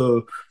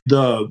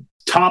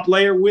top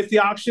layer with the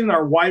oxygen,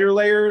 our whiter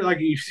layer, like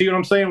you see what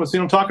I'm saying? See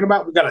what I'm talking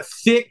about? We've got a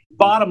thick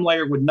bottom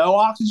layer with no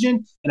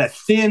oxygen and a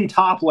thin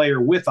top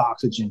layer with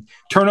oxygen.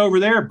 Turn over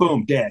there,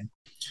 boom, dead.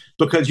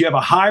 Because you have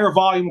a higher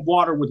volume of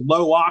water with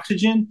low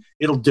oxygen,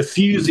 it'll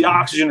diffuse the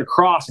oxygen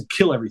across and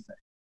kill everything.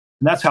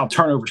 And that's how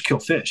turnovers kill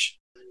fish.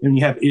 And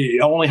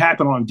it only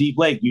happen on a deep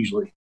lake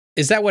usually.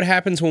 Is that what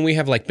happens when we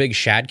have like big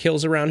shad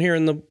kills around here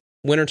in the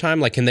wintertime?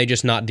 Like, can they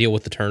just not deal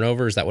with the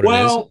turnover? Is that what it is?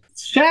 Well,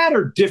 shad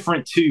are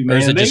different too, man. Or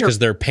is it just because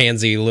they're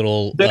pansy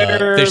little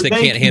fish that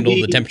can't handle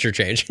the temperature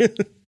change?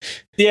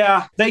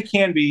 Yeah, they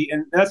can be.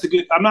 And that's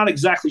I'm not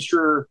exactly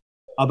sure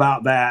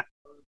about that,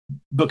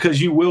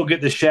 because you will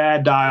get the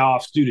shad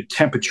die-offs due to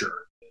temperature.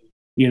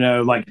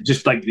 Like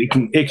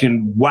it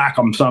can whack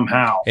them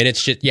somehow. And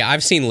it's just,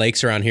 I've seen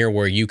lakes around here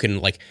where you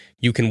can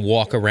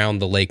walk around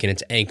the lake and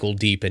it's ankle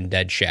deep in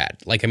dead shad.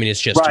 Like, I mean, it's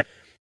just right.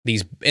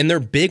 These, and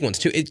they're big ones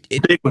too.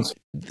 Big ones.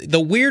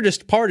 The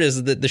weirdest part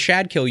is that the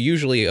shad kill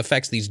usually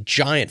affects these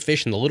giant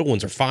fish and the little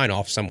ones are fine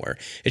off somewhere.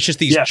 It's just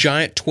these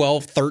giant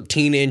 12,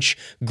 13 inch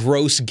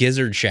gross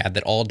gizzard shad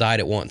that all died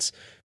at once.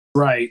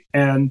 Right.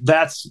 And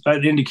that's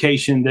an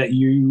indication that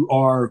you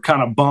are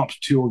kind of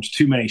bumped towards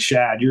too many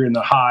shad. You're in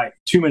the high,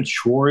 too much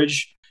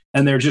shortage,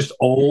 and they're just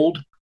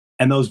old.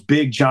 And those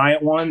big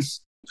giant ones,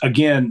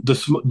 again, the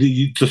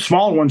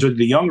smaller ones are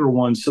the younger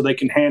ones, so they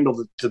can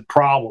handle the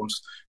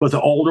problems. But the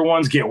older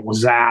ones get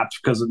zapped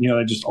because,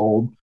 they're just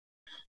old.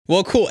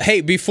 Well, cool. Hey,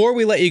 before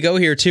we let you go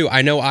here, too,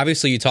 I know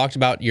obviously you talked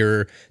about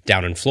you're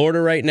down in Florida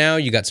right now.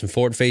 You got some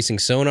forward-facing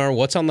sonar.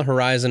 What's on the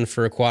horizon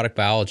for Aquatic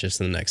Biologists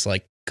in the next,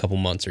 couple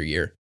months or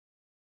year?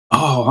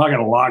 Oh, I got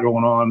a lot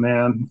going on,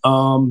 man.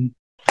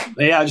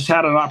 I just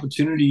had an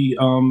opportunity.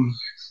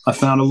 I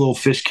found a little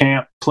fish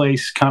camp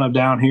place kind of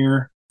down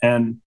here,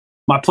 and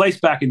my place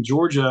back in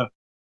Georgia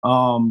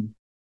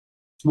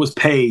was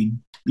paid,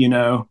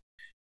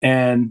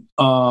 and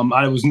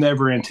I was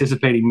never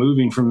anticipating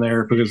moving from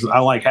there because I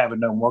like having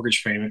no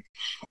mortgage payment.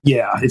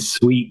 Yeah, it's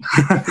sweet.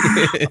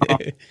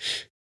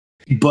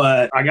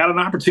 But I got an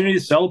opportunity to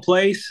sell a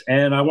place,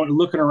 and I went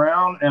looking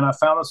around, and I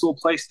found this little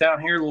place down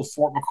here, little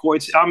Fort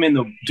McCoy. I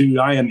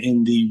am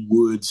in the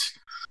woods,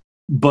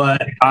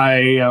 but I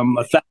am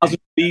 1,000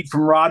 feet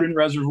from Rodman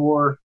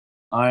Reservoir.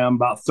 I am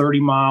about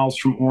 30 miles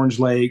from Orange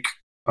Lake.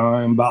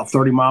 I'm about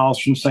 30 miles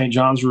from St.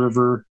 Johns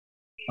River.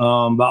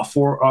 About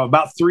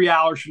 3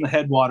 hours from the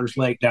Headwaters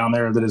Lake down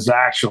there that is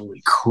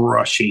actually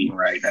crushing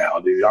right now,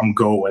 dude. I'm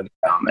going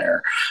down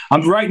there.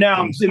 I'm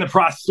in the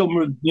process,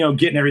 still,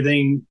 getting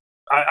everything.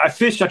 I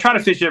fish. I try to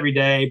fish every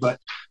day, but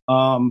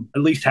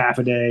at least half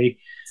a day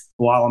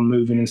while I'm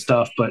moving and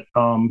stuff. But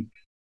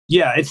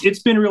it's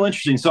been real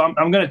interesting. So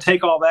I'm going to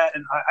take all that,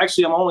 and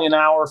I'm only an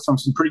hour from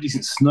some pretty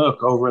decent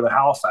snook over the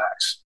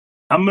Halifax.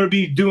 I'm going to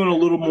be doing a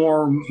little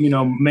more,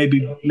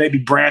 maybe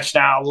branched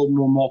out, a little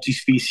more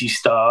multi-species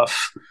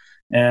stuff,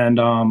 and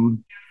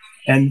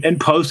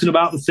posting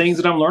about the things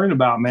that I'm learning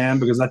about, man.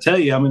 Because I tell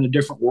you, I'm in a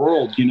different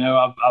world.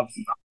 I'm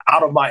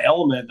out of my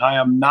element.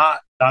 I'm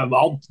not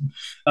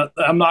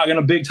going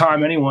to big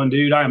time anyone,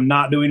 dude. I am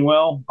not doing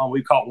well.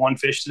 We caught one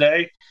fish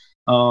today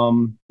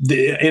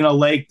in a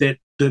lake that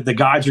the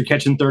guys are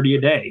catching 30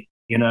 a day.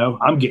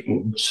 I'm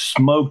getting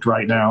smoked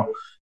right now.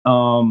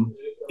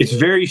 It's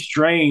very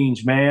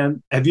strange,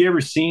 man. Have you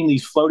ever seen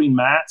these floating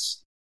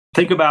mats?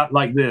 Think about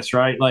like this,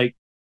 right? Like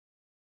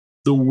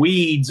the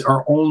weeds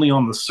are only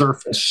on the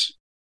surface.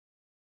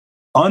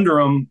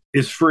 Under them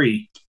is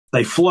free.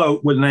 They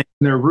float when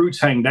their roots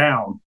hang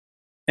down.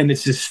 And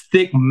it's this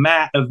thick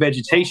mat of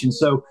vegetation.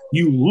 So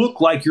you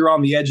look like you're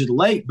on the edge of the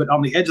lake, but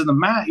on the edge of the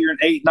mat, you're in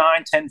 8,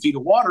 9, 10 feet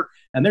of water.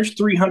 And there's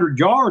 300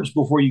 yards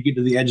before you get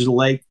to the edge of the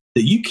lake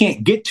that you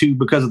can't get to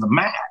because of the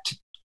mat.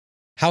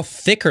 How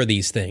thick are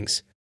these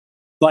things?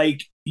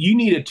 Like you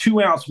need a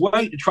 2-ounce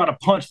weight to try to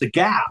punch the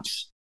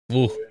gaps.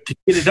 Ooh. To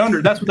get it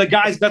under. That's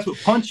what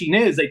punching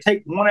is. They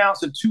take 1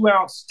 ounce and 2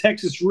 ounce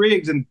Texas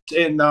rigs and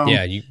pin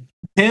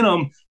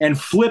them and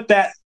flip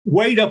that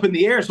weight up in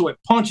the air so it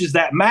punches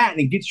that mat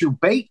and gets your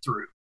bait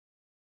through.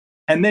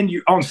 And then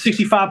you on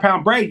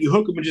 65-pound braid, you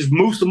hook them and just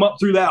moose them up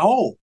through that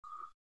hole.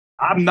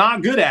 I'm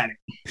not good at it.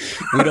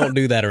 We don't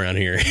do that around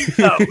here.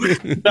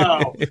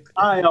 No,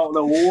 I don't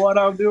know what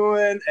I'm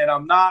doing, and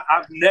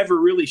I've never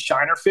really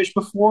shiner fished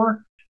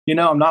before.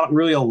 I'm not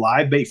really a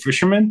live bait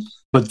fisherman,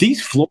 but these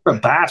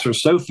Florida bass are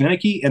so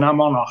finicky, and I'm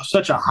on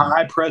such a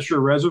high pressure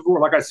reservoir.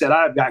 Like I said,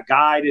 I've got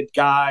guided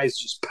guys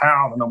just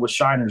pounding them with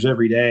shiners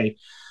every day.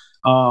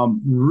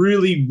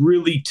 Really,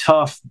 really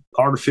tough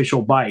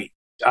artificial bite.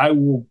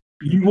 You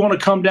want to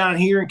come down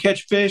here and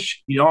catch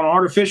fish on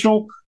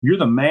artificial, you're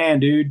the man,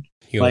 dude.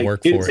 You'll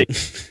work for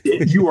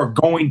it. You are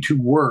going to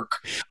work.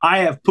 I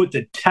have put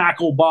the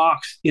tackle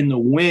box in the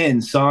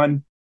wind,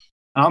 son.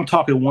 I'm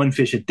talking one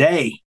fish a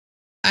day.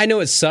 I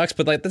know it sucks,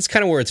 but like that's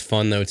kind of where it's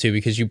fun though too,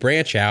 because you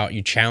branch out,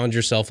 you challenge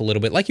yourself a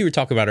little bit, like you were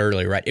talking about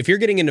earlier, right? If you're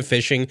getting into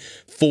fishing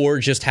for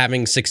just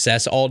having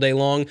success all day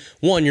long,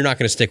 one, you're not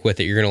going to stick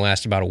with it. You're going to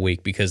last about a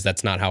week because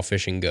that's not how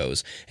fishing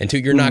goes. And two,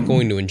 you're not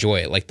going to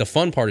enjoy it. Like the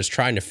fun part is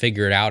trying to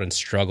figure it out and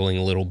struggling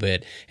a little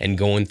bit and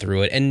going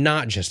through it, and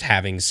not just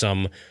having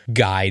some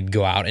guide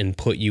go out and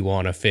put you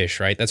on a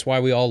fish, right? That's why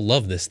we all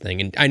love this thing.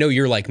 And I know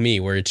you're like me,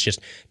 where it's just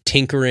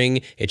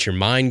tinkering, it's your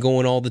mind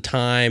going all the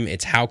time.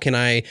 It's how can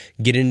I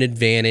get an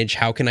advantage?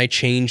 How can I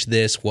change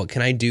this? What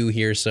can I do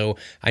here? So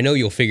I know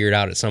you'll figure it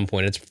out at some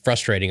point. It's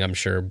frustrating, I'm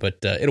sure, but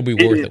it'll be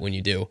worth it when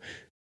you do.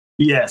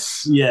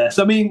 Yes.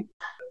 I mean,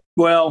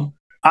 well,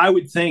 I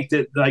would think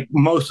that like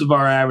most of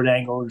our avid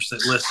anglers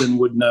that listen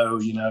would know,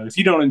 if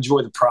you don't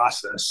enjoy the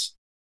process,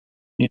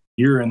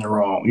 you're in the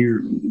wrong.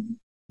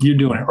 You're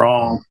doing it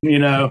wrong,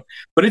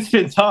 But it's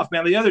been tough,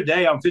 man. The other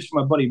day I'm fishing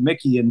with my buddy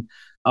Mickey, and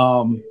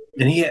I'm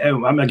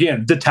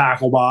again the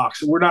tackle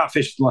box. We're not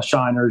fishing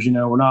shiners,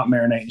 we're not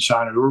marinating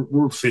shiners.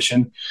 We're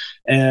fishing,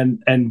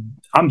 and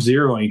I'm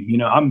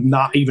zeroing. I'm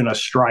not even a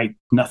stripe.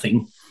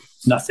 Nothing.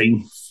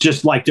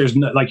 Just like there's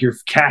no, like you're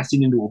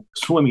casting into a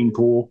swimming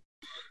pool,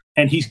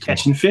 and he's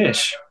catching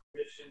fish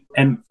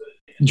and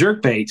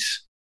jerk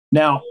baits.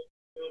 Now,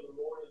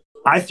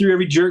 I threw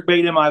every jerk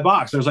bait in my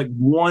box. There was like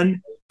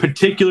one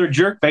particular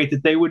jerk bait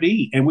that they would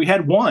eat, and we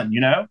had one,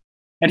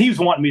 and he was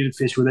wanting me to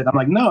fish with it. I'm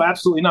like, no,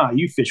 absolutely not.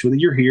 You fish with it.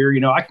 You're here.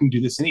 I can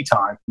do this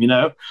anytime,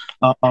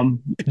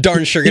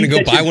 Darn sure going to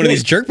go buy one of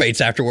these jerk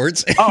baits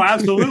afterwards. Oh,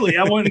 absolutely.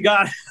 I went and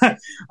got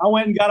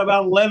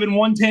about 11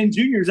 110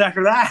 juniors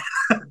after that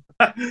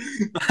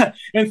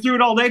and threw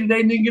it all day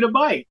today and didn't get a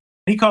bite.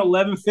 He caught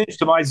 11 fish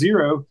to my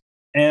 0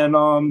 and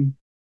on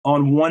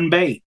one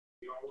bait.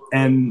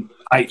 And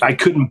I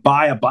couldn't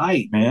buy a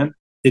bite, man.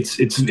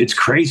 It's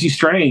crazy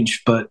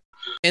strange, but.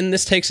 And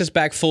this takes us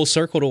back full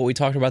circle to what we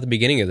talked about at the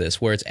beginning of this,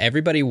 where it's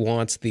everybody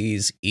wants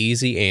these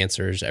easy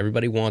answers.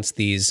 Everybody wants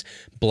these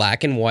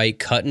black and white,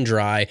 cut and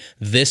dry.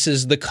 This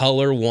is the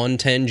color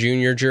 110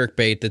 junior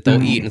jerkbait that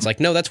they'll eat. And it's like,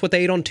 no, that's what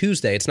they ate on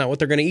Tuesday. It's not what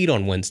they're going to eat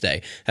on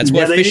Wednesday. That's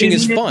why fishing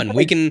is fun.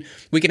 We can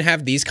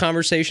have these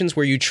conversations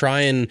where you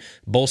try and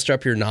bolster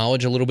up your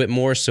knowledge a little bit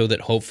more so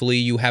that hopefully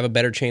you have a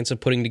better chance of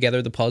putting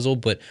together the puzzle.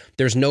 But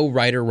there's no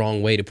right or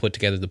wrong way to put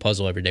together the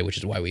puzzle every day, which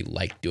is why we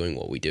like doing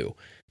what we do.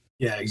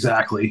 Yeah,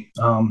 exactly.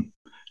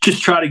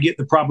 Just try to get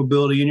the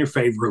probability in your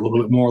favor a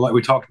little bit more, like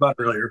we talked about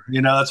earlier.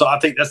 That's all. I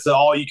think that's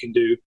all you can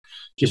do.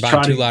 Just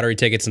buy 2 lottery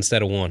tickets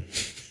instead of 1.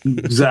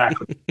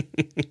 Exactly.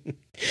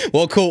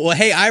 Well, cool. Well,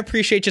 hey, I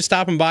appreciate you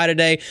stopping by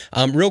today.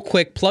 Real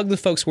quick, plug the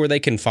folks where they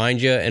can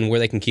find you and where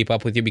they can keep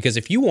up with you. Because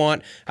if you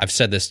want, I've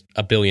said this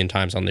a billion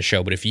times on the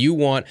show, but if you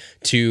want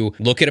to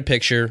look at a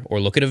picture or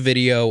look at a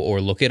video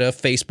or look at a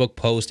Facebook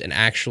post and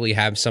actually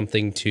have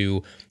something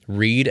to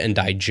read and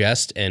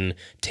digest and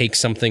take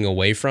something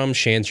away from,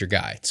 Shan's your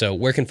guy. So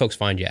where can folks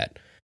find you at?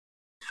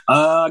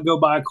 Go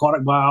by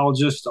Aquatic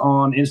Biologist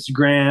on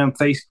Instagram,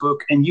 Facebook,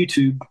 and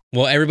YouTube.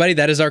 Well, everybody,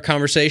 that is our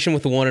conversation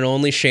with the one and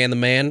only Shan the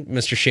Man,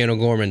 Mr. Shan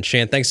O'Gorman.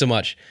 Shan, thanks so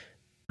much.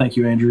 Thank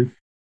you, Andrew.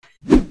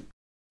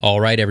 All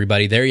right,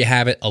 everybody, there you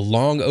have it, a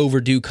long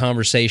overdue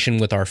conversation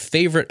with our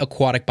favorite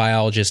aquatic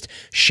biologist,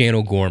 Shan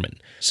O'Gorman.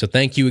 So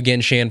thank you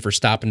again, Shan, for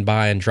stopping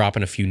by and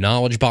dropping a few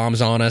knowledge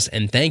bombs on us,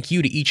 and thank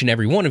you to each and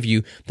every one of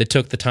you that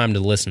took the time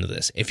to listen to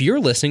this. If you're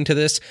listening to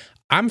this,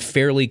 I'm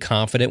fairly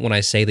confident when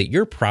I say that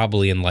you're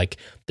probably in like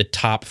the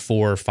top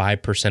 4 or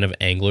 5% of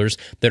anglers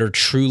that are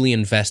truly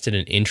invested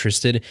and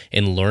interested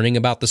in learning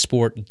about the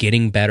sport,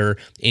 getting better,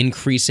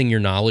 increasing your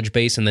knowledge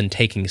base, and then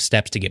taking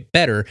steps to get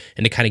better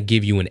and to kind of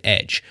give you an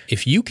edge.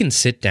 If you can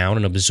sit down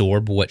and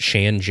absorb what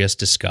Shan just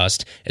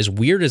discussed, as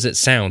weird as it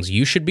sounds,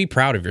 you should be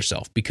proud of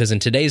yourself, because in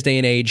today's day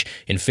and age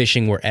in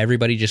fishing where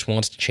everybody just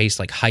wants to chase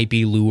like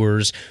hypey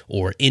lures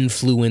or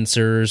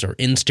influencers or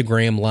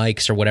Instagram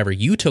likes or whatever,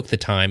 you took the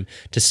time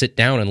to sit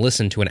down and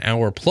listen to an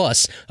hour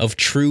plus of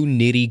true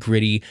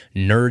nitty-gritty,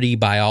 nerdy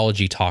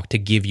biology talk to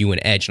give you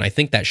an edge, and I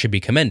think that should be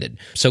commended.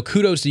 So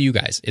kudos to you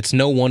guys. It's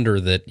no wonder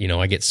that,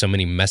 I get so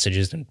many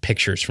messages and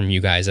pictures from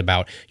you guys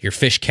about your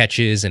fish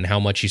catches and how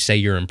much you say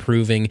you're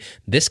improving.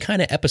 This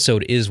kind of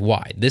episode is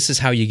why. This is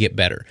how you get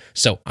better.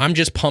 So I'm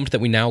just pumped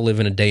that we now live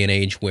in a day and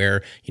age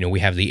where, we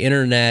have the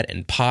internet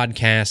and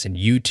podcasts and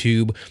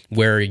YouTube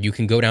where you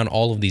can go down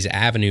all of these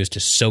avenues to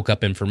soak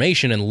up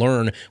information and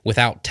learn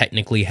without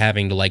technically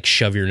having to like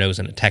shove your nose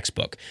in a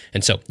textbook.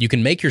 And so you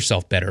can make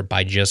yourself better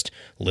by just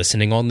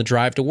listening on the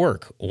drive to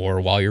work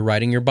or while you're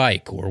riding your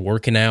bike or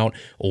working out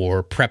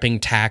or prepping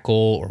tackle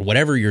or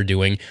whatever you're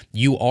doing.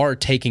 You are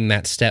taking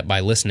that step by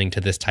listening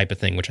to this type of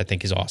thing, which I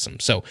think is awesome.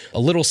 So a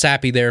little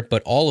sappy there,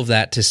 but all of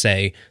that to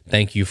say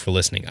thank you for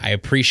listening. I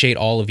appreciate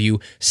all of you.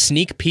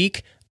 Sneak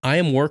peek, I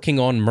am working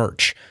on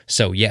merch.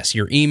 So yes,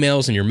 your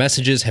emails and your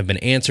messages have been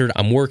answered.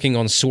 I'm working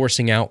on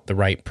sourcing out the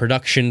right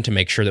production to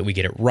make sure that we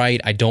get it right.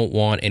 I don't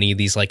want any of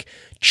these like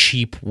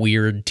cheap,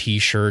 weird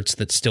t-shirts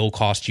that still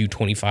cost you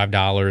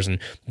 $25 and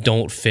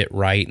don't fit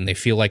right and they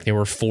feel like they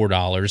were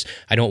 $4.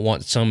 I don't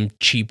want some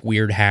cheap,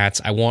 weird hats.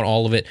 I want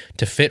all of it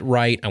to fit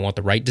right. I want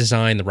the right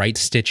design, the right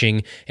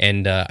stitching,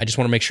 and I just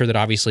want to make sure that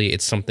obviously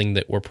it's something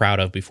that we're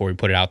proud of before we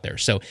put it out there.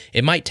 So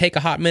it might take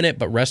a hot minute,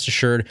 but rest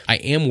assured, I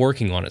am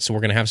working on it. So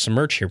we're going to have some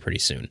merch here pretty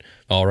soon.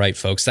 All right,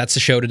 folks, that's the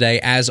show today.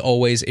 As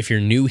always, if you're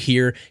new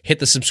here, hit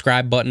the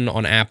subscribe button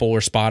on Apple or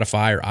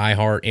Spotify or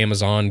iHeart,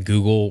 Amazon,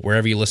 Google,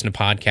 wherever you listen to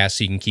podcasts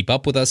so you can keep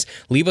up with us.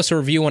 Leave us a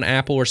review on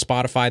Apple or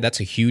Spotify. That's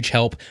a huge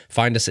help.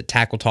 Find us at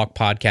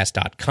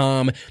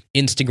tackletalkpodcast.com,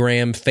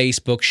 Instagram,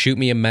 Facebook. Shoot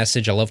me a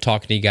message. I love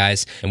talking to you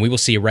guys. And we will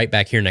see you right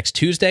back here next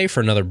Tuesday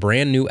for another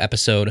brand new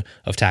episode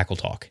of Tackle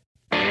Talk.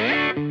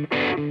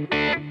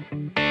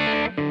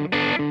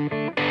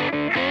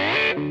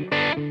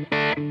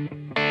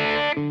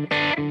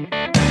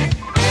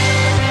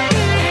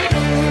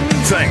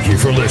 Thank you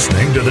for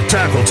listening to the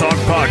Tackle Talk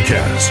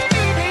podcast.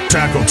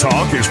 Tackle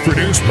Talk is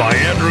produced by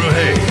Andrew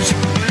Hayes.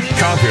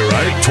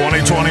 Copyright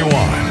 2021.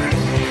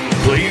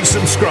 Please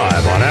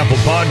subscribe on Apple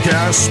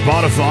Podcasts,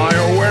 Spotify,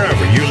 or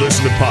wherever you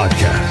listen to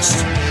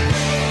podcasts.